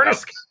 and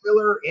Ernest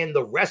Miller in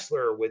The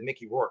Wrestler with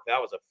Mickey Rourke.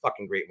 That was a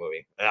fucking great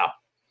movie. Yeah.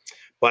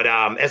 But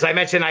as I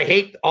mentioned, I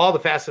hate all the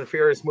Fast and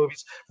Furious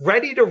movies.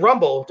 Ready to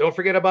Rumble, don't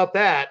forget about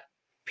that.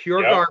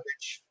 Pure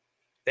garbage.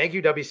 Thank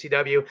you,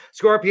 WCW.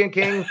 Scorpion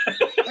King,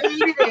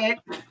 hated it.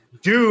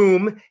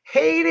 Doom,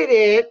 hated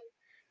it.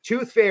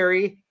 Tooth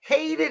Fairy,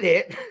 hated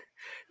it.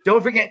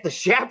 Don't forget The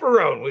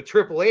Chaperone with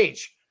Triple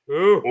H.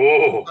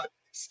 Ooh.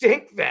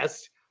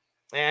 Stinkfest.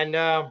 And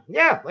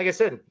like I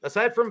said,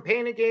 aside from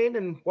Pain and Gain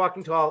and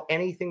Walking Tall,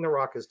 anything The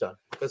Rock has done.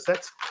 Because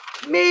that's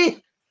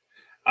me.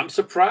 I'm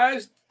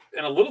surprised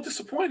and a little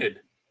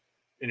disappointed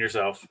in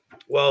yourself.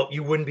 Well,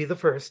 you wouldn't be the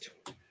first.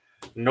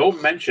 No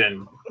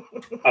mention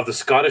of the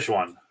Scottish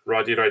one,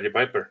 Roddy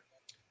Piper.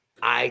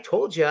 I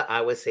told you I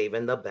was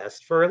saving the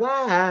best for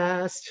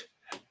last.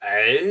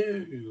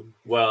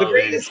 Well, the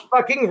greatest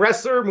fucking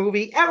wrestler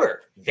movie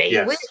ever.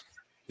 They Live.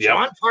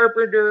 John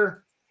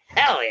Carpenter.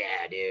 Hell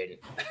yeah, dude.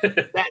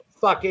 That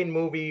fucking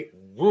movie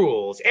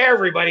rules.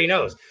 Everybody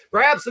knows.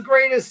 Perhaps the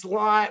greatest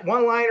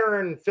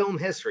one-liner in film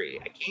history.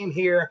 I came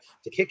here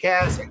to kick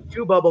ass and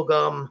chew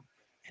bubblegum,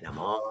 and I'm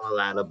all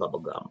out of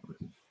bubblegum.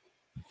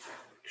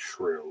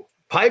 True.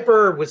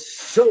 Piper was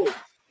so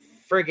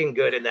friggin'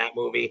 good in that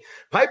movie.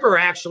 Piper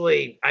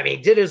actually,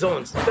 did his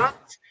own stunt.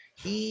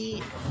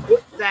 He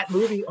put that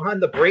movie on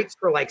the brakes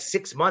for like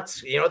 6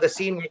 months. You know, the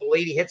scene where the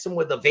lady hits him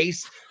with the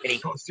vase and he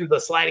goes through the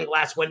sliding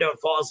glass window and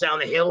falls down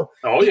the hill.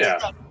 Oh,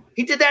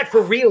 He did that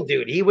for real,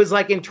 dude. He was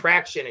like in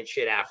Traction and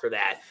shit after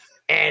that.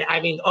 And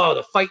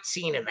the fight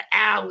scene in the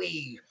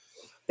alley.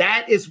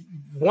 That is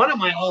one of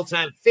my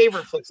all-time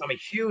favorite flicks. I'm a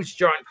huge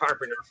John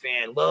Carpenter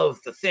fan. Love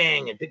The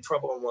Thing and Big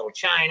Trouble in Little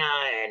China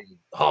and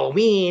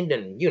Halloween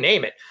and you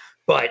name it.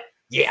 But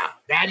yeah,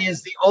 that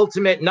is the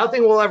ultimate.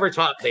 Nothing will ever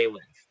top They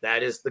Live.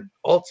 That is the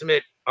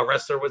ultimate. A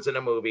wrestler was in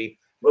a movie.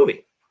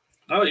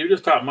 Oh, you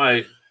just topped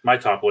my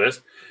top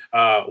list.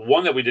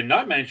 One that we did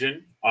not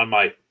mention on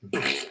my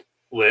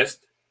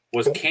list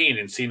was Kane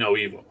in See No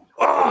Evil.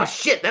 Oh,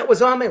 shit. That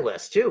was on my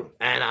list, too.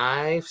 And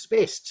I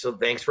spaced. So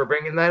thanks for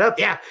bringing that up.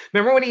 Yeah.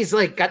 Remember when he's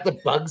like got the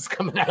bugs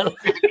coming out of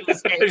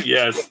his head?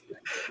 Yes.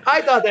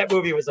 I thought that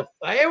movie was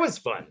it was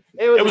fun.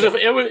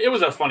 It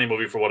was a funny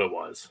movie for what it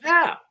was.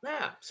 Yeah.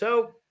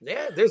 So,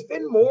 there's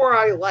been more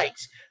I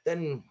liked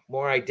than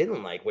more I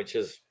didn't like, which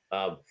is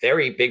a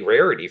very big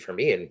rarity for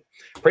me in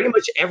pretty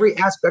much every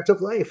aspect of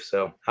life.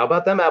 So how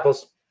about them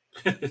apples?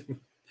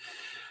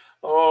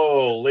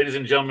 Oh, ladies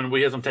and gentlemen,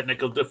 we had some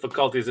technical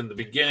difficulties in the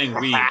beginning.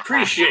 We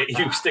appreciate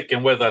you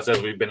sticking with us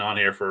as we've been on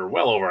here for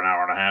well over an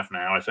hour and a half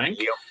now, I think.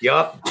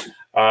 Yep.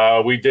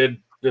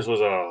 This was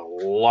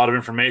a lot of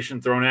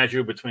information thrown at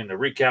you between the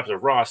recaps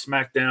of Raw,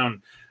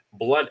 SmackDown,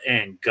 Blood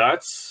and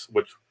Guts,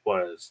 which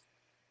was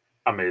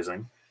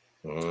amazing.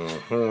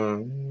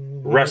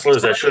 Mm-hmm.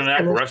 Wrestlers that shouldn't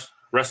act,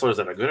 wrestlers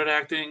that are good at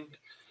acting.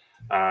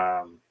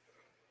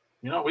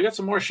 We got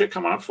some more shit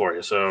coming up for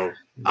you. So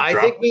I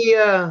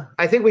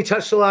think we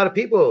touched a lot of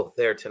people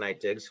there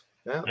tonight, Diggs.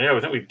 Yeah, I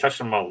think we touched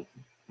them all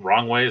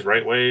wrong ways,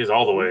 right ways,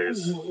 all the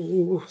ways.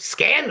 Ooh,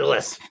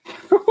 scandalous.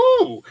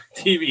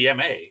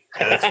 TVMA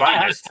at its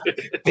finest.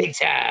 Big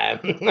time.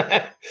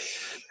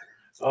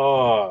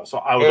 So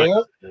I would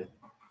like to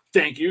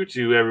thank you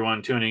to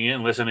everyone tuning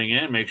in, listening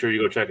in. Make sure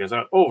you go check us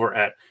out over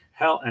at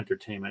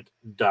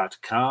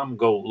hellentertainment.com.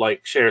 Go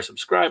like, share,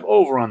 subscribe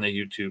over on the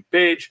YouTube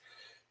page.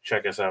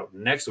 Check us out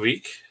next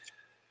week.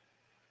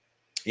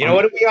 You know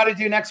what we ought to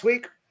do next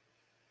week?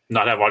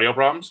 Not have audio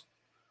problems?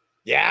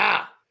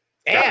 Yeah.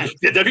 And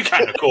That'd be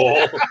kind of cool.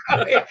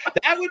 yeah,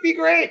 that would be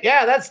great.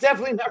 Yeah, that's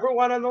definitely number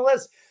one on the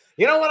list.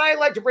 You know what I'd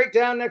like to break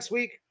down next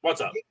week?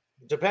 What's up?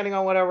 Depending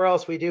on whatever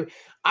else we do,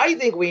 I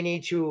think we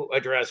need to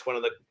address one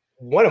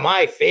of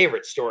my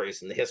favorite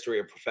stories in the history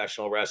of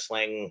professional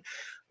wrestling,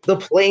 the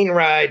plane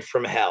ride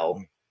from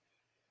hell.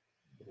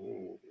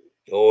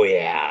 Oh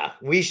yeah,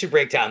 we should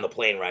break down the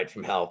plane ride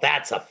from hell.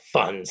 That's a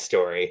fun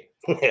story.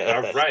 All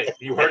right,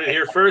 you heard it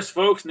here first,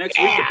 folks. Next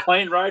week, the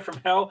plane ride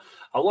from hell,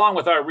 along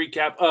with our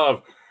recap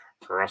of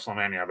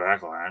WrestleMania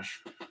Backlash.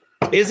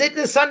 Is it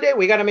this Sunday?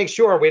 We got to make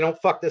sure we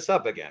don't fuck this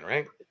up again,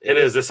 right? It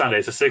is this Sunday.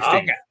 It's the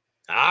 16th. Okay.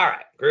 All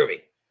right,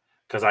 groovy.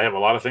 Because I have a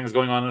lot of things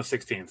going on the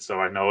 16th, so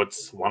I know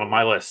it's one of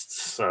my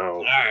lists. So,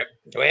 all right,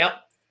 well,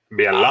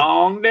 be a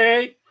long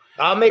day.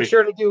 I'll make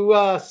sure to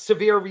do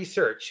severe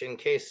research in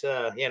case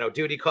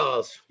duty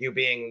calls. You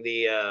being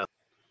the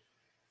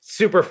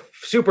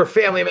super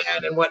family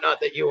man and whatnot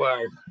that you are.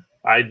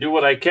 I do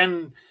what I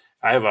can.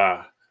 I have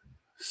a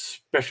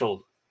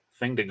special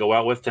thing to go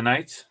out with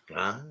tonight.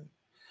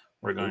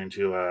 We're going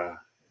to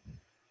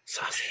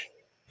saucy.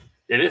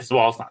 It is.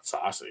 Well, it's not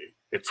saucy.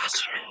 It's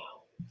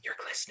you're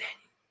glistening.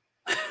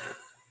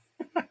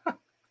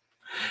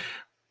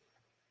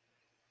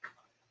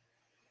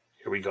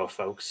 Here we go,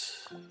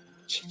 folks.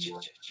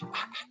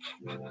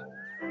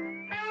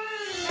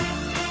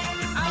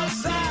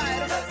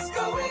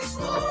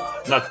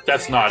 No,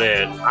 that's not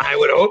it. I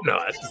would hope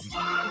not.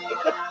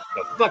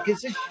 The fuck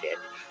is this shit?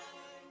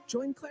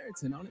 Join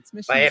Claritin on its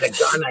mission. If I had a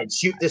gun, I'd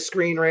shoot this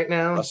screen right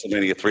now.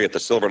 WrestleMania 3 at the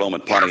Silverdome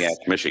in Pontiac,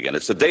 Michigan.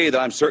 It's a day that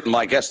I'm certain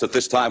my guest at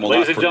this time will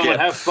Ladies not and forget.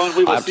 gentlemen, have fun.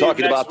 We will I'm see you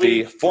talking next about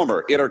week. the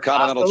former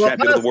Intercontinental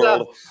Champion of the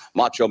world,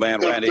 Macho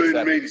Man Randy Nothing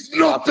Savage. means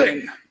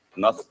nothing.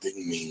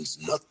 Nothing means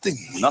nothing.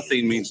 Man.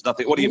 Nothing means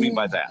nothing. What do you mean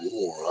by that?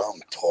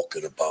 I'm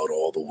talking about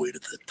all the way to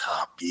the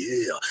top,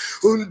 yeah.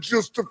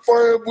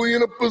 Unjustifiably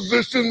in a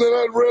position that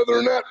I'd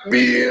rather not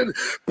be in,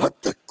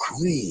 but the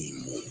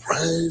cream will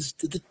rise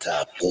to the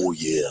top. Oh,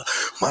 yeah.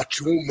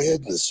 Macho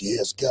Madness, yeah,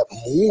 has got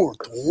more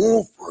to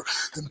offer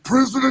than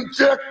President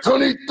Jack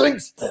Tunney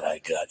thinks that I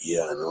got.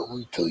 Yeah, and I'm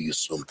going to tell you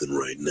something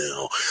right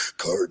now.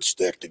 Cards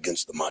stacked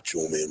against the Macho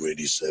Man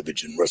Randy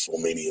Savage in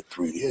WrestleMania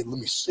 3. Yeah, let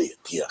me say it,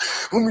 yeah.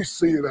 Let me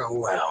say it out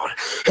loud.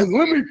 And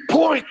let me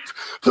point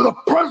to the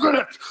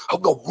president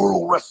of the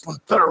World Wrestling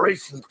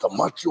Federation. The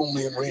Macho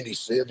Man Randy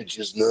Savage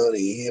is not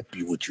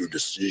happy with your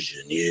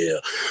decision. Yeah,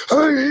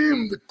 I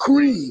am the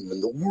cream in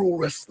the World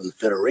Wrestling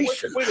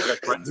Federation.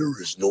 And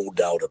there is no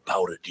doubt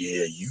about it.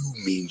 Yeah, you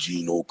mean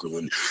Gene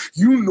Okerlund.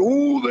 You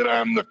know that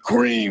I'm the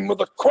cream of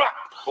the crop.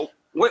 Oh,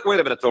 wait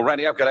a minute, though,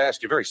 Randy. I've got to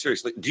ask you very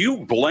seriously. Do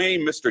you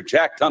blame Mr.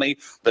 Jack Tunney,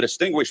 the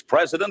distinguished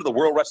president of the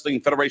World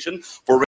Wrestling Federation, for